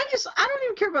yeah. I don't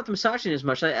even care about the misogyny as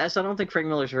much. I don't think Frank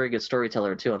Miller's a very good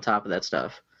storyteller too. On top of that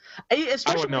stuff,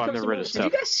 especially know, when I've it comes never to read movies. his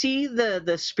Did you guys see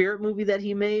the Spirit movie that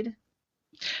he made?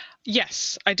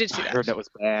 Yes, I did see I that. heard that was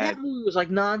That bad. movie was like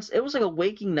It was like a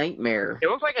waking nightmare. It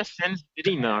looked like a Sin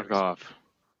City knockoff,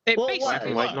 It Well, basically black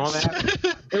and white and all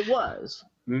that, It was.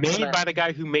 made by the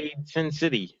guy who made Sin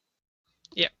City.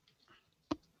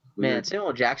 Man, Weird. Samuel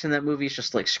L. Jackson in that movie is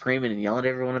just like screaming and yelling at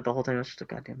everyone at the whole time. It's just a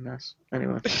goddamn mess.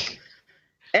 Anyway.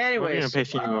 We're gonna pay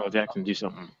Samuel L. Anyways, Jackson to do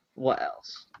something. what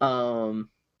else?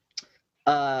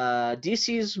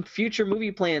 DC's future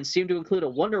movie plans seem to include a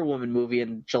Wonder Woman movie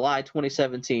in July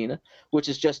 2017, which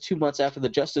is just 2 months after the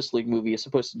Justice League movie is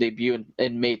supposed to debut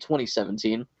in May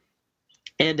 2017,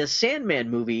 and a Sandman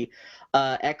movie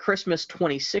at Christmas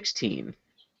 2016.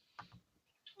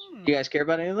 Do you guys care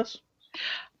about any of this?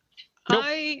 Nope.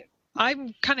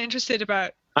 I'm kind of interested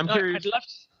about. I'm curious.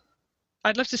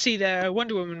 I'd love to see the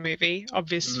Wonder Woman movie,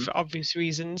 for obvious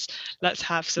reasons. Let's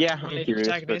have some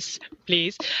protagonists,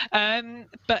 please.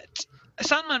 But a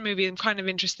Sandman movie I'm kind of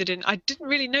interested in. I didn't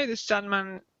really know the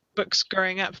Sandman books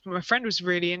growing up, but my friend was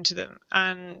really into them.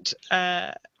 And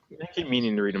I keep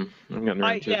meaning to read them. I'm getting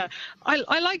around to it.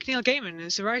 I like Neil Gaiman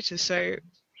as a writer, so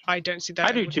I don't see that.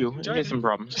 I do too. It has some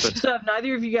problems. But... So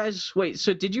neither of you guys... Wait,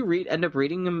 so did you end up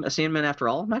reading a Sandman after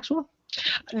all, Maxwell?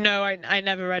 No, I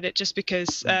never read it just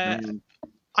because...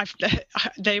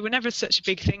 they were never such a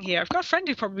big thing here. I've got a friend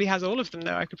who probably has all of them,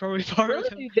 though. I could probably borrow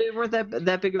them. They weren't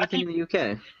that big of a thing in the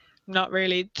UK? Not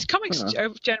really. The comics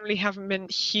generally haven't been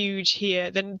huge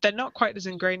here. They're not quite as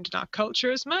ingrained in our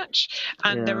culture as much,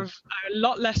 and there are a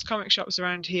lot less comic shops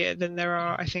around here than there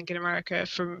are, I think, in America.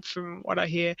 From what I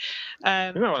hear,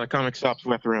 there's not a lot of comic shops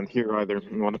left around here either.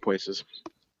 In a lot of places.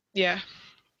 Yeah,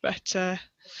 but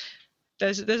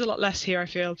there's a lot less here, I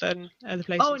feel, than other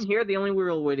places. Oh, and here the only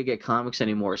real way to get comics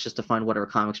anymore is just to find whatever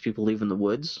comics people leave in the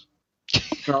woods.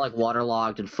 They're like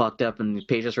waterlogged and fucked up, and the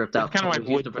pages ripped out. Kind of like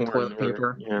wood porn, toilet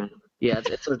paper. Yeah,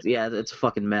 it's a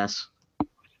fucking mess.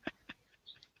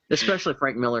 Especially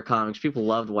Frank Miller comics, people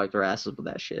loved to wipe their asses with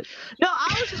that shit. No,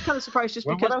 I was just kind of surprised, just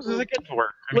because. What else is it good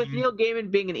for? With Neil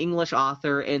Gaiman being an English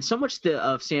author, and so much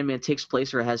of Sandman takes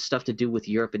place or has stuff to do with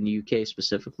Europe and the UK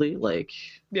specifically. Like,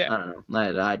 I don't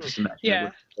know. I just imagine it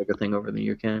would be like a thing over in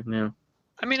the UK. Yeah.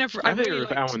 I mean, I really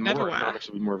liked Alan Moore Neverwhere. comics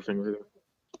would be more of a thing over there.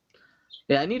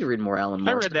 Yeah, I need to read more Alan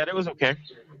Moore. I read that. It was okay.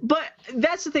 But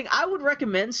that's the thing. I would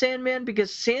recommend Sandman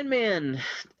because Sandman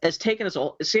has taken us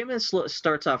all. Sandman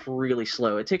starts off really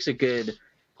slow. It takes a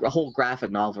whole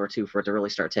graphic novel or two for it to really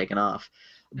start taking off.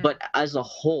 But as a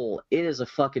whole, it is a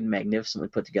fucking magnificently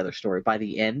put together story. By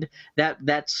the end,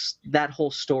 that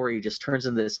whole story just turns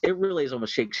into this. It really is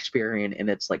almost Shakespearean in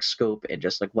its like scope and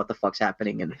just like what the fuck's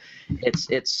happening, and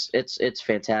it's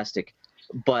fantastic.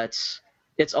 But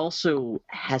it's also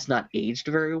has not aged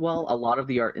very well. A lot of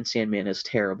the art in Sandman is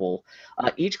terrible.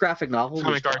 Each graphic novel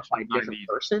was drawn by a different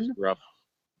person. Rough.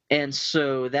 And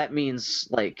so that means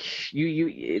like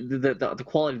the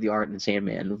quality of the art in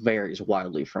Sandman varies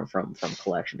wildly from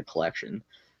collection to collection.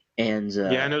 And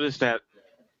I noticed that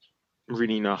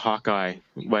reading Hawkeye.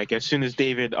 Like as soon as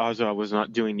David Aza was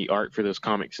not doing the art for those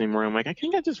comics anymore, I'm like, I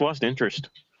think I just lost interest.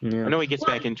 Yeah. I know he gets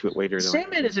back into it later.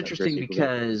 Sandman is interesting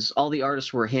because all the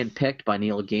artists were handpicked by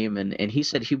Neil Gaiman, and he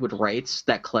said he would write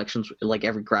that collections, like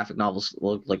every graphic novel's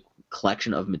like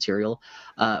collection of material,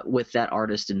 with that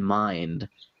artist in mind,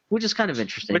 which is kind of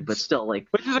interesting, but still like.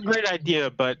 Which is a great idea,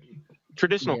 but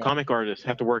traditional comic artists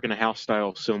have to work in a house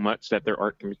style so much that their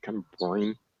art can become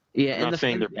boring. Yeah, I'm not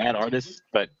saying they're bad artists,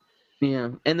 but. Yeah,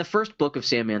 and the first book of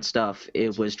Sandman stuff,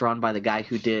 it was drawn by the guy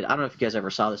who did. I don't know if you guys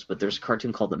ever saw this, but there's a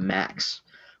cartoon called The Max,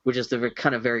 which is the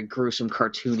kind of very gruesome,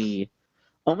 cartoony,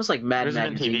 almost like Mad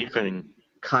Magazine. TV thing.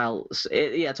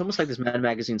 It's almost like this Mad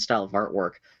Magazine style of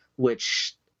artwork,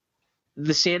 which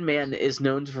the Sandman is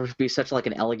known to be such like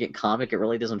an elegant comic. It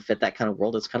really doesn't fit that kind of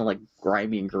world. It's kind of like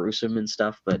grimy and gruesome and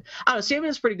stuff. But I don't know,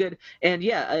 Sandman's pretty good. And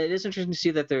yeah, it is interesting to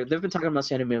see that they've been talking about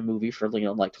Sandman movie for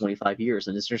like 25 years,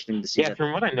 and it's interesting to see. Yeah,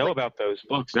 from what I know about those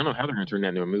books, I don't know how they're going to turn that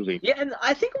into a movie. Yeah, and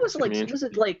I think it was like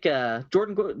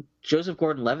Joseph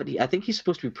Gordon-Levitt? I think he's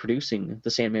supposed to be producing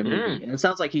the Sandman movie, and it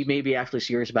sounds like he may be actually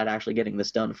serious about actually getting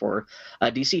this done for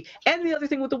DC. And the other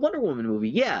thing with the Wonder Woman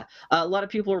movie, a lot of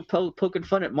people are poking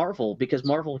fun at Marvel because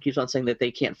Marvel keeps on saying that they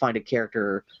can't find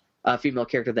a female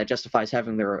character that justifies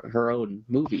having her own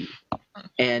movie.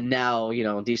 And now,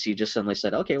 DC just suddenly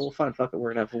said, okay, well, fine, fuck it,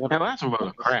 we're going to have Wonder Woman. Now, that's a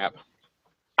load of crap.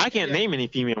 I can't name any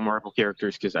female Marvel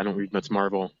characters because I don't read much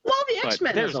Marvel. Well, the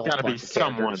X-Men there's got to be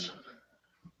someone.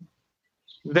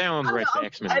 They don't read the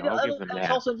X-Men. I'll give them that.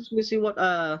 It's also interesting to see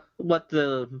what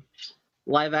the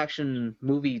live-action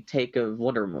movie take of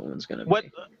Wonder Woman's going to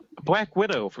be. Black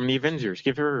Widow from the Avengers.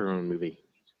 Give her own movie.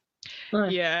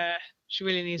 Yeah, she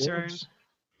really needs her own.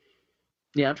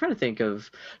 Yeah, I'm trying to think of.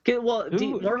 Well,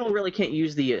 Marvel really can't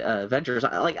use the Avengers.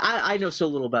 I know so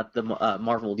little about the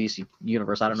Marvel DC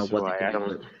universe. I don't know what they can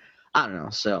do. I don't know.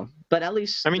 So, but at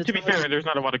least. I mean, to be fair, there's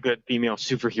not a lot of good female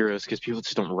superheroes because people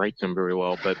just don't write them very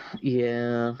well. But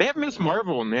yeah, they have Miss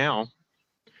Marvel now.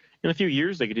 In a few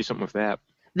years, they could do something with that.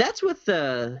 That's with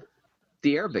the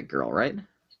Arabic girl, right?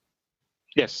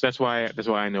 Yes, that's why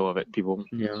I know of it. People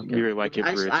really like it.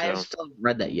 I still haven't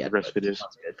read that yet. The rest of it is.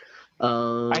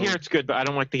 I hear it's good, but I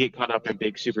don't like to get caught up in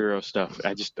big superhero stuff.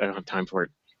 I don't have time for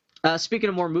it. Speaking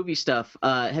of more movie stuff,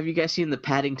 have you guys seen the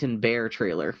Paddington Bear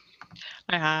trailer?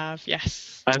 I have,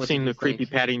 yes. I've seen the creepy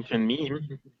Paddington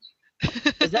meme.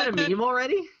 Is that a meme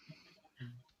already?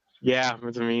 Yeah,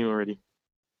 it's a meme already.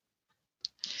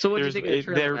 So what do you think of the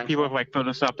trailer? There people have like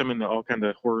photoshopped them into all kinds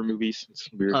of horror movies. It's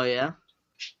weird. Oh yeah.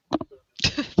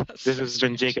 This has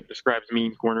been Jacob Describes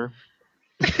Meme Corner.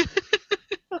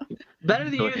 Better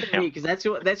than you than me, because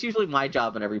that's usually my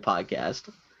job in every podcast.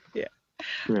 Yeah.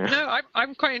 No,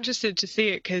 I'm quite interested to see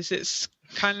it because it's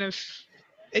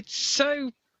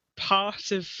so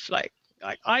part of like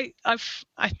I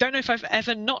don't know if I've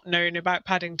ever not known about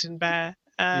Paddington Bear.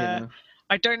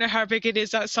 I don't know how big it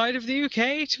is outside of the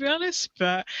UK, to be honest,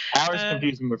 but I always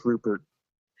confuse him with Rupert.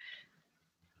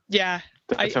 Yeah.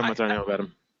 That's how much I know about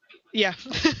him. Yeah.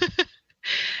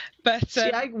 But see,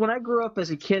 when I grew up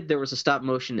as a kid, there was a stop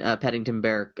motion Paddington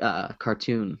Bear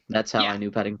cartoon. That's how I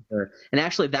knew Paddington Bear. And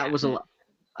actually, that was that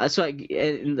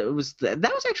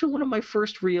was actually one of my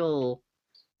first real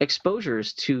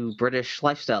exposures to British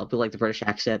lifestyle, like the British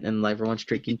accent, and everyone's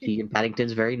drinking tea. And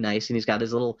Paddington's very nice, and he's got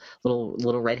his little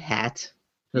red hat,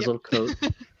 his little coat.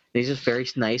 And he's just very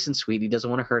nice and sweet. He doesn't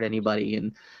want to hurt anybody.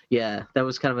 And yeah, that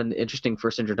was kind of an interesting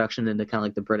first introduction into kind of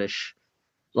like the British.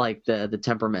 Like the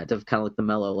temperament of kind of like the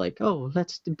mellow, like, oh,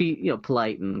 let's be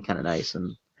polite and kind of nice,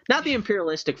 and not the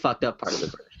imperialistic fucked up part of the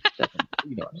British.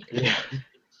 Yeah.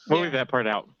 We'll leave that part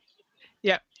out.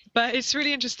 Yeah, but it's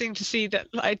really interesting to see that.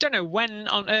 I don't know when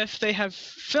on earth they have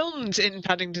filmed in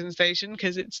Paddington Station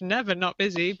because it's never not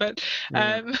busy. But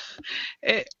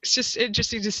it's just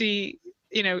interesting to see.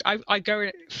 I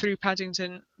go through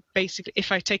Paddington basically.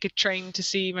 If I take a train to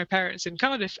see my parents in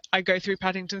Cardiff, I go through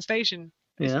Paddington Station.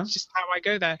 It's just how I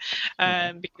go there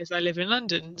because I live in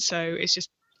London, so it's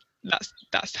just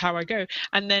that's how I go.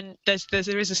 And then there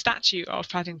is a statue of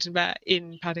Paddington Bear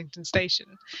in Paddington Station.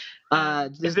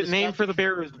 Is it named for the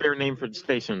bear, or is the bear named for the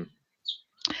station?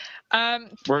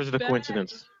 Or is it a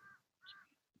coincidence?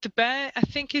 The bear, I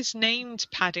think, is named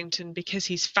Paddington because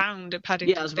he's found at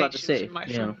Paddington Station. I was about to say,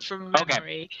 from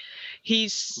memory. Okay.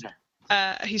 He's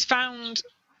found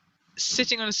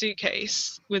sitting on a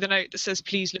suitcase with a note that says,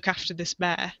 "Please look after this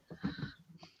bear."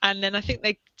 And then I think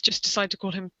they just decide to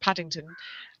call him Paddington.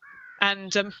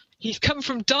 And he's come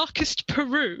from darkest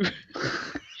Peru.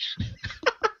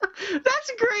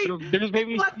 That's great. So there's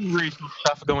maybe some racial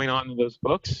stuff going on in those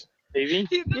books. Maybe.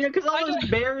 Yeah, because all those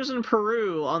bears in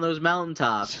Peru on those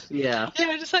mountaintops. Yeah.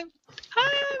 Yeah, just like,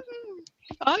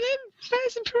 are there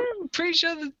bears in Peru? I'm pretty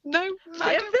sure that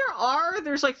If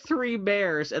there's like 3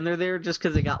 bears, and they're there just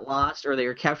because they got lost, or they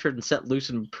were captured and set loose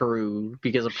in Peru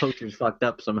because a poacher's fucked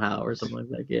up somehow, or something like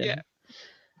that. Yeah.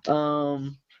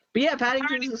 But yeah,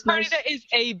 Paddington is nice. There is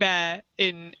a bear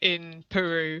in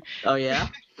Peru. Oh yeah.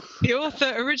 The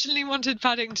author originally wanted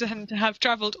Paddington to have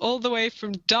travelled all the way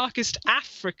from darkest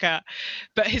Africa,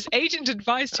 but his agent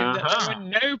advised him that there were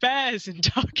no bears in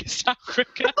darkest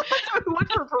Africa.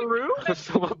 What, for Peru?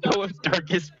 What was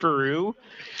darkest Peru?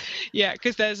 Yeah,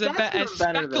 because there's a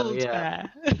speckled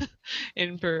bear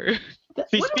in Peru.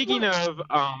 See,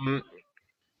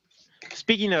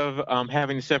 speaking of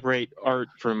having to separate art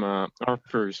from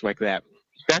arters like that,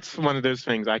 that's one of those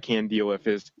things I can deal with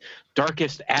is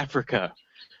darkest Africa.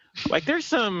 Like, there's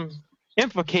some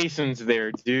implications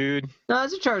there, dude. No,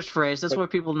 that's a charged phrase. That's why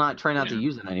people try not to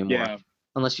use it anymore. Yeah.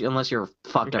 Unless you're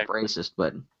fucked up racist,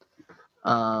 but.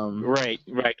 Right.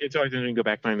 It's always interesting to go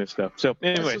back behind this stuff. So,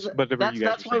 anyways,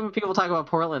 that's why when people talk about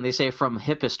Portland, they say from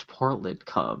hippest Portland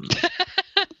comes.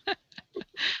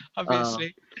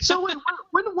 Obviously. So when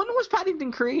was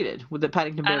Paddington created? Was the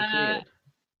Paddington Bear created?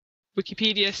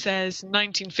 Wikipedia says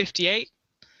 1958.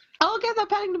 Oh, okay, I thought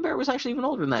Paddington Bear was actually even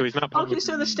older than that. So he's not okay,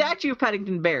 so the statue of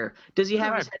Paddington Bear, does he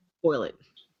have his head toilet?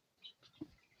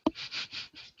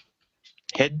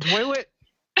 Head toilet?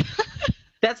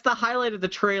 That's the highlight of the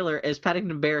trailer, as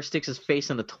Paddington Bear sticks his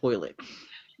face in the toilet.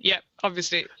 Yep,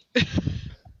 obviously.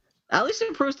 At least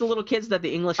it proves to little kids that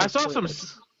the English have I saw toilets.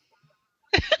 some...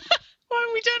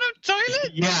 Why, we don't have toilets?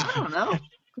 Yeah. I don't know.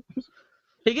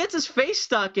 He gets his face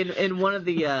stuck in one of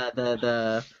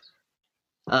the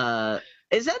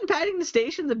is that in Paddington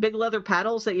Station, the big leather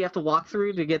paddles that you have to walk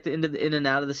through to get in and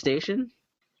out of the station?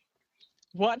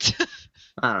 What?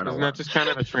 I don't know. Isn't that just kind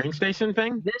of a train station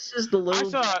thing? This is the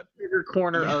little bigger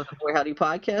corner of the Boy Howdy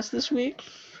podcast this week.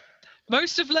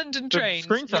 Most of London trains.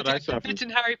 It's in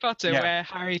Harry Potter, where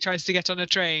Harry tries to get on a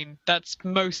train. That's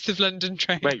most of London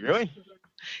trains. Wait, really?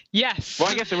 Yes. Well,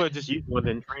 I guess they would just use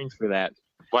London trains for that.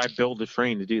 Why build a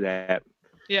train to do that?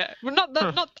 Yeah, well,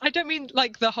 not. I don't mean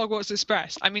like the Hogwarts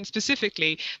Express. I mean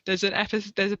specifically, there's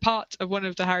a part of one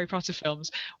of the Harry Potter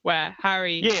films where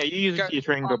Harry. Yeah, you use your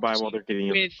train go by while they're getting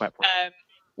on the platform.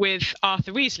 With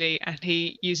Arthur Weasley, and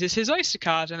he uses his Oyster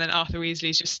card, and then Arthur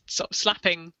Weasley's just sort of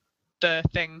slapping the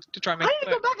thing to try and make. I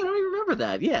didn't go back and I don't even remember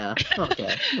that. Yeah.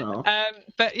 Okay. Well.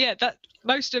 But yeah, that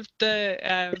most of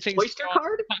the things. Oyster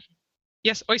card.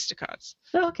 Yes, Oyster cards.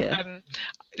 Oh, okay.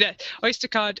 Yeah, Oyster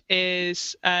card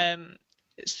is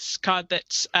it's a card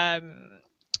that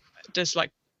does like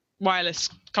wireless.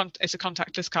 It's a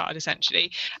contactless card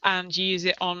essentially, and you use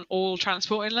it on all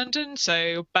transport in London.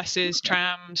 So buses,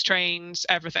 trams, trains,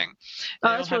 everything. Oh,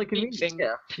 that's really convenient.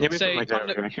 Yeah. Maybe something like that.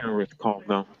 I can't remember what it's called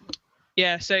though.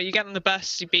 Yeah, so you get on the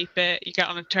bus, you beep it. You get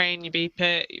on a train, you beep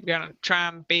it. You get on a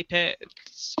tram, beep it. It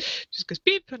just goes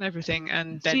beep and everything.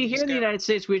 And then see, here in the United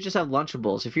States, we just have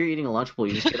Lunchables. If you're eating a Lunchable,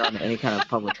 you just get on any kind of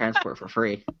public transport for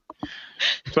free.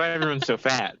 That's why everyone's so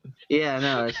fat. Yeah,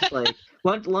 no, it's just like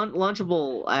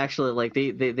Lunchable. Actually, like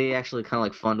they actually kind of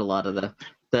like fund a lot of the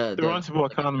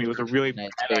Lunchable economy was a really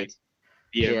bad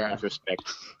idea in retrospect.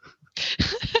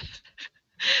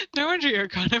 No wonder your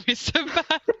economy is so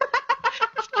bad.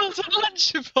 It's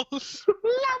Lunchables.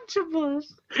 Lunchables.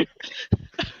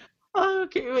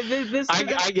 Okay, this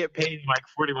I get paid like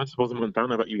 40 Lunchables a month. I don't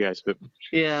know about you guys, but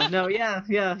yeah,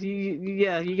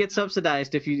 you get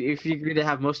subsidized if you agree to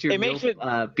have most of your meals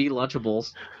be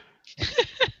Lunchables.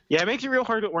 Yeah, it makes it real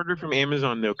hard to order from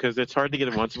Amazon though, because it's hard to get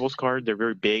a Lunchables card. They're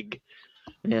very big.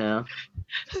 Yeah.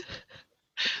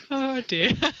 Oh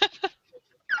dear.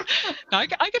 No, I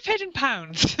get paid in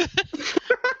pounds.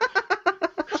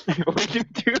 What do you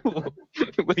do?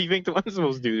 What do you think the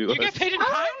Lunchables do to us? You get paid in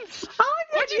pounds?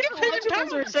 What do you get paid in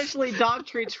pounds? Are essentially dog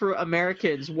treats for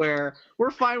Americans, where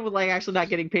we're fine with like actually not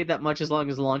getting paid that much as long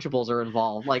as the Lunchables are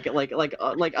involved. Like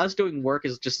us doing work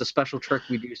is just a special trick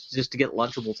we do just to get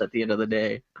Lunchables at the end of the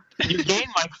day. You gain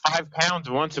like 5 pounds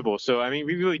of Lunchables, so I mean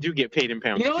we really do get paid in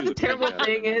pounds. You know what the terrible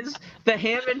thing is? The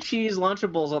ham and cheese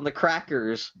Lunchables on the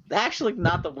crackers. Actually,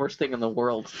 not the worst thing in the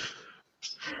world.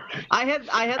 I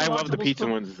love the pizza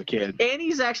ones as a kid.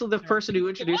 Annie's actually the person who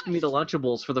introduced me to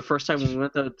Lunchables for the first time when we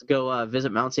went to go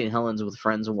visit Mount St. Helens with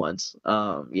friends once.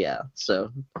 Yeah,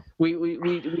 so we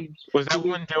was that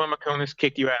when Dylan McConis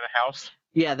kicked you out of the house?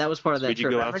 Yeah, that was part of that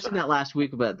trip. I mentioned that last week,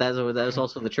 but that was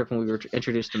also the trip when we were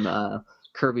introduced to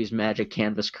Kirby's Magic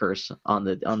Canvas Curse on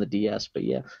the DS. But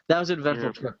yeah, that was an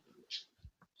eventful trip.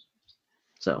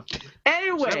 So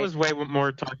anyway, that was way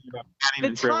more talking about adding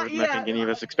and trailers than I think any of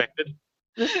us expected.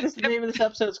 This the name of this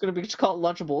episode is going to be just called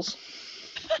Lunchables.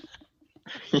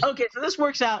 Okay, so this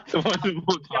works out.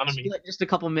 Just a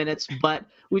couple minutes, but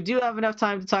we do have enough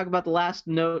time to talk about the last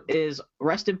note. Is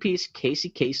rest in peace, Casey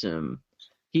Kasem.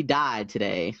 He died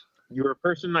today. You were a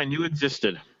person I knew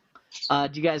existed. Do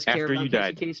you guys care about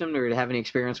Casey Kasem or have any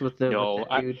experience with the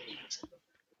dude?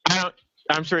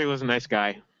 I'm sure he was a nice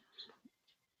guy.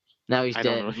 Now he's dead.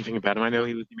 I don't know anything about him. I know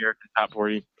he was the American Top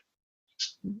 40.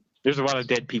 There's a lot of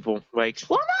dead people. Like,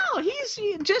 well, no, he's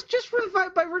just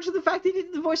by virtue of the fact that he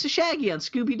did the voice of Shaggy on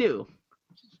Scooby Doo.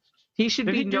 He should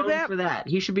be known for that.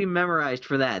 He should be memorized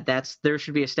for that. There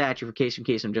should be a statue for Casey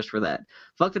Kasem just for that.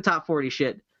 Fuck the Top 40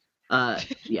 shit.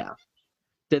 Yeah,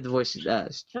 did the voice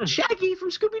Shaggy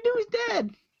from Scooby Doo is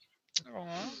dead. Aww.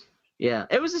 Yeah,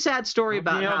 it was a sad story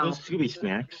about how those Scooby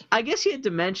snacks. I guess he had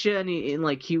dementia and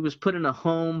he was put in a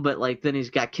home, but like then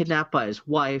he's got kidnapped by his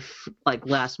wife like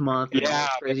last month. Yeah,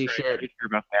 crazy shit. I hear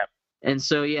about that. And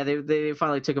so yeah, they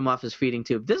finally took him off his feeding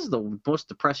tube. This is the most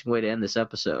depressing way to end this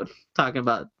episode. Talking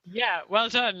about well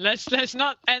done. Let's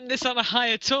not end this on a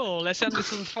high at all. Let's end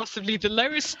this on possibly the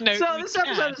lowest note. So this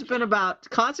episode has been about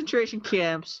concentration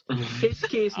camps, Casey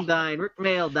Kasem dying, Rick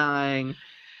Mayall dying,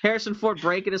 Harrison Ford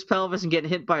breaking his pelvis and getting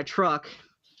hit by a truck,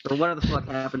 or whatever the fuck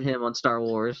happened to him on Star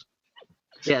Wars.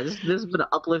 Yeah, this has been an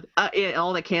uplift.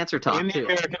 All that cancer talk in the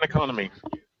American economy.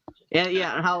 And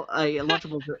how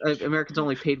Lunchables Americans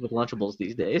only paid with Lunchables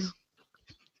these days.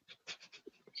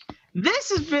 This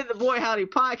has been the Boy Howdy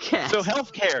podcast. So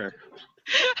healthcare.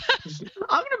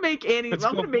 I'm gonna make Annie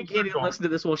listen to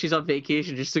this while she's on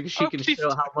vacation, just so she can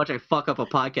show how much I fuck up a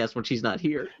podcast when she's not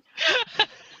here.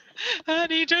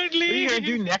 Honey, don't leave. What are you gonna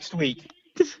do next week?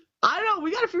 I don't know.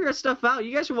 We gotta figure stuff out.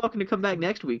 You guys are welcome to come back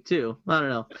next week too. I don't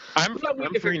know. I'm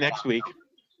free next week.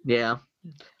 Yeah.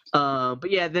 But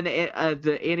yeah, then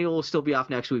the Annie will still be off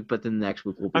next week, but then next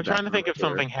week we'll be I'm trying to think of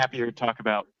something happier to talk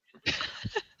about.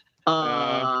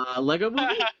 Lego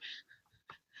movie?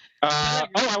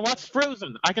 I watched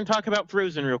Frozen. I can talk about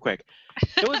Frozen real quick.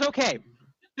 It was okay.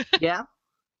 Yeah?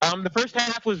 The first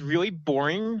half was really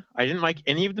boring. I didn't like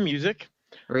any of the music.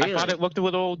 Really? I thought it looked a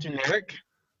little generic.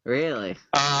 Really?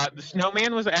 The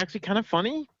snowman was actually kind of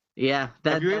funny. Yeah.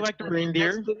 I really like the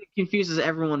reindeer. That confuses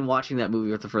everyone watching that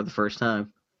movie for the first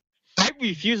time. I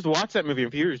refused to watch that movie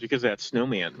in theaters because of that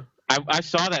snowman. I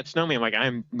saw that snowman, like,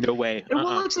 I'm no way. It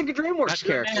looks like a DreamWorks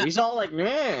character. He's all like,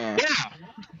 yeah.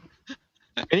 Yeah.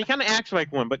 And he kind of acts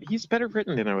like one, but he's better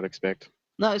written than I would expect.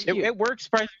 No, it's cute. It works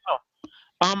surprisingly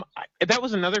well. That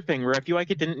was another thing where I feel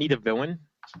like it didn't need a villain.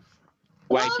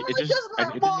 Like, it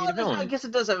didn't need a villain. I guess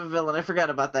it does have a villain. I forgot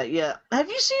about that. Yeah. Have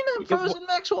you seen Frozen,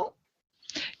 Maxwell?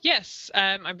 Yes,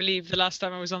 I believe the last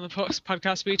time I was on the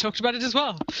podcast we talked about it as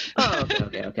well. Oh,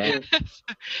 okay.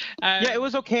 Yeah, it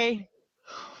was okay.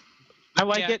 I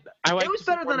like it. It was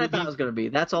better than I thought it was going to be.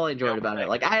 That's all I enjoyed about it.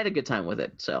 Like, I had a good time with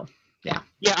it, so, yeah.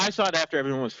 Yeah, I saw it after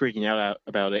everyone was freaking out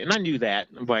about it, and I knew that.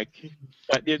 Like,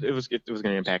 but it was going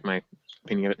to impact my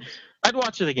opinion of it. I'd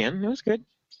watch it again. It was good.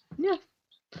 Yeah.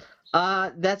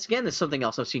 That's something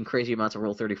else I've seen crazy amounts of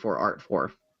Rule 34 art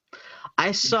for.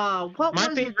 I saw,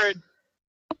 my favorite...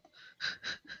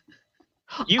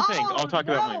 You think? I'll talk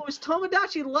about mine. No, it was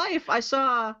Tomodachi Life. I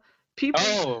saw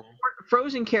people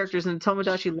Frozen characters in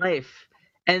Tomodachi Life,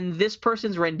 and this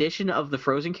person's rendition of the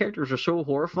Frozen characters were so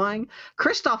horrifying.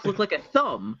 Kristoff looked like a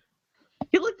thumb.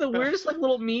 He looked the weirdest, like,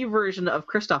 little me version of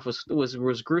Kristoff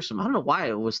was gruesome. I don't know why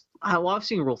it was. I've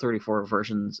seen Rule 34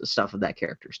 versions of stuff of that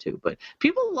characters too, but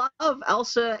people love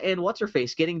Elsa and what's her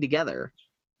face getting together,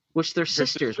 which they're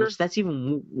sisters. Which that's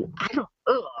even I don't.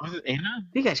 Ugh. Was it Anna?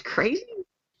 You guys crazy?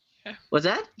 Yeah. What's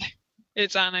that?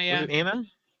 It's Anna. Yeah. Was it Anna?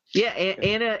 Yeah,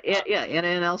 Anna. Yeah, Anna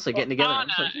and Elsa getting together.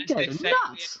 Anna, like, you guys are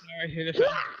nuts.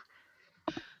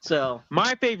 So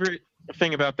my favorite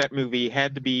thing about that movie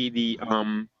had to be the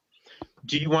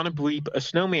 "Do you want to bleep a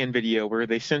snowman" video where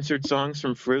they censored songs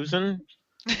from Frozen.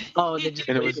 Oh, and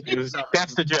it was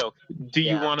that's the joke. Do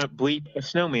you want to bleep a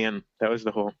snowman? That was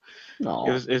the whole. No.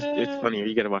 It's funny.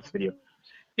 You got to watch the video.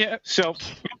 Yeah. So.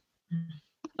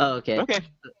 Okay.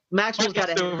 Maxwell's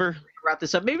got to wrap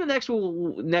this up. Maybe next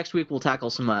week we'll tackle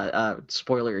some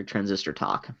spoiler Transistor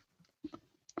talk.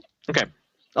 Okay.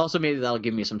 Also, maybe that'll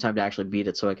give me some time to actually beat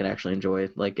it, so I can actually enjoy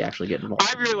it, like actually get involved.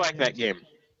 I really like that game.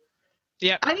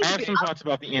 Yeah. I have some thoughts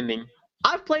about the ending.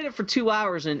 I've played it for 2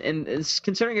 hours, and it's,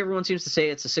 considering everyone seems to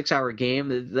say it's a 6-hour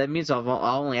game, that means I'll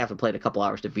only have to play it a couple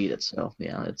hours to beat it. So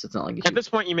yeah, it's not like at this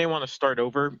point you may want to start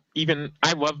over. Even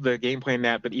I love the gameplay in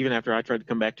that, but even after I tried to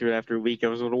come back to it after a week, I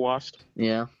was a little lost.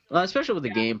 Yeah, well, especially with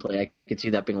the gameplay, I could see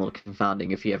that being a little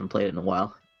confounding if you haven't played it in a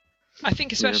while. I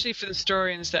think especially for the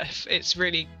story and stuff, it's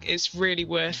really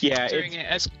worth doing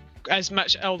it as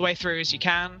much all the way through as you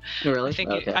can. Really? I think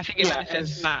it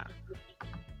benefits from that.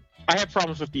 I have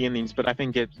problems with the endings, but I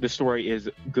think the story is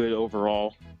good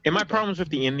overall. And my problems with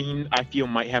the ending, I feel,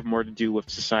 might have more to do with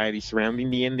society surrounding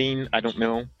the ending. I don't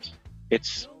know.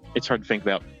 It's hard to think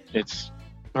about. It's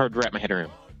hard to wrap my head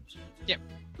around. Yep.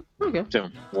 Okay. So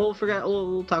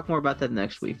we'll talk more about that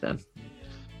next week then.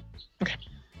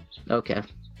 Okay.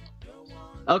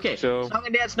 So song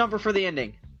and dance number for the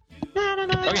ending.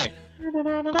 Okay.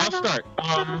 I'll start.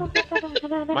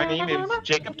 My name is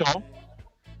Jacob Dahl.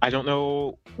 I don't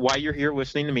know why you're here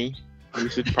listening to me. You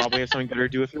should probably have something better to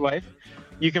do with your life.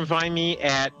 You can find me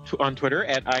on Twitter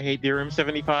at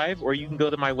IHateDRM75, or you can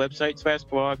go to my website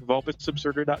 /blog,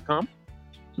 vulpusabsurder.com.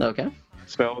 Okay.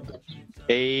 Spelled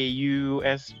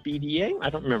AUSBDA? I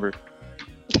don't remember.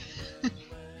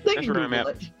 That's where I'm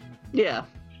at. Yeah.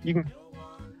 You can.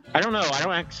 I don't know.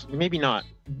 Maybe not.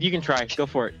 You can try. Go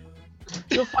for it.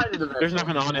 You'll find it. There's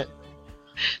nothing on it.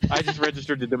 I just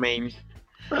registered the domain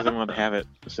because I wanted to have it.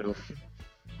 So.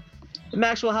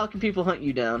 Maxwell, how can people hunt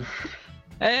you down?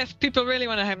 If people really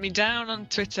want to hunt me down on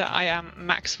Twitter, I am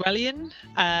Maxwellian.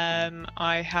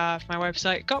 I have my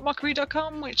website,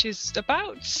 gotmockery.com, which is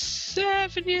about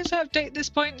 7 years out of date at this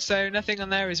point, so nothing on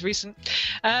there is recent.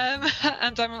 And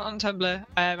I'm on Tumblr,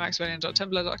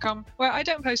 maxwellian.tumblr.com, where I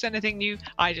don't post anything new,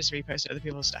 I just repost other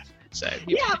people's stuff. So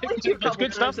yeah, I played you a couple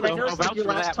good stuff. And I noticed that your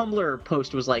last Tumblr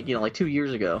post was like 2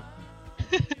 years ago.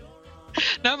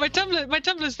 No, my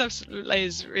Tumblr stuff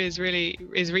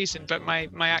is recent, but my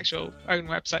actual own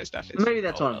website stuff is. Maybe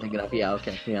that's what I'm thinking of. Yeah.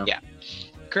 Okay. Yeah. Yeah.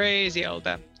 Crazy old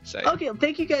then. So. Okay.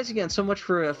 Thank you guys again so much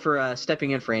for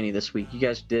stepping in for Annie this week. You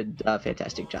guys did a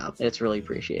fantastic job. It's really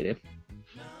appreciated.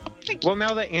 Thank you. Well,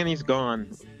 now that Annie's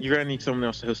gone, you're gonna need someone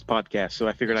else to host the podcast. So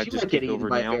I figured I'd just take over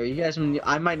now. You guys,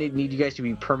 I might need you guys to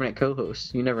be permanent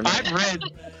co-hosts. You never know.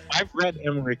 I've read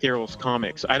Emily Carroll's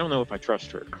comics. I don't know if I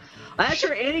trust her. I'm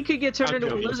sure Annie could get turned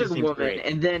into a lizard woman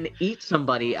and then eat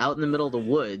somebody out in the middle of the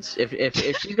woods. If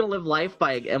she's gonna live life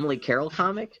by an Emily Carroll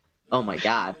comic, oh my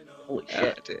god, holy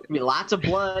shit! I mean, lots of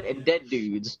blood and dead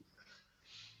dudes.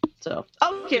 So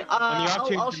okay,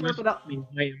 I'll sharp it up.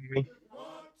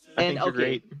 I think you're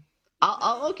great.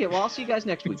 Okay, well, I'll see you guys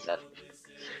next week then.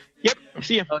 Yep,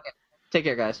 see ya. Okay, take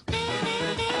care, guys.